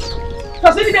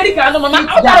 Just leave Mary can Mama.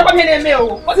 How can I come here and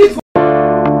mail? What is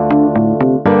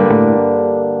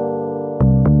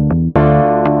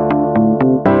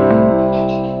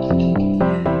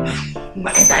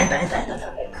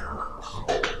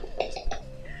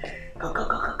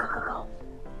Go.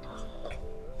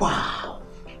 Wow.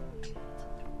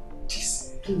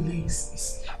 This place is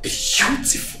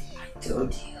beautiful. I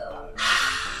told you.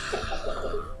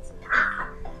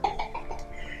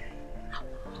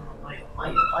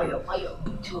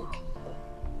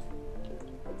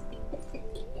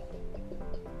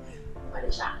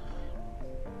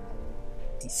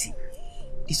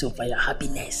 This of your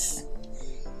happiness.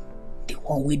 The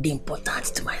one with the important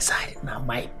to my side. Now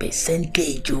my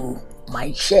percentage,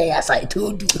 my share, as I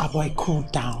told you. Boy, cool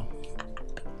down.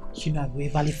 You know, I will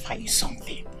value find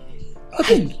something.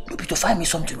 Okay, you be to find me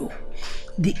something, though.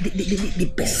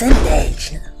 The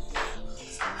percentage.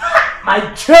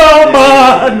 My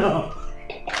German!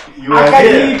 You are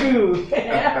here. You.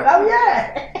 Oh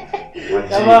yeah.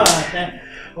 Come on.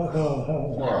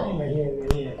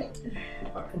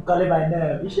 I'm calling my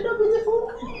name. Is she not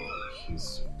beautiful?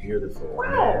 She's beautiful.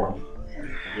 Wow.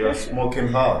 You're smoking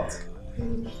hot.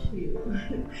 Thank you.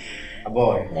 A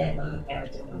boy.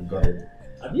 I've got it.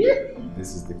 Have you?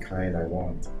 This is the kind I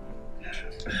want.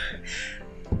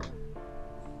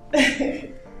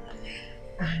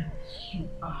 And you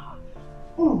are.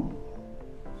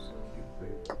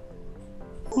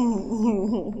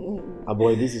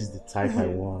 Boy, this is the type I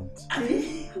want.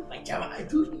 My Java, I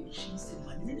told you she's the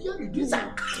man. You do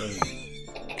that.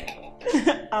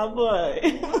 Boy.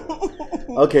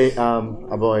 Okay,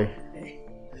 boy.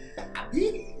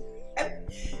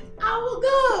 I will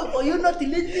go for you not to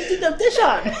lead me to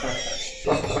temptation.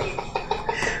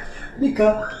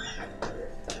 Because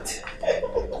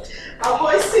I'll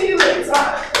go see you later.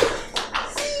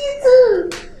 See you too.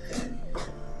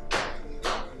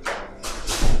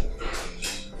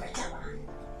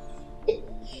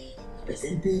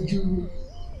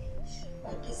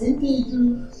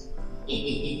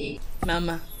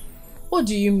 Mama, what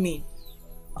do you mean?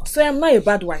 So I'm not a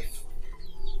bad wife?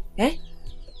 Eh?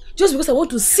 Just because I want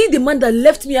to see the man that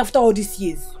left me after all these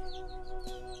years?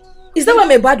 Is that why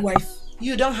I'm a bad wife?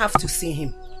 You don't have to see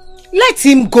him. Let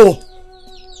him go.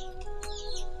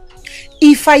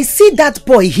 If I see that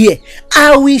boy here,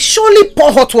 I will surely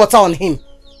pour hot water on him.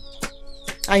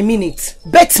 I mean it.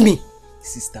 Bet me.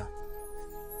 Sister,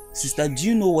 do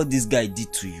you know what this guy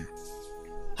did to you?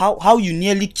 How you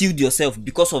nearly killed yourself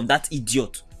because of that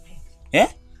idiot? Eh?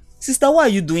 Sister, why are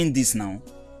you doing this now?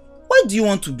 Why do you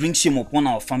want to bring shame upon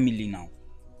our family now?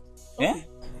 Eh?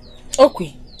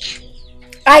 Okay.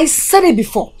 I said it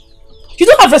before. You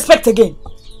don't have respect again.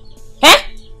 Eh?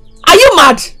 Are you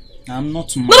mad? I'm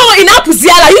not mad. No, in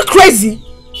Apuziala, are you crazy?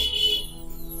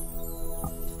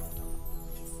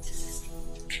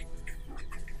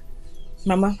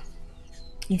 Mama,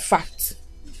 in fact,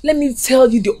 let me tell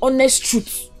you the honest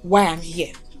truth why I'm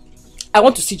here. I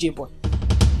want to see J-Boy.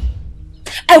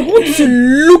 I want to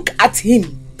look at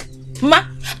him. Ma,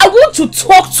 I want to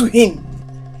talk to him.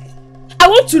 I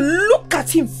want to look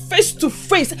at him face to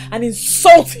face and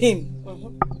insult him.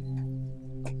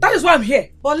 That is why I'm here.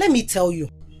 But let me tell you,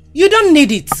 you don't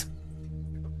need it.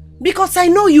 Because I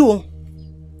know you.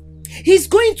 He's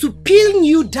going to pin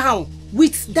you down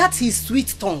with that his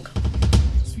sweet tongue.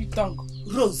 Sweet tongue?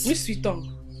 Rose. Which sweet tongue?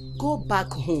 Go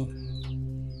back home.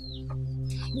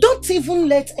 Don't even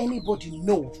let anybody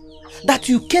know that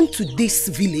you came to this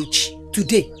village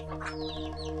today.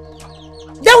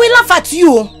 They will laugh at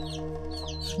you.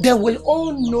 They will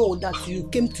all know that you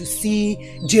came to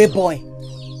see J-Boy.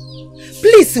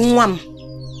 Please, Nwam,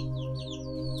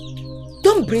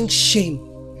 don't bring shame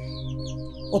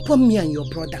upon me and your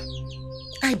brother.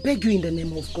 I beg you in the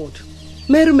name of God.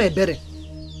 Mary Mebere.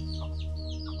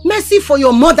 Mercy for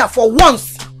your mother for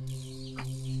once.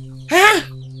 Huh?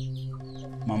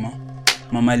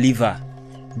 Mama, leave her.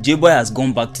 J-Boy has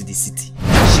gone back to the city.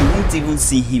 She won't even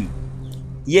see him.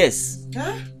 Yes.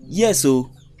 Huh? Yes,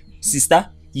 so, sister,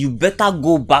 you better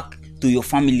go back to your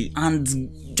family and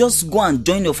just go and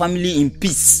join your family in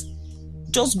peace.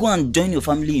 Just go and join your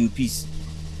family in peace.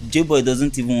 J-Boy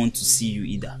doesn't even want to see you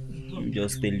either. I'm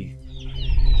just telling you.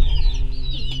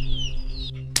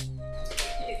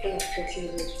 Let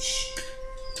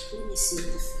me see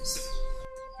you first.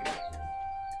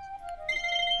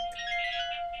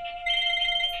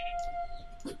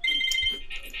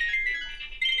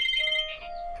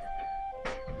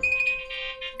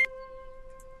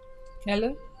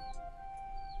 Hello?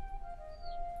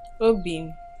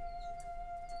 Obin.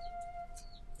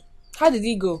 How did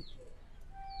he go?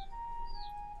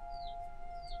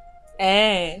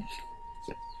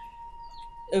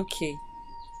 Okay.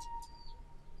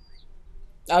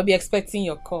 I'll be expecting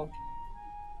your call.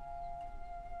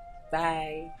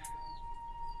 Bye.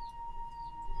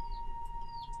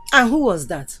 And who was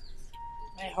that?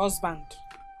 My husband.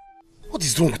 What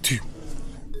is wrong with you?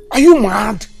 Are you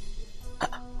mad?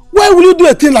 Why will you do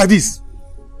a thing like this?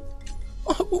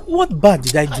 What bad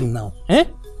did I do now? Eh?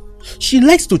 She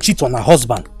likes to cheat on her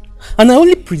husband, and I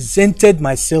only presented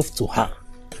myself to her.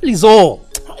 That is all.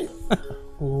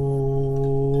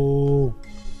 Oh,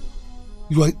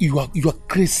 you are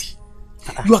crazy.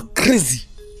 You are crazy.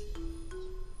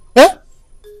 Eh?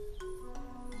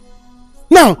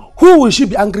 Now, who will she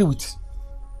be angry with?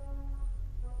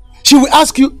 She will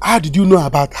ask you, how did you know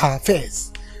about her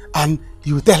affairs? And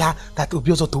you will tell her that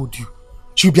Obiozo told you.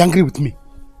 She will be angry with me.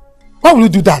 Why will you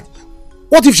do that?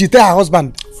 What if she tell her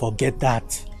husband? Forget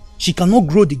that. She cannot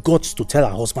grow the guts to tell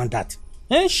her husband that.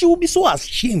 And she will be so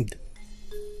ashamed.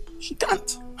 She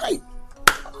can't. Hi.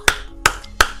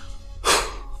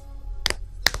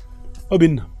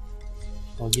 Obinna,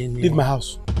 leave my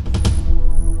house.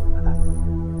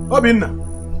 Obinna,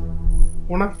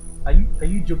 Una, are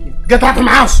you joking? Get out of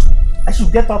my house. I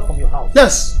should get out from your house.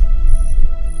 Yes.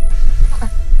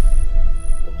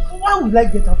 Why will I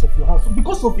get out of your house?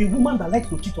 Because of a woman that likes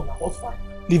to cheat on her husband.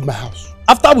 Leave my house.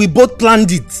 After we both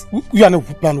planned it. You are not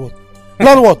plan what?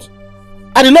 Plan what?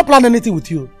 I did not plan anything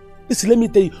with you. Listen, let me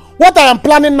tell you. What I am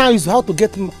planning now is how to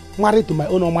get married to my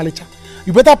own Omalicha.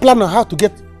 You better plan on how to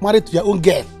get married to your own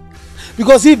girl.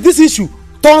 Because if this issue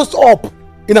turns up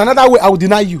in another way, I will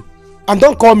deny you. And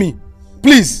don't call me.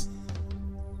 Please.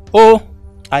 Oh,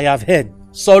 I have heard.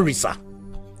 Sorry, sir.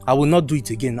 I will not do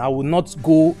it again. I will not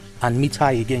go and meet her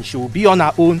again. She will be on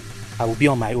her own. I will be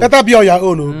on my own. Better be on your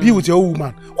own. Be with your own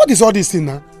woman. What is all this thing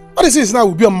now? All this thing now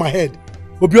will be on my head.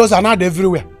 Obios are not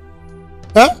everywhere.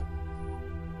 Huh?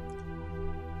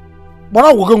 But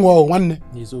I will go one.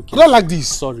 It's okay. Not like this.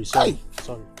 Sorry.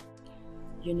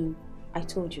 You know, I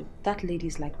told you, that lady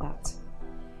is like that.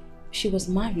 She was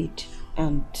married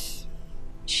and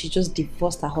she just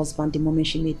divorced her husband the moment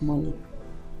she made money.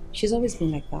 She's always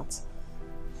been like that.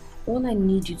 All I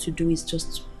need you to do is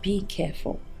just be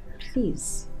careful.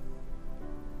 Please.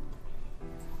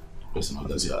 Listen,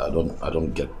 Ogazi, I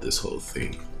don't get this whole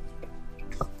thing.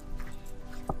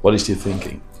 What is she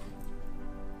thinking?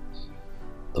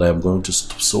 That I am going to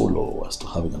stoop so low as to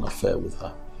having an affair with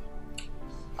her?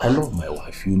 I love my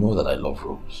wife. You know that I love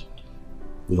Rose.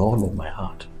 With all of my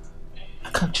heart. I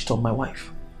can't cheat on my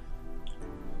wife.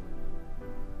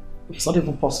 It's not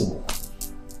even possible.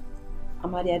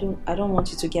 Amadi, I don't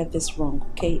want you to get this wrong,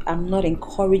 okay? I'm not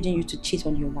encouraging you to cheat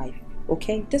on your wife,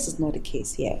 okay? This is not the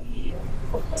case here.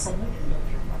 Of course, I know you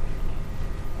love your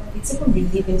wife. It's even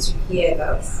relieving to hear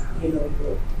that,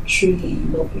 you're truly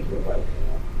in love with your wife.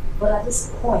 But at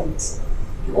this point,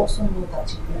 you also know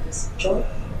that you need this job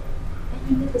and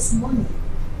you need this money.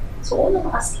 So all I'm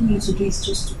asking you to do is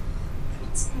just to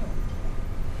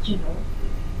pretend,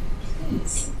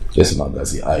 please. Listen,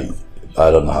 Ogazi, I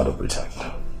don't know how to pretend.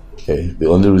 Okay? The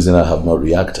only reason I have not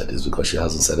reacted is because she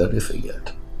hasn't said anything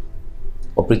yet.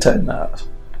 Or pretend that.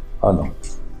 Oh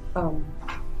no.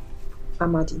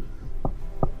 Amadi,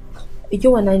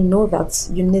 you and I know that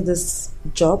you need this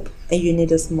job and you need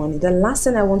this money. The last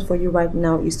thing I want for you right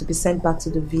now is to be sent back to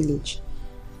the village.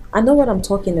 I know what I'm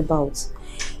talking about.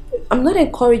 I'm not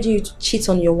encouraging you to cheat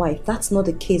on your wife. That's not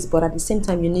the case. But at the same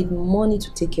time, you need money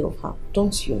to take care of her,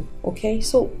 don't you? Okay?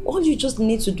 So all you just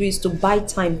need to do is to buy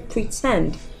time,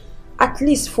 pretend. At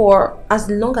least for as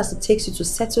long as it takes you to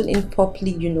settle in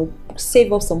properly,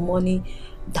 save up some money,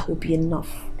 that will be enough.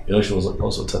 She was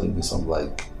also telling me something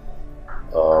like,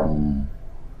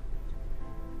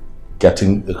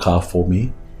 getting a car for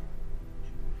me.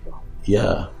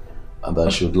 Yeah. And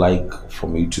that she would like for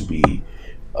me to be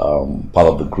part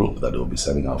of the group that they will be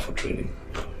sending out for training.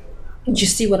 Do you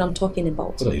see what I'm talking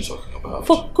about? What are you talking about?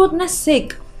 For goodness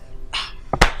sake.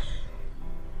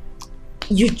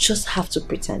 You just have to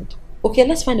pretend. Okay,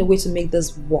 let's find a way to make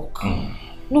this work.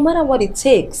 No matter what it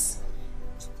takes.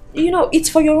 It's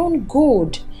for your own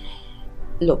good.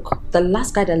 Look, the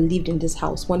last guy that lived in this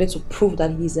house wanted to prove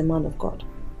that he is a man of God.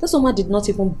 This woman did not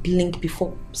even blink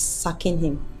before sacking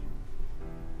him.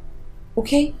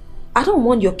 Okay? I don't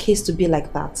want your case to be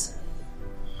like that.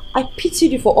 I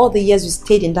pitied you for all the years you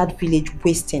stayed in that village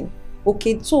wasting.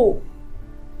 Okay, so,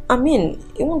 it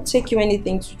won't take you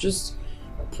anything to just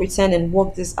pretend and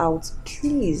work this out.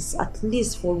 Please, at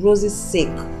least for Rose's sake.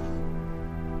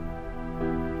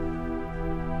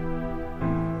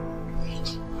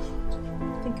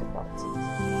 Think about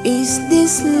it. Is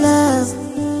this love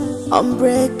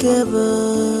unbreakable?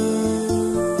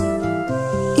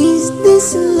 Is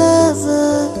this love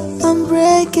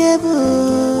unbreakable?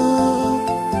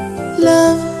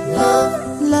 Love.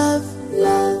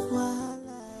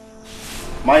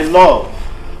 My love.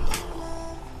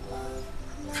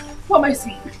 What am I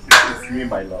saying? It's me,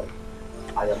 my love.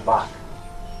 I am back.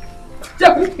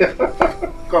 Jabu!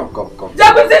 Come.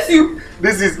 Jabu, is this you?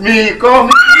 This is me. Come.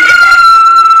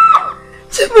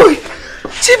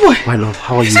 Chiboy. My love,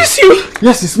 how are you? Is this you?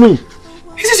 Yes, it's me. Is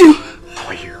this you? How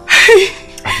are you? Hey.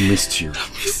 I've missed you. I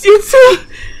missed you too.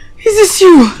 Is this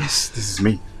you? Yes, this is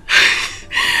me.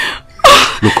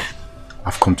 Look,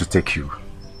 I've come to take you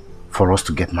for us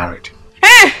to get married.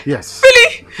 Hey! Yes.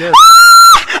 Really? Yes.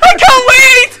 I can't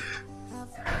wait!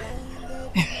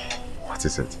 What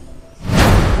is it?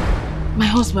 My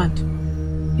husband.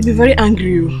 He'll be very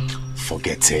angry.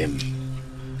 Forget him.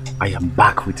 I am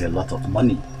back with a lot of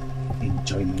money.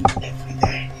 Enjoyment every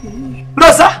day.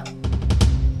 Rosa!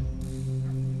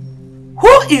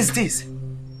 Who is this?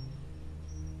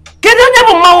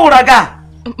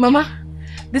 Mama,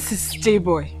 this is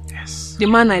J-Boy. Yes. The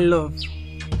man I love.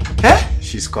 Eh?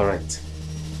 She's correct.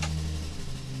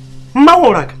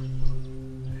 Mawuraga.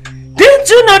 Didn't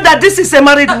you know that this is a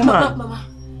married woman? Mama,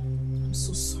 I'm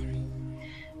so sorry.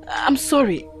 I'm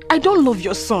sorry. I don't love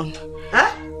your son.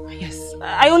 Huh? Yes.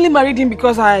 I only married him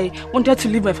because I wanted to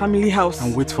leave my family house.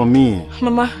 And wait for me.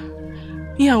 Mama,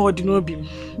 he and Wadinobi,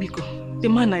 Biko, the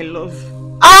man I love.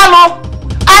 Hello!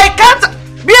 I can't...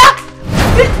 Bia!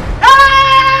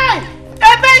 Hey!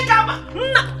 Ebe kama!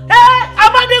 Hey!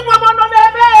 Amadi mwamono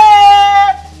nebe!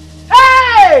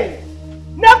 Hey!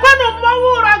 Nekwano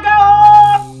Mawuraga!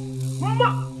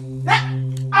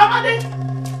 Amadi!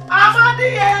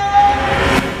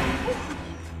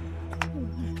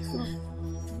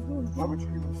 Why would you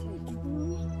give me food?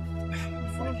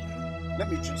 Let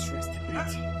me just rest a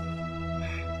bit.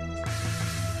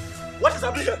 What is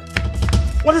happening here?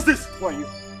 What is this? Who are you?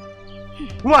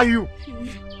 Who are you?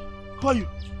 Who are you?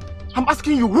 I'm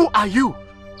asking you, who are you?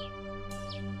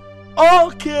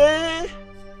 Okay.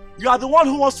 You are the one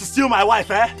who wants to steal my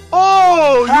wife, eh?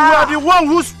 Oh, you are the one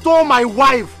who stole my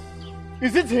wife.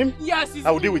 Is it him? Yes, it's I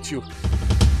will deal with you.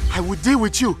 I will deal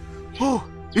with you. Oh,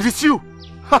 it is you.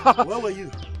 Where were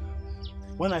you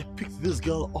when I picked this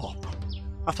girl up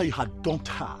after you had dumped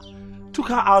her, took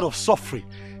her out of suffering,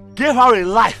 gave her a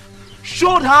life,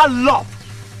 showed her love?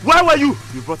 Where were you?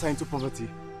 You brought her into poverty.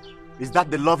 Is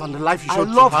that the love and the life you I showed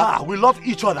love to her? her. We love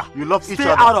each other. You love each Stay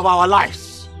other. out of our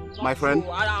lives. My friend.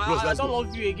 I don't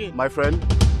love you again. My friend,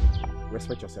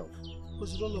 respect yourself.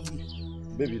 Because you don't love me.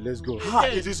 Baby, let's go.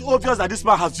 It is obvious that this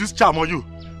man has used charm on you.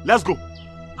 Let's go.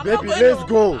 Baby, let's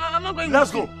go. I'm not going.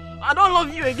 Let's go. I don't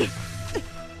love you again.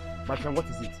 My friend, what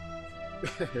is it?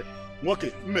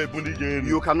 Okay,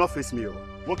 you cannot face me.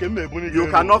 Okay, you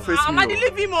cannot face me. Amadi,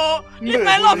 leave him, leave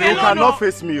my love alone. You cannot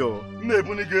face me. I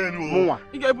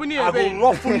will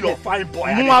ruffle your fine boy.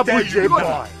 I tell you,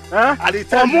 boy. I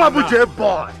tell you,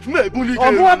 boy.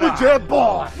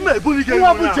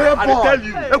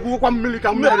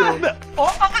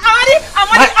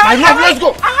 My love, let's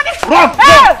go. Run.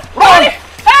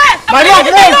 My love,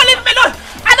 leave me alone.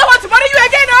 I don't want to marry you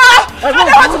again. I don't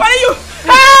want to marry you.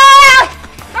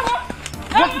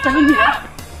 What are you telling me?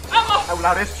 I will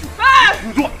arrest you.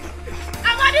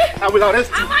 I will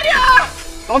arrest you.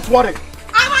 Don't worry.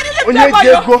 When you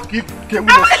go, keep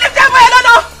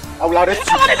I will arrest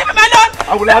you.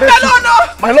 I will arrest you.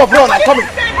 My love, run. I'm coming.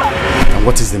 And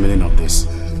what is the meaning of this?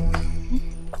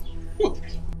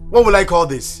 What will I call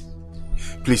this?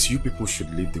 Please, you people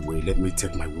should lead the way. Let me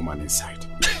take my woman inside.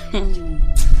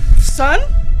 Son,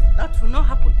 that will not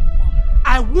happen.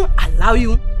 I won't allow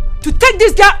you to take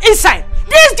this girl inside.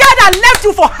 This girl that left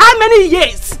you for how many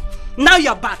years? Now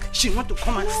you're back. She want to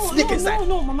come and sneak inside.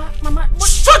 No, Mama.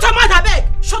 Shut your mouth, I beg.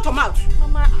 Shut your mouth.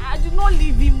 Mama, I did not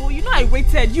leave him. You know I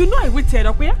waited. You know I waited,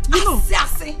 okay? You know.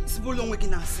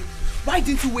 Why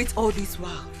didn't you wait all this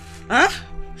while? Huh?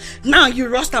 Now you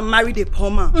rushed and married a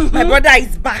poor man. My brother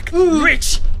is back,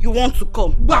 rich. You want to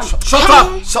come? Shut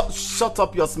up! Shut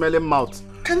up your smelling mouth.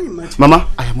 Can you imagine? Mama,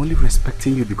 I am only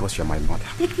respecting you because you're my mother.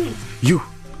 You,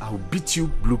 I will beat you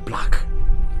blue-black.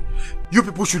 You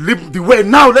people should leave the way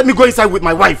now. Let me go inside with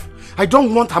my wife. I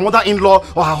don't want her mother-in-law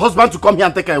or her husband to come here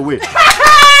and take her away. Let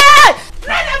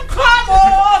them come!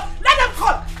 Oh! Let them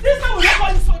come! This man will not go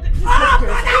inside. He will not go!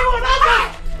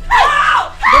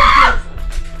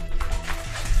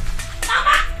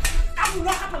 Mama! That will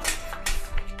not happen.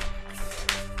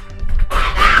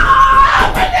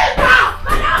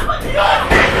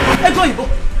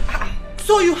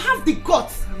 So you have the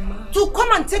guts to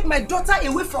come and take my daughter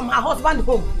away from her husband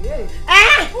home? Yes.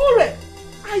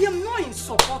 I am not in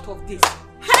support of this.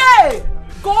 Hey!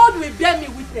 God will bear me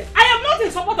witness. I am not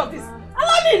in support of this.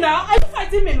 Allow me now. Are you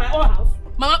fighting me in my own house?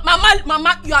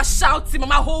 Mama, you are shouting.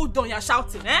 Mama, hold on, you are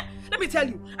shouting. Let me tell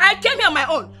you, I came here on my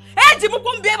own. Hey,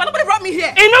 Jimukumbe, but nobody brought me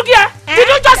here. Inugia, did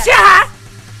you just hear her?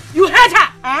 You heard her?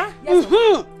 Yes.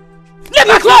 Let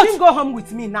me close. You go home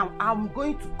with me now. I'm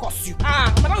going to curse you.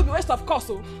 Mama, that will be waste of course.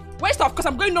 Waste of course.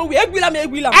 I'm going nowhere. I'm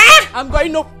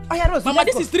going no. Oh, yeah, Rose, Mama,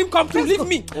 this is dream come true. Leave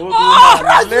me. Oh,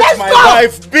 Rose, let my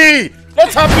wife be.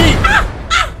 Let her be.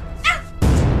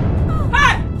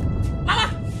 Hey, Mama.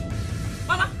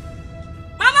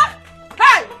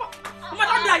 Hey, Mama,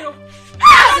 don't die, yo.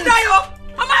 Don't die, yo.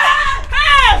 Mama,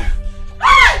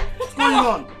 hey. What's going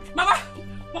on?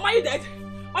 Mama, you dead?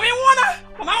 Mama, you wanna?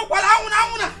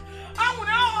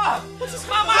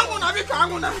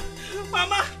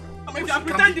 Mama, if you are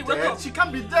pretending, wake up. She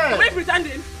can't be dead. Am I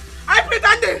pretending? I'm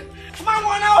pretending.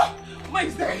 Mama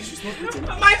is dead. She's not pretending.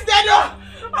 Mama is dead.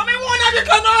 Mama,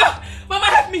 Mama,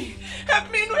 help me.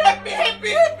 No, help me.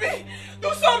 Do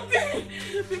something.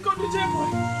 Because the boy.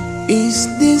 Is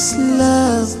this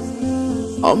love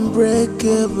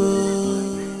unbreakable?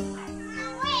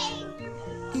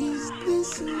 Is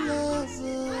this love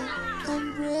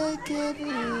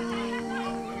unbreakable?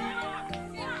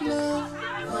 Love.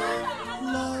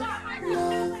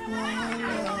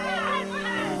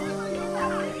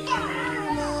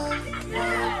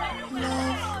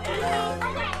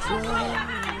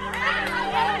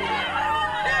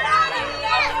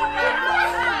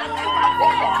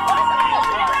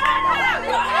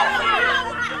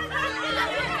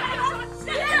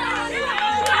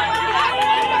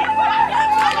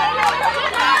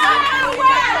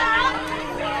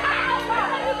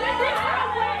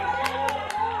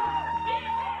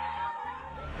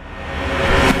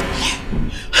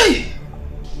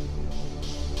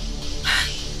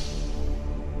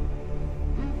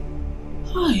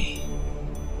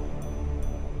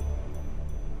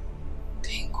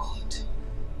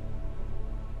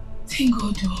 Thank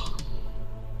God, though.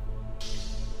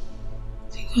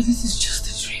 Thank God this is just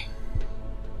a dream.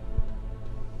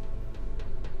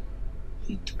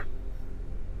 Wait.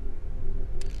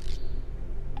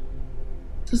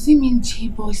 Does it mean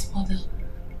J-Boy's mother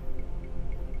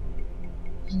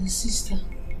and his sister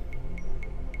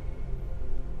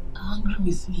are angry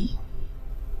with me?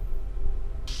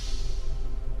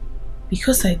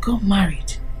 Because I got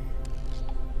married.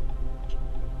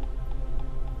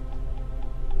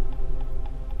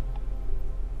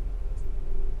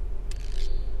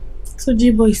 So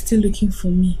J-Boy is still looking for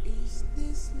me.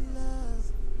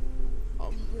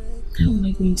 How am I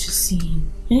going to see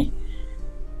him? Eh?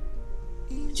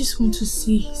 I just want to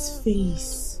see his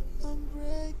face.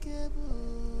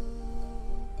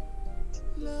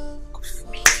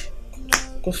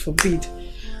 God forbid.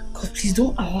 God, please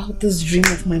don't allow this dream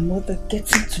of my mother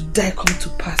getting to die come to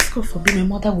pass. God forbid my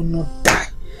mother will not die.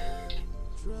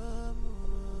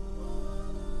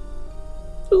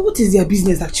 What is their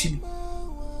business actually?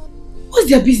 What's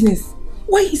their business?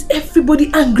 Why is everybody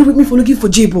angry with me for looking for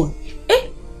J-Boy? Eh?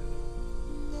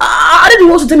 Are they the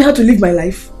ones to tell me how to live my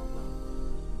life?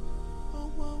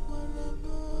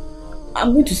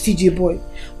 I'm going to see J-Boy.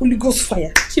 Holy Ghost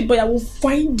fire. J-Boy, I will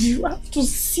find you. I have to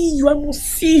see you. I must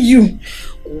see you.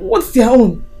 What's their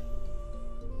own?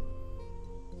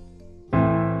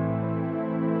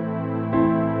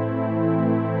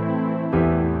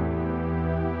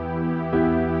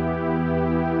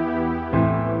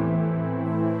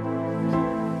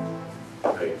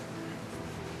 Hey.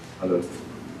 Hello.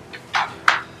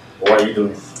 What are you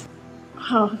doing?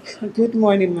 Oh, good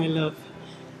morning, my love.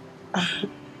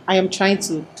 I am trying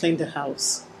to clean the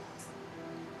house.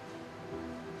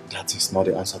 That is not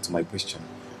the answer to my question.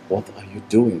 What are you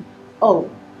doing? Oh,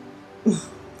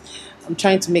 I'm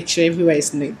trying to make sure everywhere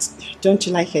is neat. Don't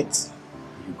you like it?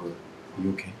 You good?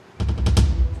 You okay?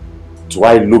 Do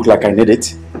I look like I need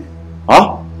it?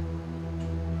 Huh?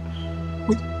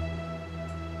 Wait.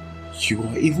 You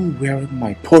are even wearing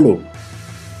my polo.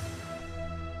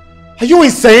 Are you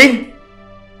insane?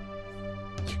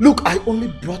 Look, I only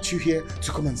brought you here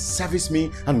to come and service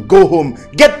me and go home.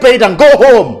 Get paid and go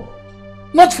home.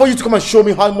 Not for you to come and show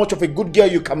me how much of a good girl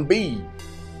you can be.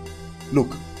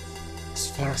 Look,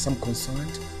 as far as I'm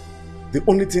concerned, the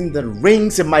only thing that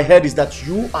rings in my head is that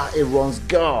you are a Ron's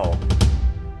girl.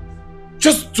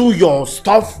 Just do your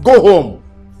stuff, go home.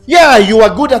 Yeah, you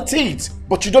are good at it,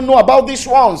 but you don't know about these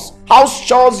ones. House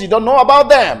chores, you don't know about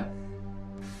them.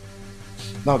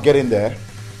 Now get in there.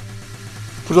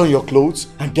 Put on your clothes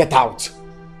and get out.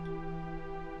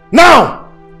 Now!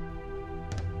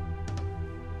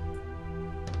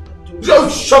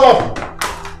 Just shut up!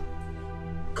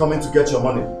 Coming to get your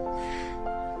money.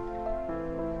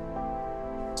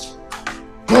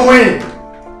 Go in!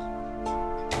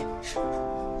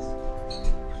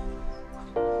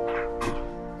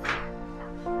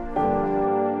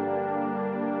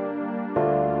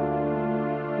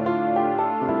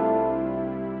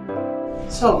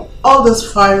 So, all those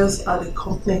files are the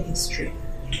company history.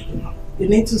 You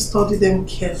need to study them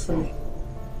carefully.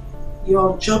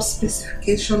 Your job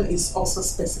specification is also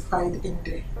specified in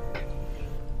there.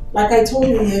 Like I told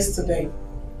you yesterday,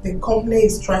 the company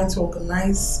is trying to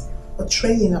organize a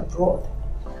training abroad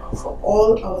for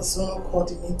all our zonal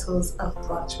coordinators and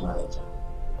branch managers.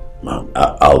 Ma'am,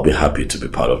 I'll be happy to be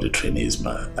part of the trainees,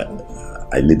 ma'am.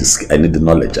 I need the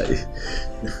knowledge.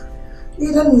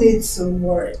 You don't need to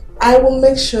worry. I will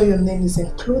make sure your name is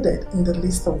included in the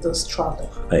list of those traveling.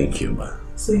 Thank you, ma'am.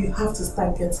 So you have to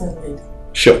start getting ready.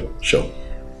 Sure.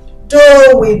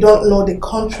 Though we don't know the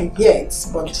country yet,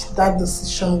 but that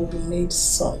decision will be made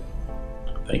soon.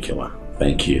 Thank you, ma'am.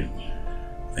 Thank you.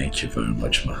 Thank you very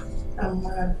much, ma'am.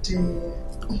 Amadi.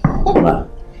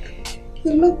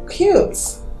 You look cute.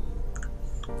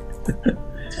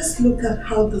 Just look at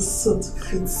how the suit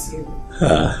fits you.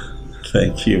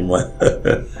 Thank you, ma'am.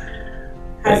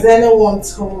 Has anyone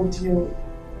told you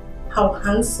how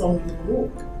handsome you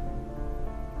look?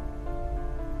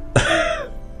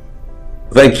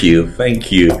 Thank you, ma'am.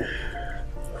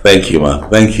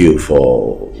 Thank you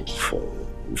for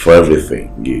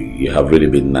everything. You have really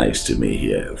been nice to me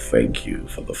here. Thank you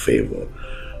for the favor.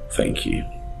 Thank you.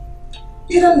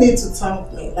 You don't need to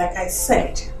thank me. Like I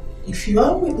said, if you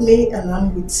are with me and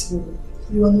I'm with you,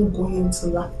 you are not going to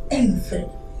lack anything.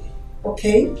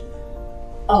 Okay?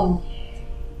 I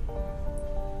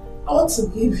want to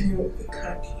give you a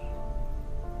card.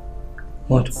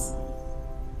 What?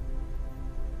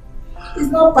 It's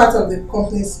not part of the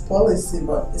company's policy,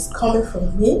 but it's coming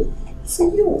from me to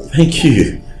you. Thank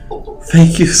you.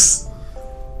 Thank you.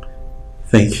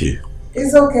 Thank you.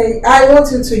 It's okay. I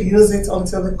want you to use it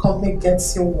until the company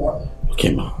gets you one.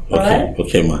 Okay, ma. Okay, Alright?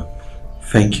 okay, ma.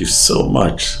 Thank you so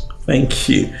much. Thank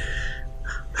you.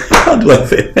 How do I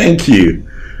say thank you?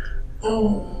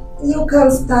 You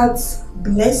can start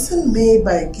blessing me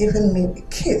by giving me a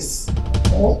kiss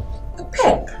or a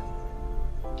peck.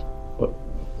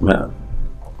 Man.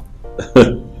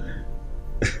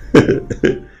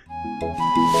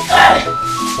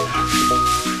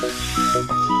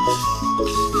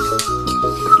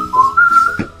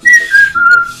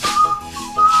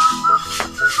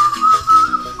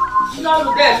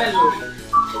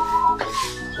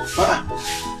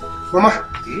 Mama.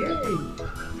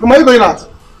 Mama, you going out?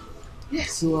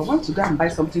 Yes, so I want to go and buy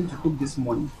something to cook this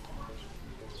morning.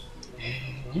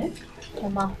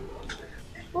 Mama,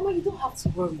 you don't have to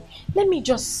worry. Let me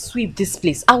just sweep this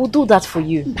place. I will do that for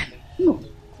you. No,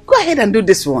 go ahead and do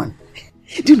this one.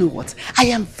 Do you know what? I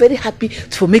am very happy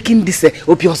for making this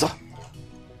Obiozo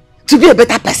to be a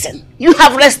better person. You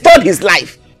have restored his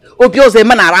life. Obiozo, a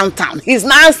man around town. He's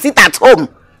now sit at home,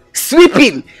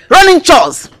 sweeping, running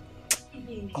chores.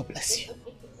 God bless you.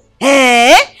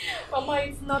 Eh? Mama,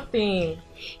 it's nothing.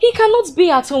 He cannot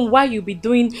be at home while you be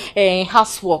doing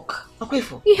housework. Okay,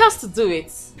 he has to do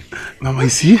it. Mama, you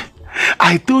see,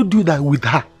 I told you that with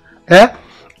her,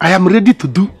 I am ready to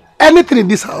do anything in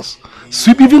this house.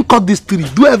 Sweep, even cut this tree,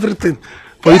 do everything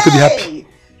for you to be happy.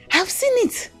 I've seen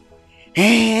it.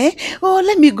 Oh,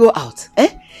 let me go out.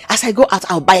 As I go out,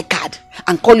 I'll buy a card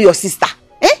and call your sister.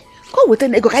 Go with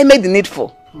an ego. I made the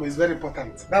needful. It's very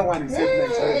important. That one is very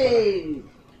nice.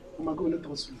 Mama, go let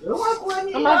us sweep.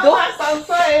 Mama, go.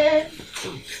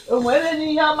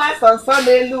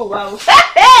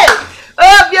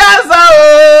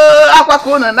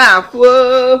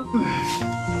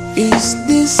 Is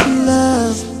this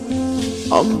love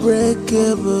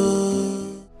unbreakable?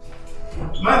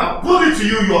 Man, I put it to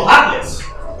you, you're heartless.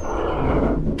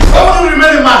 Why would you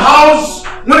remain in my house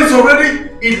when it's already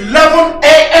 11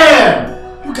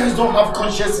 a.m.? You guys don't have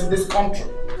conscience in this country.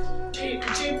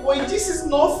 J-boy, this is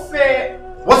not fair.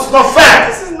 What's not fair?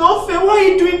 This is not fair. Why are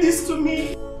you doing this to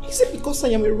me? Is it because I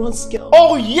am a Ron's girl?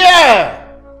 Oh yeah!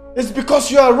 It's because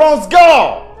you're a Ron's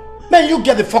girl. Man, you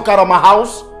get the fuck out of my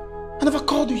house. I never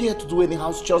called you here to do any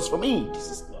house chores for me. This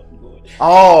is not good.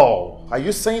 Oh, are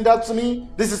you saying that to me?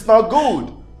 This is not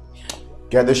good.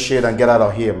 Get this shit and get out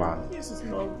of here, man. This is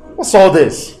not good. What's all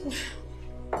this?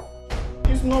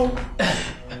 It's not.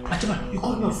 Achima, you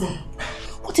called me on phone.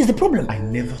 What is the problem? I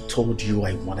never told you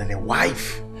I wanted a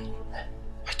wife.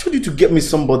 I told you to get me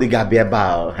somebody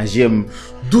Gabiaba Hajim,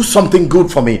 do something good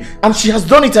for me. And she has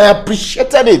done it. I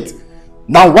appreciated it.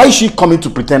 Now why is she coming to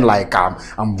pretend like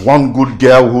I'm one good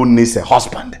girl who needs a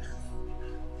husband?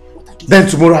 Then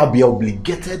tomorrow I'll be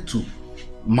obligated to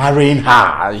marrying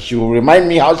her. She will remind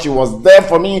me how she was there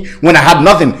for me when I had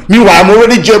nothing. Meanwhile, I'm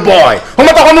already J-boy.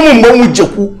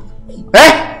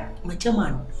 Eh? My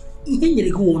chairman,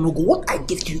 what I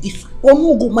give to you is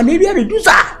onogo malaria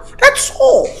reducer. That's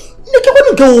all.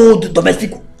 Go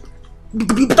domestic.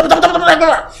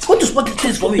 What to spot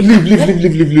things for me? Leave,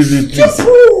 please.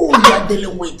 You are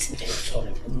dealing with.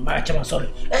 Sorry, my chairman, sorry.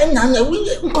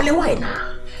 We call it why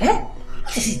now?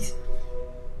 What is it?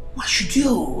 What should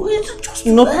you? It's just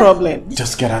no problem.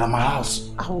 Just get out of my house.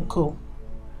 I will go.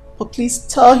 But please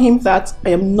tell him that I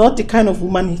am not the kind of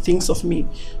woman he thinks of me.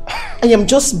 I am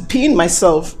just being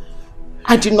myself.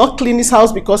 I did not clean his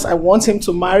house because I want him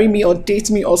to marry me or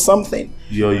date me or something.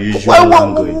 Your usual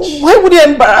language. Why would he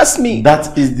embarrass me?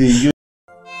 That is the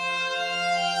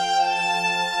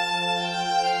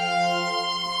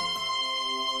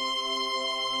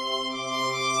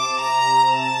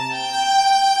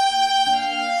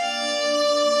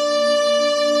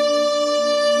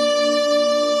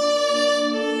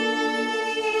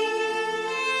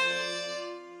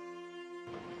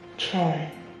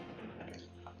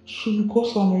So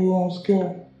because I'm a Ron's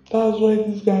girl, that's why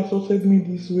this guy insulted me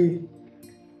this way.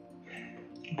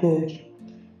 God,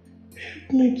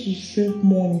 help me to save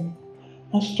money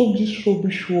and stop this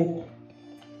rubbish work.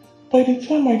 By the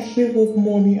time I save up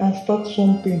money and start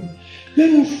something,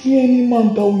 let me see any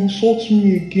man that will insult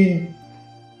me again.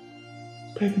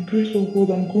 By the grace of God,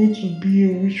 I'm going to be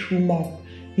a rich woman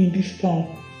in this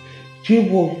town.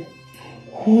 J-boy,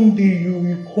 one day you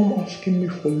will come asking me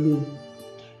for loan.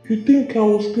 You think I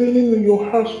was cleaning your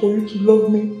house for you to love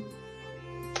me?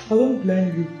 I don't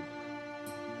blame you.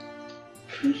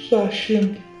 I feel so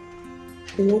ashamed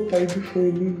for what I do for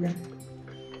a living.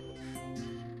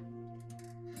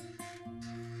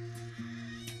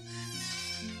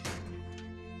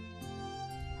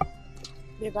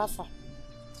 Begafa,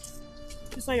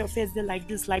 you saw your face there like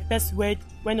this, like best word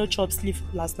when no chop sleep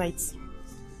last night.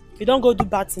 You don't go do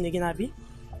bad thing again, Abby?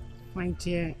 My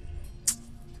dear,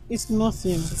 it's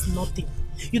nothing. It's nothing.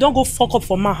 You don't go fuck up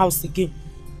for my house again.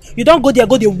 You don't go there,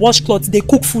 go they wash clothes, they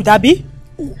cook food, Abby?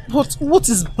 But what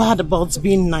is bad about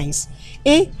being nice?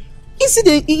 Eh? Is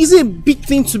it a big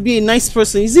thing to be a nice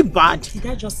person? Is it bad? Did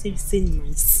I just say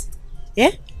nice?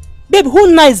 Yeah? Babe,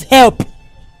 who nice help?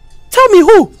 Tell me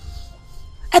who?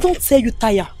 I don't tell you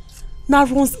tire. Now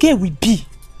Ron's girl will be.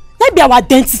 That be our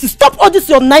dentist. Stop all this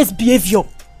your nice behavior.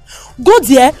 Go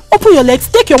there, open your legs,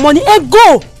 take your money and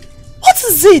go. What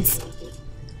is it?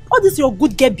 All this your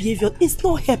good girl behavior is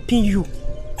not helping you.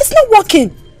 It's not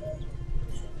working.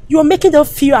 You are making them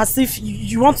feel as if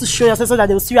you want to show yourself so that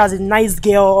they will see you as a nice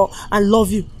girl and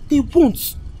love you. They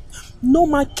won't. No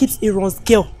man keeps Aaron's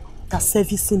girl that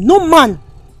service him. No man.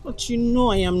 But you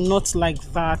know I am not like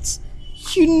that.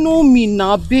 You know me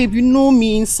now, babe. You know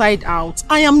me inside out.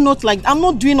 I am not like... I'm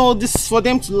not doing all this for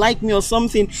them to like me or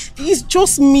something. It's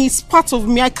just me. It's part of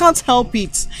me. I can't help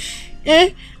it. Eh?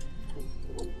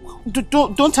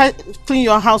 Don't I clean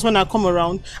your house when I come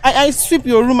around? I sweep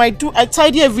your room. I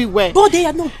tidy everywhere. But they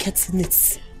are not getting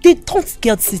it. They don't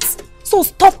get it. So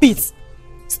stop it.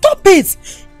 Stop it.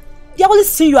 They always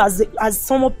see you as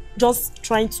someone just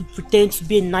trying to pretend to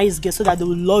be a nice girl so that they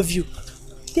will love you.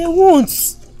 They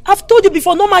won't. I've told you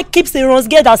before, no man keeps a Ron's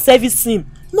girl that service him.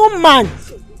 No man.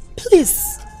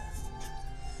 Please.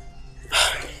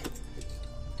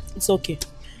 It's okay.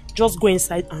 Just go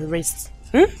inside and rest.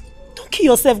 Don't kill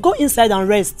yourself. Go inside and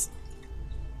rest.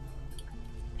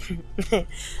 I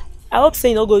hope say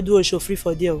you don't go do a show free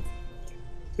for deal.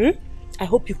 I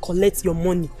hope you collect your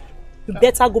money. You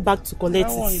better go back to collect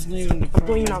that one it. is not even the I'm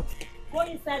going now. Go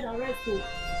inside and rest.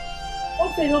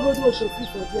 Hope say you don't go do a show free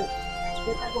for deal. You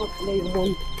better go and collect your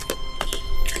money.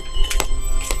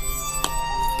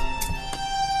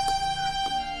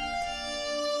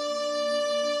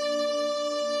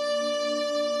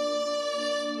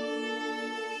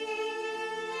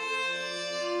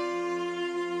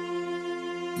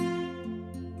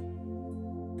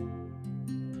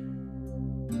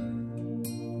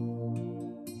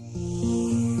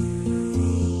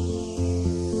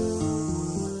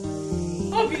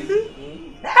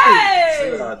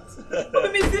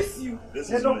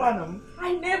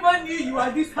 I never knew you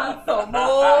were this handsome.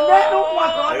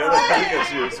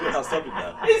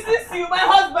 Is this you, my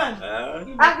husband?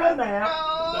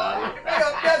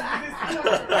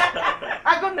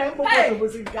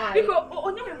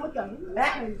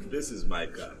 This is my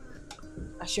car.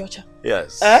 Ashiocha.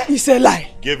 Yes. You say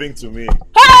lie. Giving to me.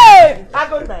 Hey!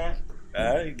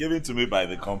 Given to me by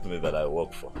the company that I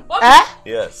work for.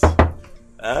 Yes.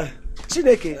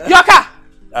 Chineke. Yoka.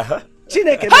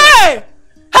 Chineke. Hey!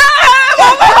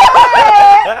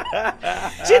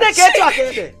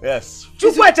 Yes.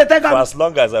 For as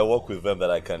long as I work with them,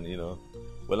 that I can,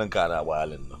 well and kind of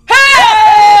while in.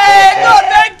 Hey! No,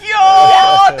 thank you!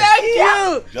 Thank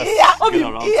you! Just get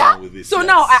around town with this. So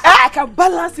now I can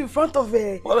balance in front of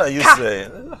a What are you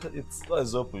saying?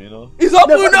 It's open, It's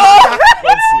open, no!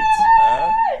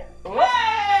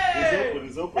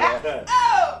 It's open.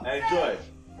 Enjoy.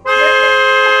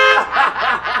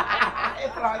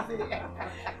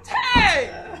 Hey!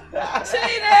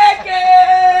 Chineke!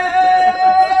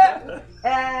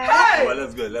 Hey! Well,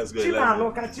 let's go. Let's go.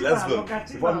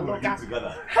 Before we get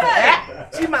together. Hey!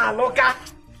 Chimaloka.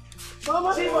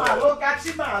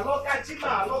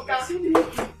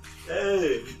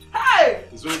 Hey! Hey!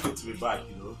 It's very good to be back,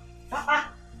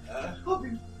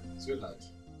 Sweetheart.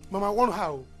 Mama, one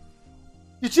how?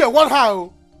 Ichie, one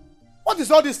how? What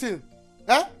is all this thing?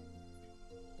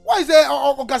 Why is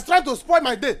Ogas trying to spoil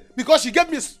my day because she gave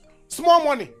me small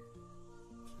money?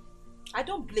 I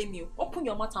don't blame you. Open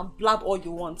your mouth and blab all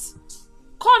you want.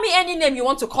 Call me any name you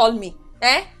want to call me.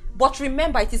 But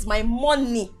remember, it is my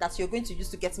money that you're going to use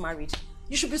to get married.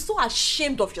 You should be so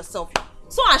ashamed of yourself.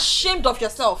 So ashamed of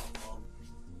yourself.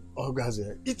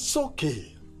 Ogaze, it's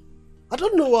okay. I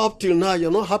don't know up till now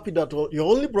you're not happy that your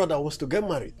only brother was to get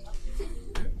married.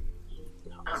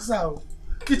 Ask her.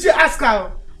 Did you ask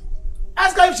her?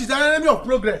 Ask her if she's an enemy of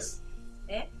progress.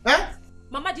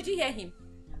 Mama, did you hear him?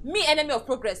 Me, enemy of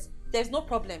progress. There's no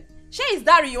problem. Share is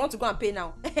dowry you want to go and pay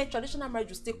now. Traditional marriage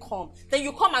will still come. Then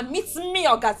you come and meet me,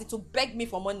 Ogazi, to beg me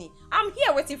for money. I'm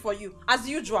here waiting for you, as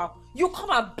usual. You come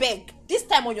and beg. This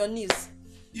time on your knees.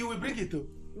 You will bring it too.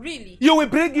 Really? You will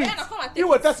bring it. Come and take you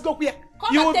will just go here.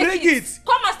 You will bring it.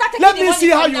 Come and start taking Let the me money see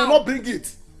how you now. will not bring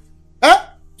it.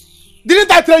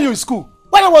 Didn't I train you in school?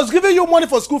 When I was giving you money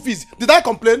for school fees, did I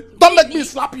complain? Don't make me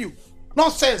slap you.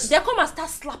 Nonsense. Then come and start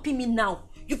slapping me now.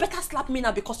 You better slap me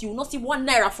now because you will not see 1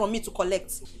 naira from me to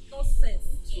collect. Nonsense.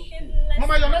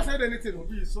 Mama, you're not saying anything.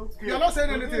 Obi, it's okay. You are not saying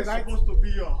anything, It's right? supposed to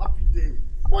be your happy day.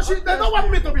 But they don't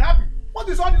want me to be happy. What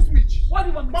is all this witch? What do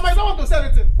you want me Mama, to I don't want to say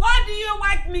anything. What do you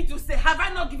want me to say? Have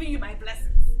I not given you my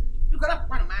blessings? You got up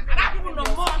one man. That people no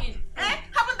more. Haven't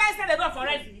I said enough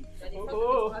already?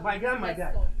 Oh, my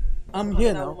God. I'm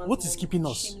here now. What is keeping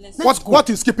us? What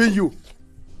is keeping you?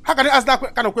 How can you ask that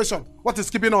kind of question? What is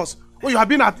keeping us? Well, you have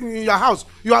been in your house.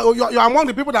 You are among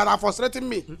the people that are frustrating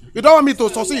me. You don't want me to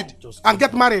succeed and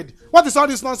get married. What is all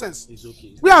this nonsense? It's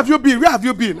okay. Where have you been? Where have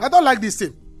you been? I don't like this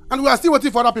thing. And we are still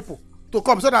waiting for other people to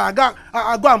come so that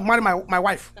I go and marry my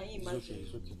wife. It's okay.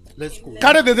 Let's go.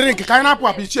 Carry the drink. Can I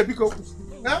put a picture?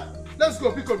 Let's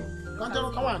go. Come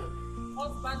on.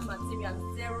 Husband material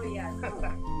 0 years.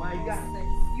 My God.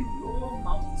 Your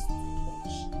mouth is too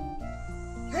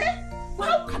much.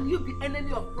 How can you be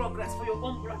enemy of progress for your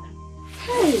own brother?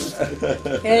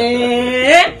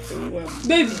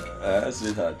 Baby.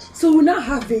 Sweetheart. So we now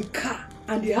have a car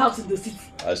and a house in the city.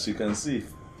 As you can see.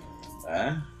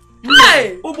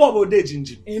 Hey! Ubo bo de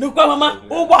jinji. You know what, Mama?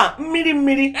 Ubo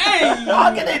miri. Hey!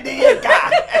 How can I do your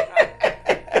car?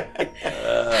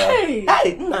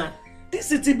 Hey, nah. This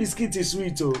city biscuit is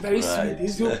sweet, oh. Very sweet.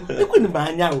 It's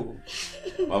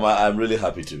Mama, I'm really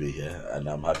happy to be here, and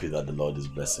I'm happy that the Lord is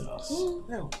blessing us.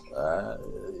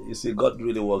 You see, God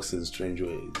really works in strange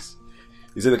ways.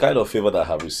 You see, the kind of favor that I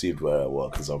have received where I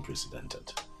work is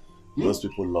unprecedented. Most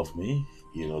people love me.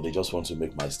 You know, they just want to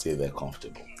make my stay there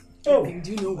comfortable. Oh,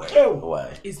 do you know why?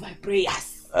 Why? It's my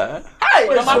prayers. Hey,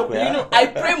 Mama, you know, I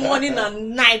pray morning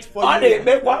and night for you. I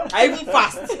even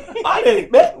fast.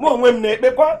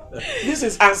 This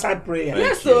is answered prayer.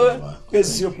 Yes, sir.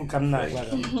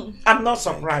 I'm not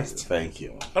surprised. Thank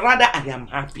you. Rather, I am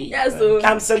happy. Yes, sir.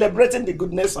 I'm celebrating the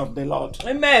goodness of the Lord.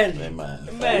 Amen.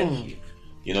 Amen.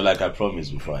 You know, like I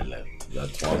promised before I left,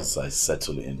 that once I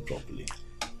settle in properly,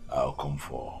 I'll come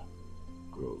for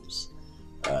Rose.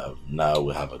 Now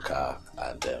we have a car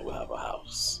and we have a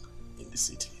house in the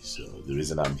city. So the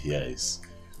reason I'm here is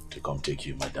to come take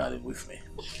you, my darling, with me.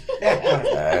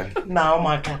 Now,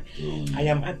 Maka, I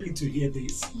am happy to hear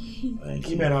this. Thank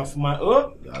you.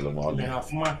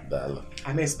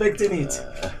 I'm expecting it.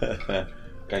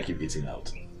 Can't keep eating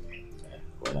out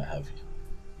when I have you.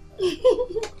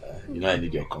 You know I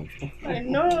need your comfort. I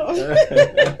know.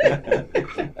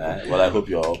 Well, I hope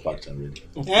you're all packed and ready.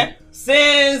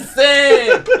 Since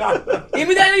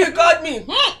immediately you called me,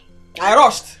 I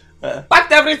rushed.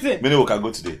 Packed everything. Many we can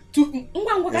go today.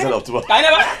 Instead of tomorrow.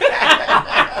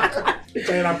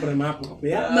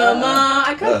 Mama,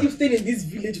 I can't keep staying in this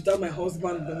village without my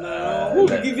husband now. Who will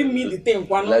be giving me the thing?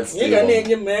 Let's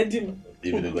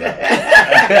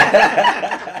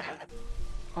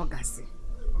August,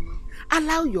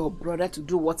 allow your brother to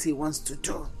do what he wants to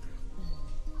do.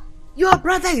 Your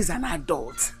brother is an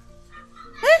adult.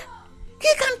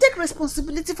 He can take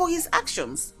responsibility for his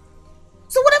actions.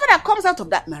 So whatever that comes out of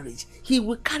that marriage, he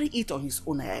will carry it on his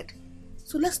own head.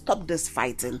 So let's stop this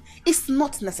fighting. It's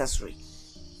not necessary.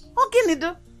 Okay,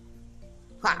 Nido.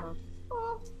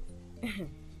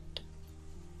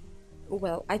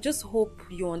 Well, I just hope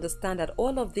you understand that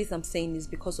all of this I'm saying is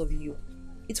because of you.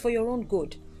 It's for your own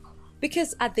good.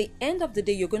 Because at the end of the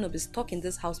day, you're going to be stuck in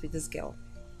this house with this girl.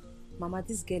 Mama,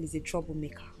 this girl is a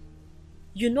troublemaker.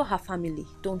 You know her family,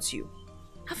 don't you?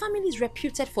 Her family is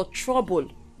reputed for trouble.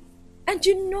 And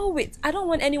you know it. I don't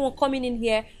want anyone coming in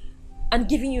here and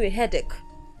giving you a headache.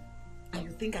 And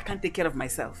you think I can't take care of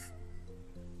myself?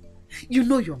 You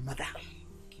know your mother.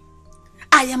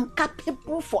 I am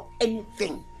capable for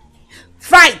anything.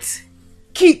 Fight,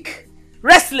 kick,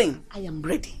 wrestling. I am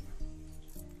ready.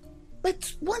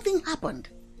 But one thing happened.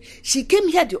 She came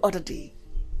here the other day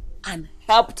and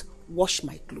helped wash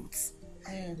my clothes.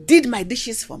 Did my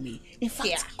dishes for me. In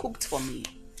fact, cooked for me.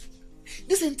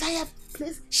 This entire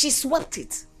place, she swept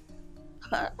it.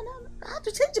 I had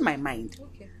to change my mind.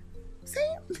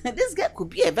 Saying this girl could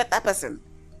be a better person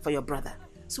for your brother.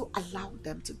 So allow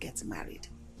them to get married.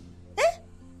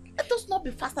 Let us not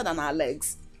be faster than our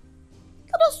legs.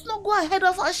 Let us not go ahead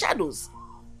of our shadows.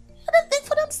 Let them think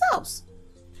for themselves.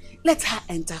 Let her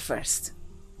enter first.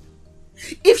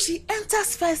 If she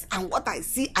enters first and what I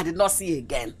see, I did not see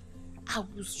again, I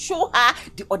will show her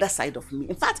the other side of me.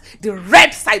 In fact, the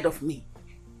red side of me.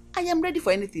 I am ready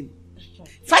for anything.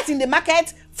 Fight in the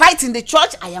market, fight in the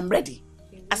church, I am ready.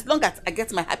 As long as I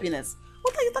get my happiness.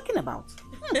 What are you talking about?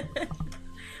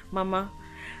 Mama,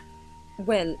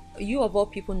 well, you of all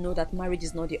people know that marriage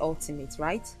is not the ultimate,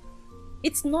 right?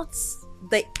 It's not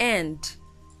the end.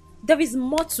 There is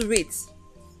more to it.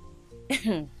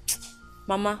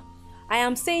 Mama, I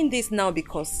am saying this now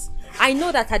because I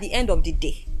know that at the end of the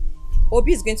day,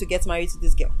 Obi is going to get married to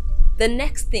this girl. the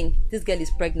next thing, this girl is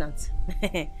pregnant.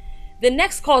 The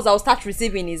next calls I'll start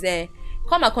receiving is,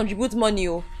 come and contribute money.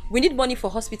 Oh. We need money for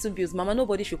hospital bills. Mama,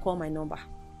 nobody should call my number.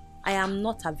 I am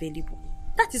not available.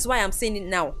 That is why I'm saying it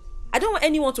now. I don't want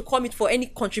anyone to call me for any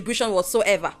contribution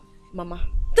whatsoever. Mama,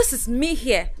 this is me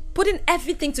here, putting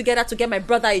everything together to get my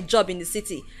brother a job in the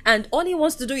city. And all he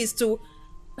wants to do is to...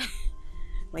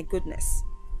 My goodness.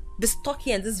 Be stuck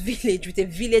here in this village with a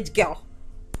village girl.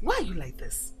 Why are you like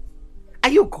this? Are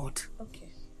you God? Okay.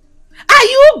 Are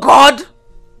you God?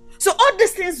 So all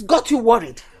these things got you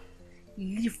worried.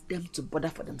 Leave them to bother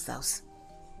for themselves.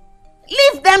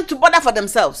 Leave them to bother for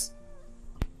themselves.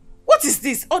 What is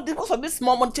this? Oh, because of this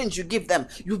small money change you give them,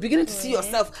 you're beginning to see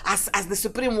yourself as the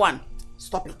supreme one.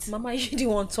 Stop it. Mama, you're the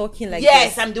one talking like yes,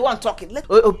 this. Yes, I'm the one talking. Let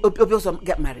also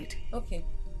get married. Okay.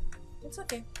 It's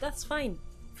okay. That's fine.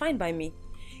 Fine by me.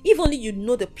 If only you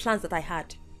know the plans that I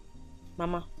had.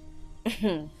 Mama.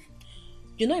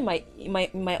 You know, in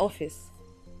my office,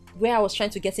 where I was trying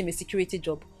to get him a security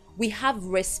job, we have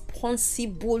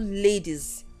responsible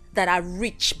ladies that are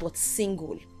rich but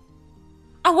single.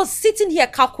 I was sitting here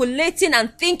calculating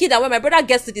and thinking that when my brother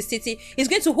gets to the city, he's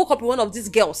going to hook up with one of these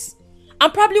girls.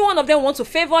 And probably one of them wants to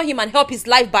favor him and help his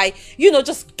life by,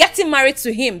 just getting married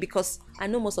to him, because I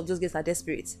know most of those girls are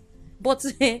desperate. But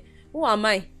who am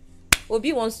I?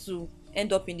 Obi wants to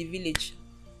end up in the village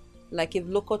like a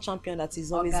local champion that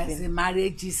he's always been.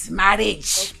 Marriage is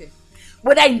marriage. Okay.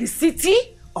 Whether in the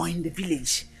city or in the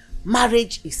village,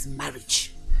 marriage is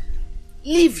marriage.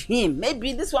 Leave him.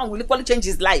 Maybe this one will equally change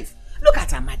his life. Look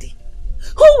at Amadi.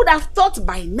 Who would have thought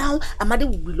by now Amadi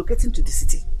would be relocating to the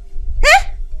city?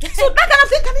 So that kind of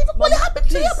thing can even happen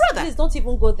to your brother. Please don't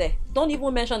even go there. Don't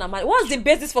even mention Amadi. What's the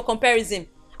basis for comparison?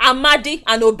 Amadi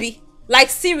and Obi. Like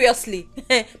seriously.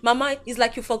 Mama, it's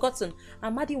like you've forgotten.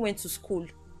 Amadi went to school.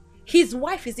 His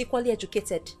wife is equally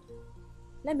educated.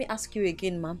 Let me ask you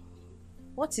again, ma'am.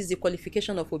 What is the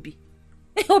qualification of Obi?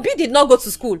 Obi did not go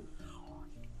to school.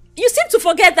 You seem to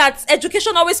forget that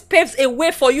education always paves a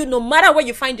way for you no matter where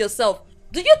you find yourself.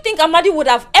 Do you think Amadi would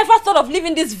have ever thought of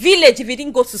leaving this village if he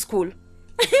didn't go to school?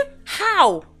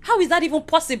 How? How is that even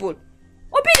possible?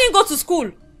 Obi didn't go to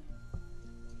school.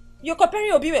 You're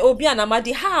comparing Obi and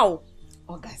Amadi. How?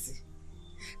 Ogazi,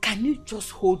 can you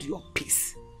just hold your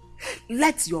peace?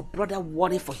 Let your brother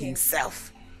worry for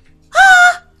himself.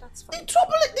 The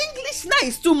trouble, the English now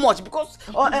is too much because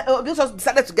Obi just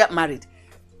decided to get married.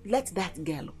 Let that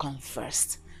girl come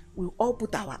first. We'll all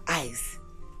put our eyes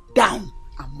down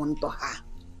and monitor her.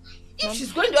 If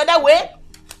she's going the other way,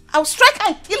 I'll strike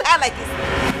her and kill her like this.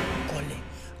 Kole,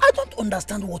 I don't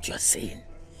understand what you're saying.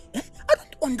 I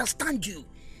don't understand you.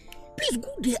 Please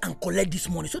go there and collect this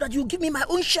money so that you give me my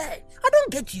own share. I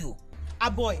don't get you.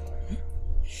 Boy.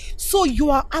 So you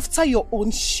are after your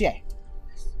own share.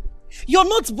 You're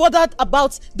not bothered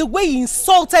about the way he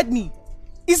insulted me.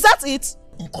 Is that it?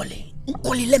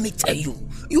 Nkoli, let me tell you,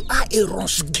 you are a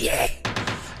Ross girl.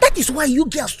 That is why you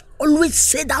girls always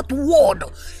say that word.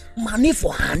 Money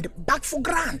for hand, back for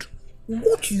grand.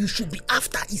 What you should be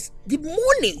after is the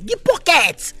money, the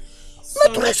pocket.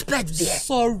 Not respect there.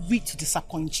 Sorry to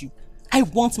disappoint you. I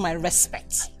want my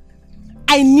respect.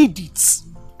 I need it.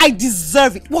 I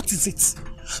deserve it. What is it?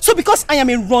 So because I am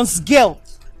a Ron's girl,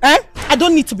 I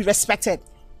don't need to be respected.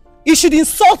 You should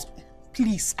insult.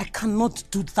 Please, I cannot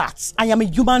do that. I am a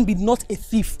human being, not a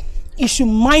thief. You should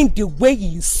mind the way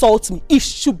you insult me. You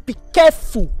should be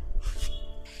careful.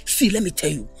 See, let me tell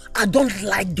you, I don't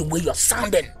like the way you're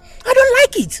sounding. I don't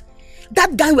like it.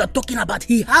 That guy we are talking about,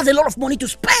 he has a lot of money to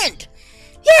spend.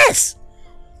 Yes.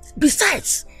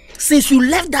 Besides, since you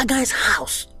left that guy's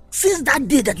house, since that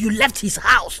day that you left his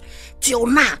house, till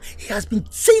now, he has been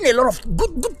saying a lot of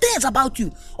good things about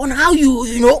you. On how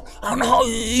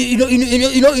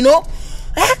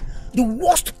The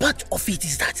worst part of it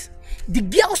is that the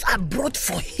girls are brought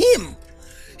for him.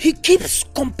 He keeps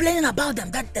complaining about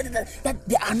them, that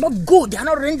they are not good, they are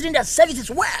not rendering their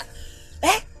services well.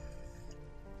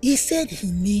 He said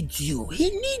he needs you. He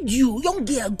needs you. Young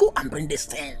girl, go and bring this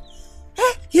thing.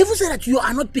 He even said that you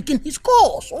are not picking his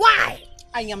calls. Why?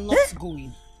 I am not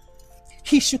going.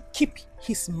 He should keep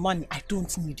his money. I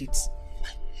don't need it.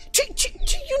 Do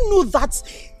you know that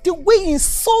the way he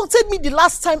insulted me the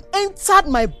last time entered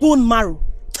my bone marrow?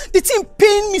 The thing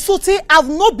pained me so I've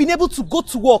not been able to go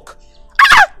to work.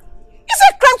 It's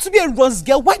a crime to be a Ron's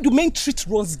girl. Why do men treat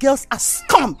Ron's girls as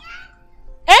scum?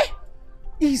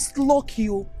 He's lucky,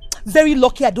 very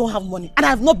lucky I don't have money and I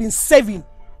have not been saving.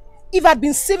 If I'd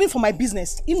been saving for my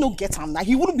business, he no get him now.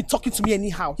 He wouldn't be talking to me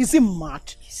anyhow. Is he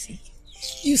mad?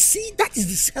 You see, that is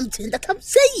the same thing that I'm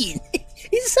saying.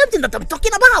 It's the same thing that I'm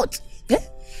talking about.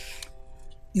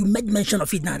 You made mention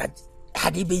of it now that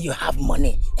had it been you have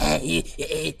money,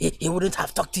 he wouldn't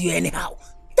have talked to you anyhow.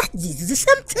 That is the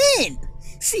same thing.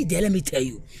 See there, let me tell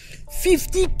you,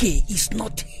 50k is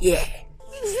not here.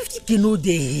 50k no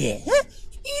dey here.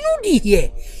 You know dey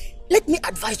here. Let me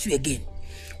advise you again.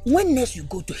 When next you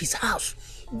go to his house,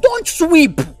 don't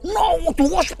sweep, no to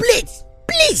wash plates.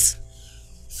 Please,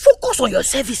 focus on your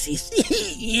services.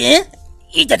 Yeah?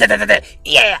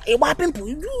 Yeah, what happened? Do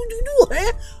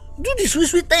the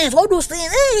sweet things, all those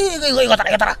things. You got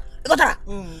that.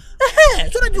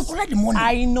 So that you collect the money.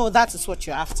 I know that is what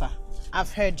you're after.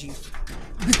 I've heard you.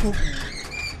 Because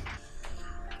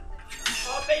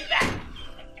Oh, baby.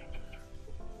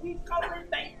 We coming,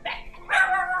 baby.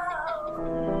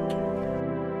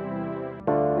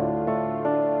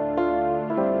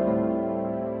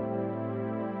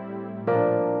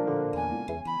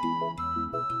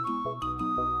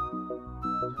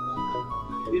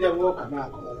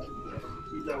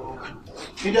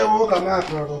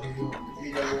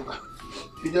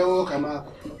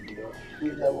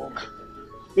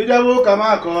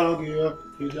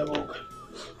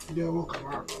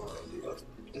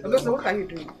 What are you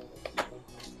doing?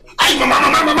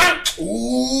 Mama!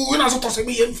 Ooh, you're not supposed to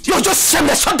be here. You just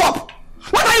shut up!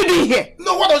 What are you doing here?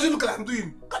 No, what does it look like I'm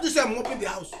doing? Can't you see I'm mopping the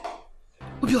house?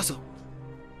 Obioso,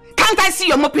 can't I see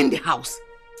you mopping the house?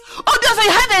 Obioso,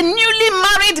 you have a newly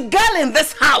married girl in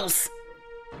this house.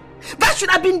 That should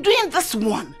have been doing this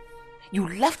one. You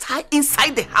left her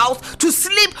inside the house to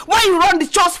sleep while you run the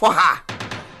chores for her.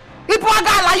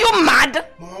 Ipuagal, are you mad?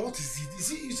 Mama, what is it?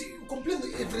 You see, you complain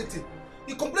everything.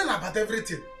 You complain about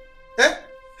everything. Eh?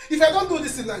 If I don't do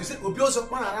this thing now, you say, Obioso,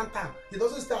 man around town. He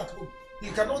doesn't stay at home. He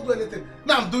cannot do anything.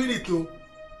 Now I'm doing it too.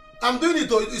 I'm doing it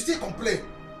too. You still complain.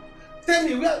 Tell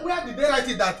me, where did they write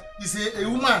it that it's a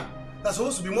woman that's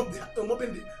supposed to be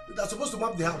that's supposed to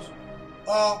mop the house?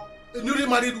 Or a newly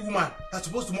married woman that's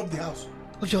supposed to mop the house?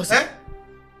 Obioso. Eh?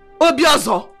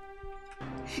 Obioso,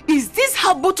 is this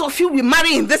how both of you will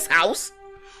marry in this house?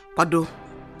 Pado,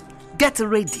 get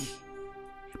ready.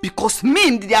 Because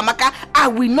me, Ndiamaka, I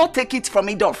will not take it from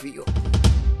either of you.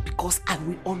 Because I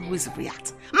will always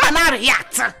react. Man, I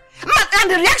react. Man, and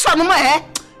the reaction,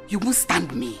 you won't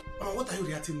stand me. Mama, what are you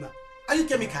reacting now? Are you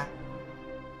chemical?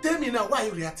 Tell me now, why are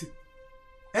you reacting?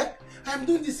 Eh? I'm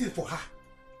doing this thing for her.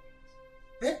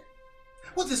 Eh?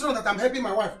 What is wrong that I'm helping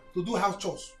my wife to do house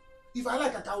chores? If I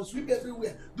like, I can sweep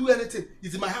everywhere, do anything.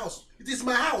 It's my house. It is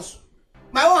my house.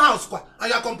 My own house, and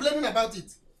you are complaining about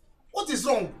it. What is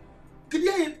wrong? Can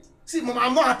you hear it? See, Mama,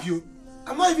 I'm not happy.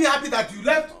 I'm not even happy that you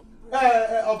left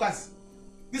August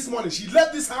this morning. She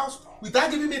left this house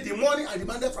without giving me the money I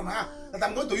demanded from her that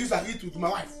I'm going to use and eat with my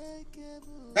wife.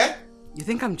 Eh? You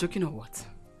think I'm joking or what?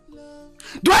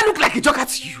 Do I look like a joker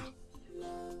to you?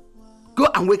 Go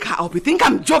and wake her up. You think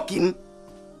I'm joking?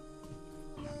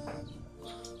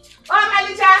 Oh,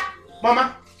 Malita!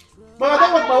 Mama,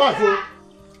 don't wake my wife, oh.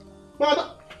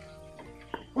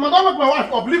 Mama, don't wake my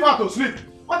wife up. Leave her to sleep.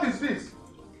 What is this?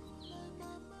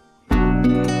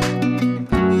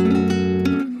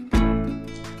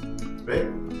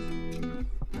 Babe,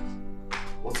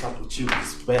 what's up with you?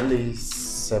 It's barely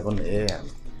 7 a.m.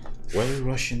 Where are you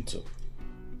rushing to?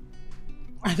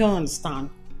 I don't understand.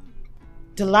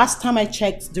 The last time I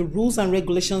checked, the rules and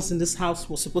regulations in this house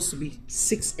were supposed to be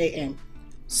 6 a.m.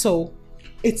 So,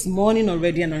 it's morning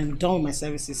already and I'm done with my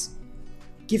services.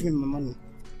 Give me my money.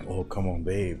 Oh, come on,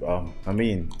 babe. I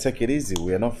mean, take it easy.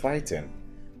 We are not fighting.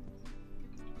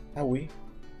 Are we?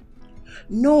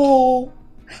 No,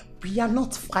 we are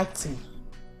not fighting.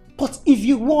 But if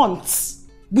you want,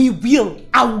 we will.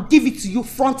 I will give it to you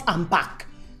front and back.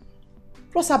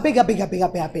 Plus, I beg. I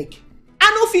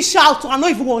know if you shout, I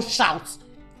don't even want to shout.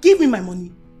 Give me my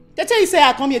money. They tell you say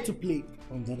I come here to play.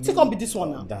 It's gonna be this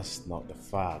one now. That's not the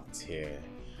fact here.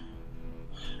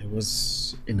 I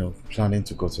was, planning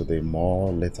to go to the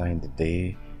mall later in the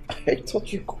day. I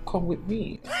thought you could come with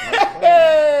me.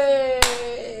 Hey!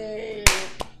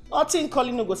 Nothing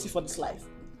calling no go see for this life.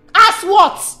 As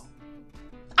what?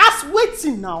 As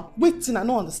waiting now. Waiting, I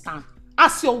don't understand.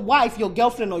 As your wife, your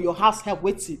girlfriend, or your house help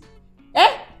waiting.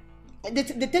 Eh? They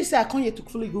tell you say I come here to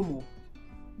follow you more.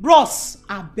 Bros,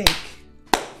 I beg.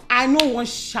 I no one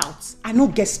shout. I no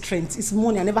get strength. It's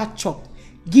money. I never chop.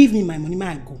 Give me my money, may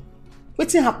I go.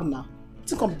 Wetin happen now?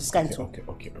 Wetin come this kind talk?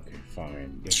 Okay,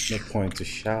 fine. There's no point to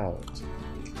shout.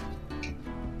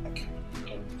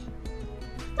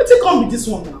 Wetin come with this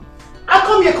one now? I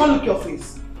come here, come look your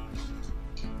face.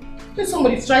 When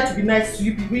somebody try to be nice to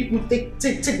you, people take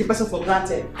the person for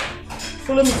granted.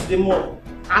 Follow me to the mall.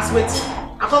 As waiting.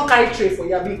 I can't carry tray for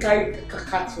you. I will carry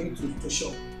cat for you to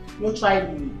shop. No try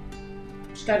me.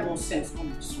 Which kind of nonsense come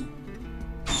with this one?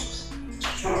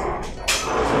 And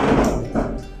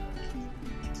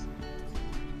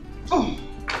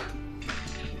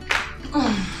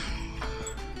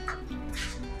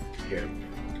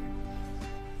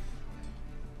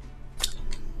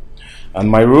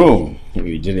my room,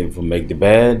 you didn't even make the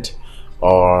bed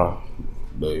or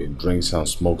the drinks and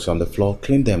smokes on the floor.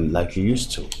 Clean them like you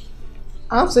used to.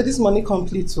 I have said this money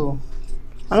complete too.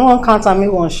 I don't want to count and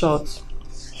make one shot.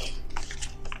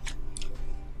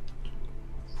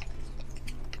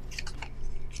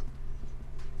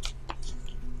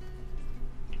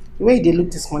 The way they look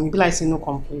this money, be like say no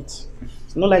complete.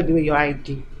 It's not like the way your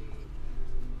ID.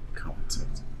 Count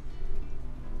it.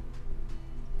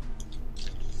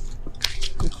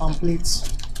 We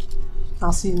complete.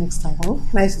 I'll see you next time. Oh,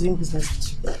 nice doing business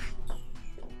with you.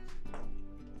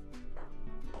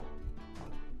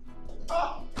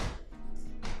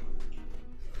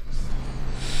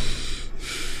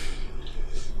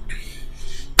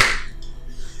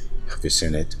 Have you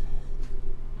seen it?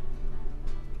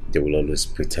 They will always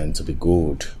pretend to be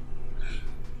good.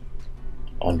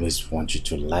 Always want you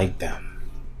to like them.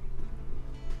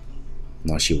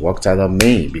 Now she walked out on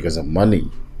me because of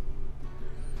money.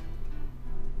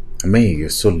 I mean, you're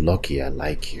so lucky I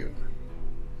like you.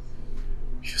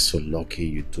 You're so lucky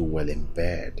you do well in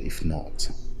bed. If not,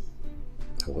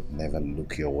 I would never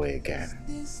look your way again.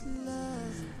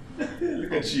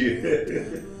 Look at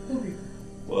you.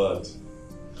 What?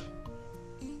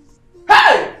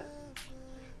 Hey!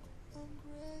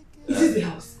 Is this the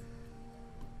house?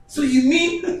 So you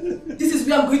mean this is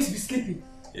where I'm going to be sleeping?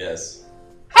 Yes.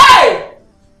 Hey!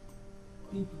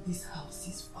 Baby, this house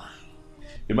is fine.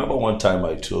 Remember one time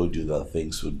I told you that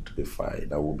things would be fine,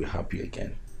 I will be happy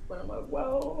again.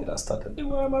 Wow. It has started. You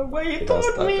It told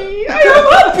has me. started. I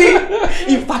am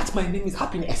happy. In fact, my name is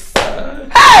Happiness.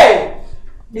 Hey!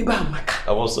 Baby, I'm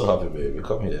I'm also happy, baby.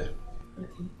 Come here.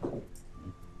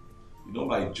 You know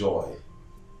my joy.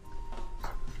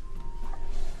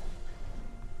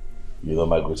 You know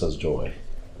my greatest joy.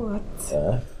 What?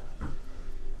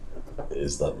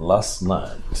 Is that last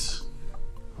night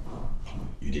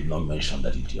you did not mention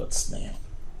that idiot's name.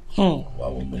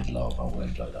 While we made love and we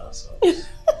enjoyed ourselves.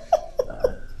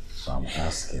 So I'm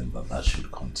asking that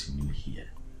should continue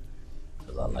here.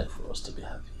 Because I'd like for us to be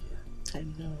happy here. I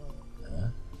know.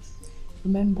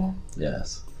 Remember?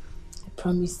 Yes. I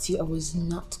promised you I was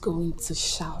not going to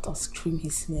shout or scream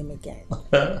his name again. Oh,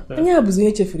 yeah.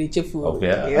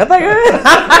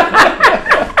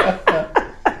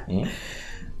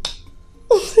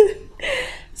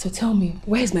 So tell me,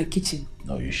 where's my kitchen?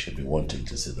 No, you should be wanting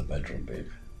to see the bedroom, babe.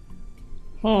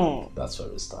 That's where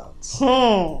it starts.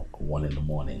 1 in the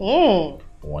morning.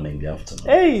 1 in the afternoon.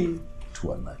 Hey!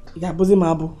 2 at night. Yeah, bosom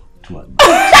mabu. 2 at night.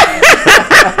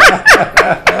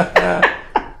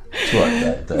 2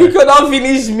 at night. You could not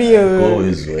finish me. Go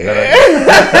his way.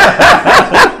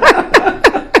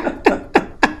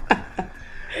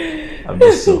 I'm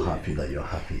just so happy that you're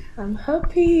happy. I'm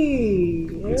happy.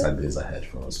 Greater days ahead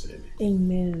for us, baby.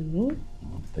 Amen.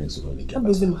 Things will only get That better.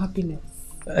 was him happiness.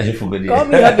 Call me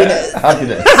happiness.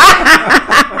 Happiness.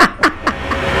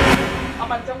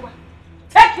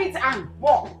 Take it and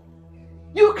walk.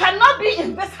 You cannot be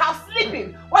in this house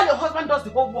sleeping while your husband does the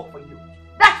whole work for you.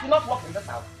 That will not work in this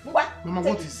house. Mama,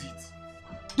 what is it?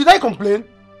 Did I complain?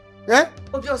 Eh?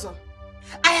 Obioso,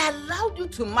 I allowed you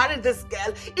to marry this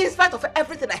girl in spite of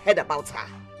everything I heard about her.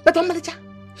 But Omalicha,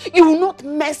 you will not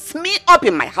mess me up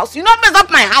in my house. You will not mess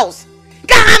up my house.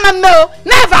 No,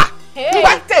 never. Hey.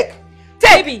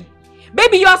 Take.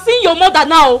 Baby, you are seeing your mother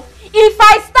now. If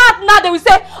I start now, they will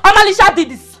say, Omalisha did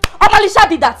this. Omalisha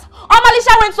did that.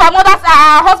 Omalisha went to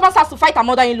her husband's house to fight her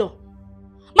mother-in-law.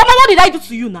 Mama, what did I do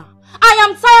to you now? I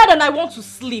am tired and I want to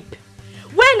sleep.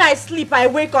 When I sleep, I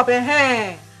wake up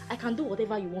and I can do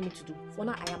whatever you want me to do. For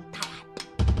now, I am tired.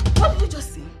 What did you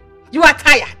just say? You are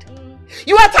tired.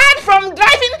 You are tired from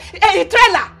driving a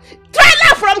trailer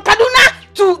from Kaduna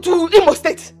to Imo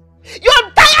State. You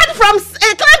are tired from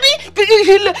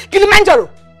climbing Kilimanjaro.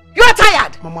 You are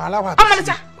tired. Mama, allow her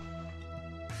to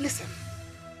Listen,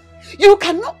 you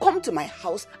cannot come to my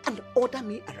house and order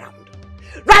me around.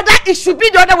 Rather, it should be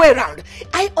the other way around.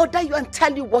 I order you and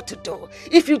tell you what to do.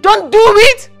 If you don't do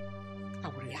it, I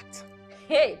will react.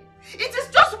 Hey, it is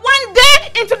just 1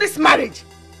 day into this marriage,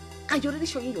 and you're already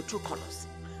showing your true colors.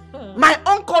 My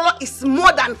own color is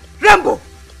more than rainbow.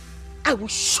 I will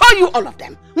show you all of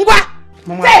them.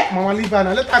 Mama, leave her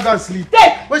now. Let her go and sleep.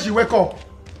 When she wake up,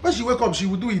 she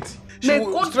will do it. She May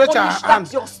will God stretch her punish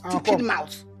hands. that your stupid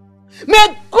mouth.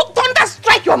 May God thunder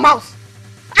strike your mouth.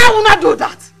 I will not do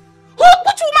that.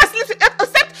 Which woman sleeps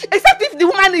except if the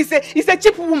woman is a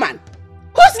cheap woman?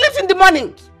 Who sleeps in the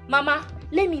morning? Mama,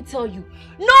 let me tell you,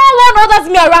 no one orders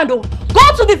me around. Go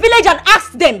to the village and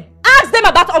ask them. Ask them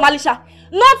about Omalisha.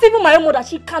 Not even my own mother.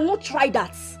 She cannot try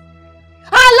that.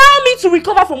 Allow me to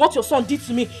recover from what your son did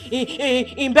to me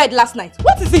in bed last night.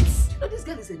 What is it? No, this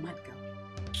girl is a mad girl.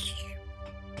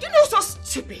 You know, so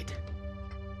stupid.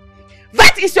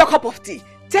 That is your cup of tea.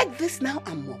 Take this now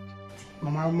and mop.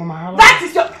 Mama. That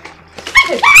is your...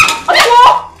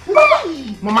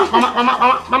 Mama.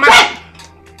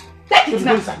 Take it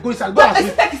now. Go inside. Go and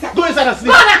sleep. Go inside and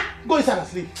sleep. Go inside and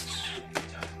sleep.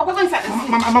 I'll go inside and sleep.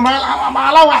 Mama,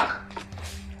 allow her.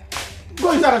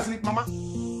 Go inside and sleep, Mama.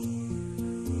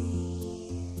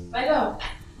 My love.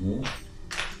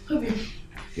 Obi,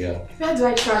 Yeah. where do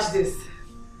I trash this?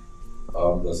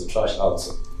 There's a trash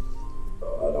outside.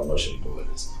 I'm not sure where it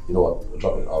is. You know what?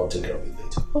 Drop it. I'll take care of it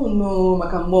later. Oh no,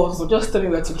 Makambo, so just tell me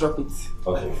where to drop it.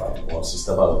 Okay, fine. Once you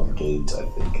step out of the gate, I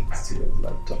think it's to your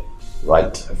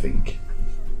right, I think.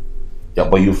 Yeah,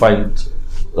 but you find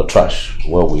the trash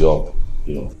where we are,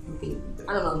 you know.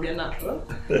 I don't know, we're not.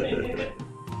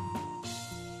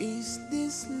 Is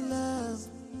this love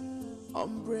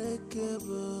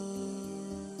unbreakable?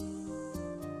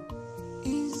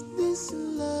 Is this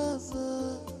love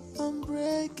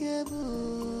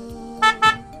unbreakable?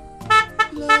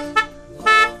 Love.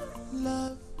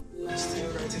 Still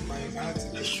writing my heart.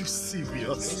 Are you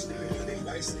serious?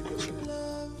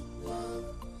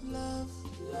 Love,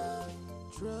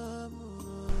 trouble.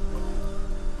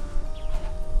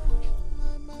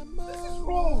 This is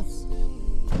Rose.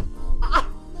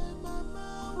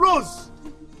 Rose.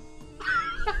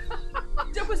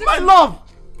 My love.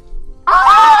 Oh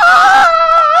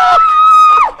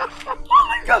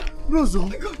my God. Rose. Oh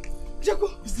my God. Jaco.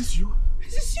 Is this you?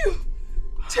 Is this you?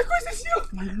 Jaco, is this you?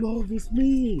 My love, is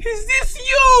me. Is this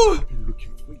you? I've been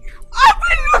looking for you. I've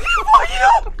been looking for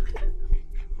you!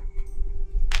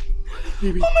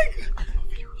 Baby. Oh my God. I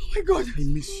love you. Oh my God. I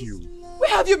miss you. Where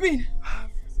have you been?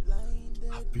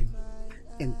 I've been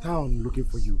in town looking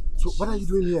for you. So what are you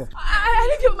doing here? I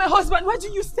live here with my husband. Where do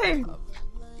you stay?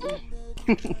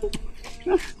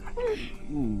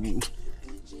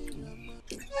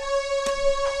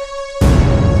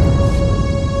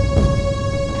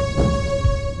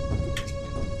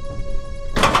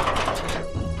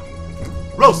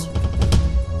 Rose!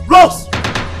 Rose!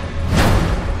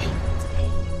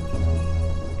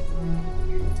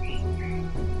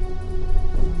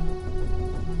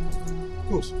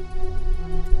 Rose.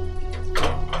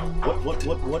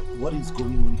 What is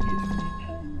going on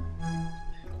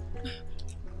here?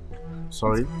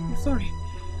 Sorry? I'm sorry.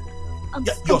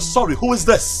 You're sorry. Who is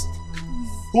this?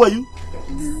 Who are you?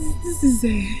 This is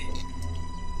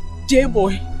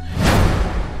J-Boy.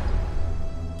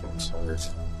 I'm sorry.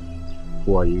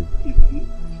 Who are you?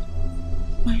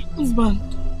 My husband.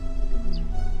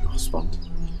 Your husband?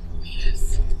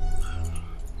 Yes.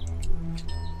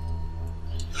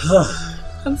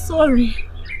 I'm sorry.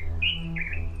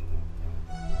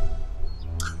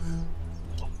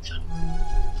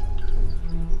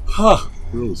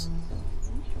 Rose.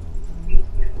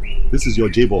 This is your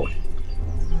J-Boy.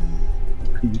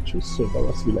 You just so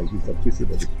embarrass me like this and face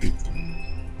it on the street.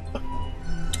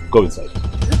 Go inside.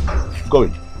 Go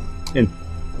in.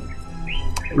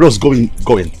 Rose, go in.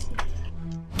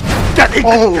 Get in!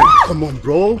 Oh, come on,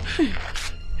 bro.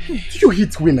 Do you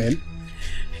hit women?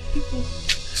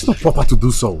 It's not proper to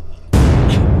do so.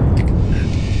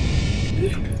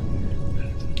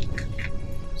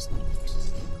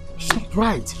 It's not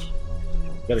right.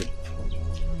 Get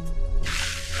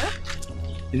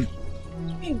in.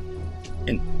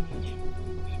 In.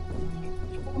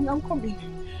 I'm coming.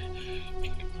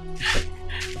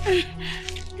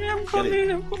 I'm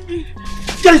coming.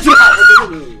 Get into the house!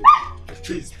 No.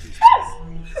 Please.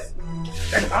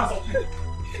 Get out of here.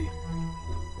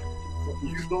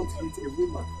 You don't hit a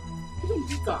woman. You don't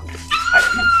hit her.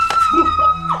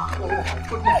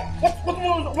 What's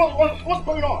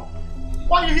going on?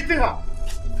 Why are you hitting her?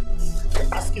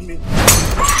 You're asking me.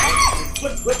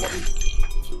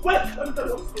 Wait, let me tell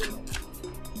you what's going on.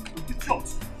 You idiot.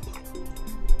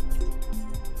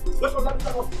 Let me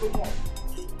tell you what's going on.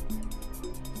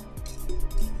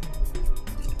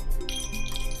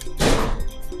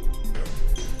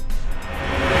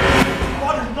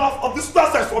 Enough of this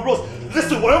nonsense from Rose.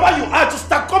 Listen, wherever you are, just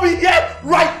start coming here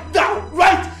right now.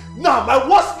 My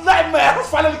worst nightmare has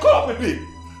finally caught up with me.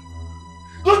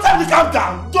 Don't tell me to calm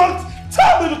down. Don't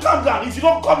tell me to calm down. If you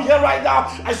don't come here right now,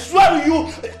 I swear to you,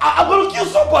 I'm going to kill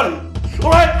somebody.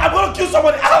 Alright? I'm going to kill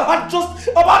somebody. I've had just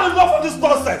about enough of this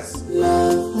nonsense.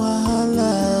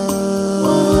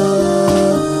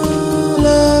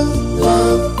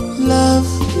 Love,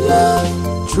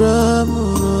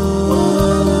 trouble.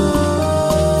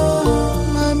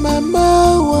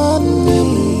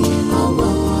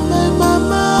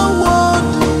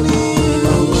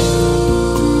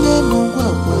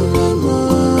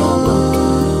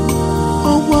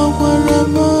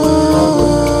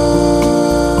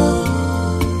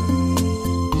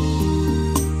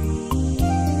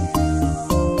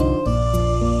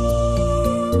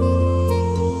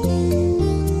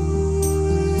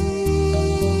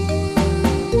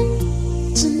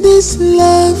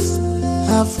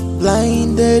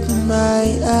 blinded my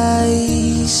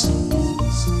eyes.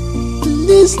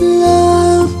 This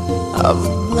love have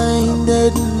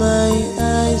blinded my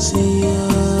eyes.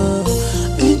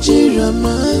 Ejira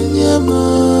manyama,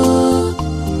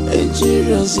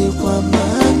 ejira zikwa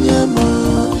manyama,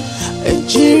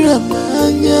 ejira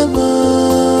manyama,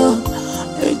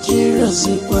 ejira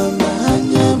zikwa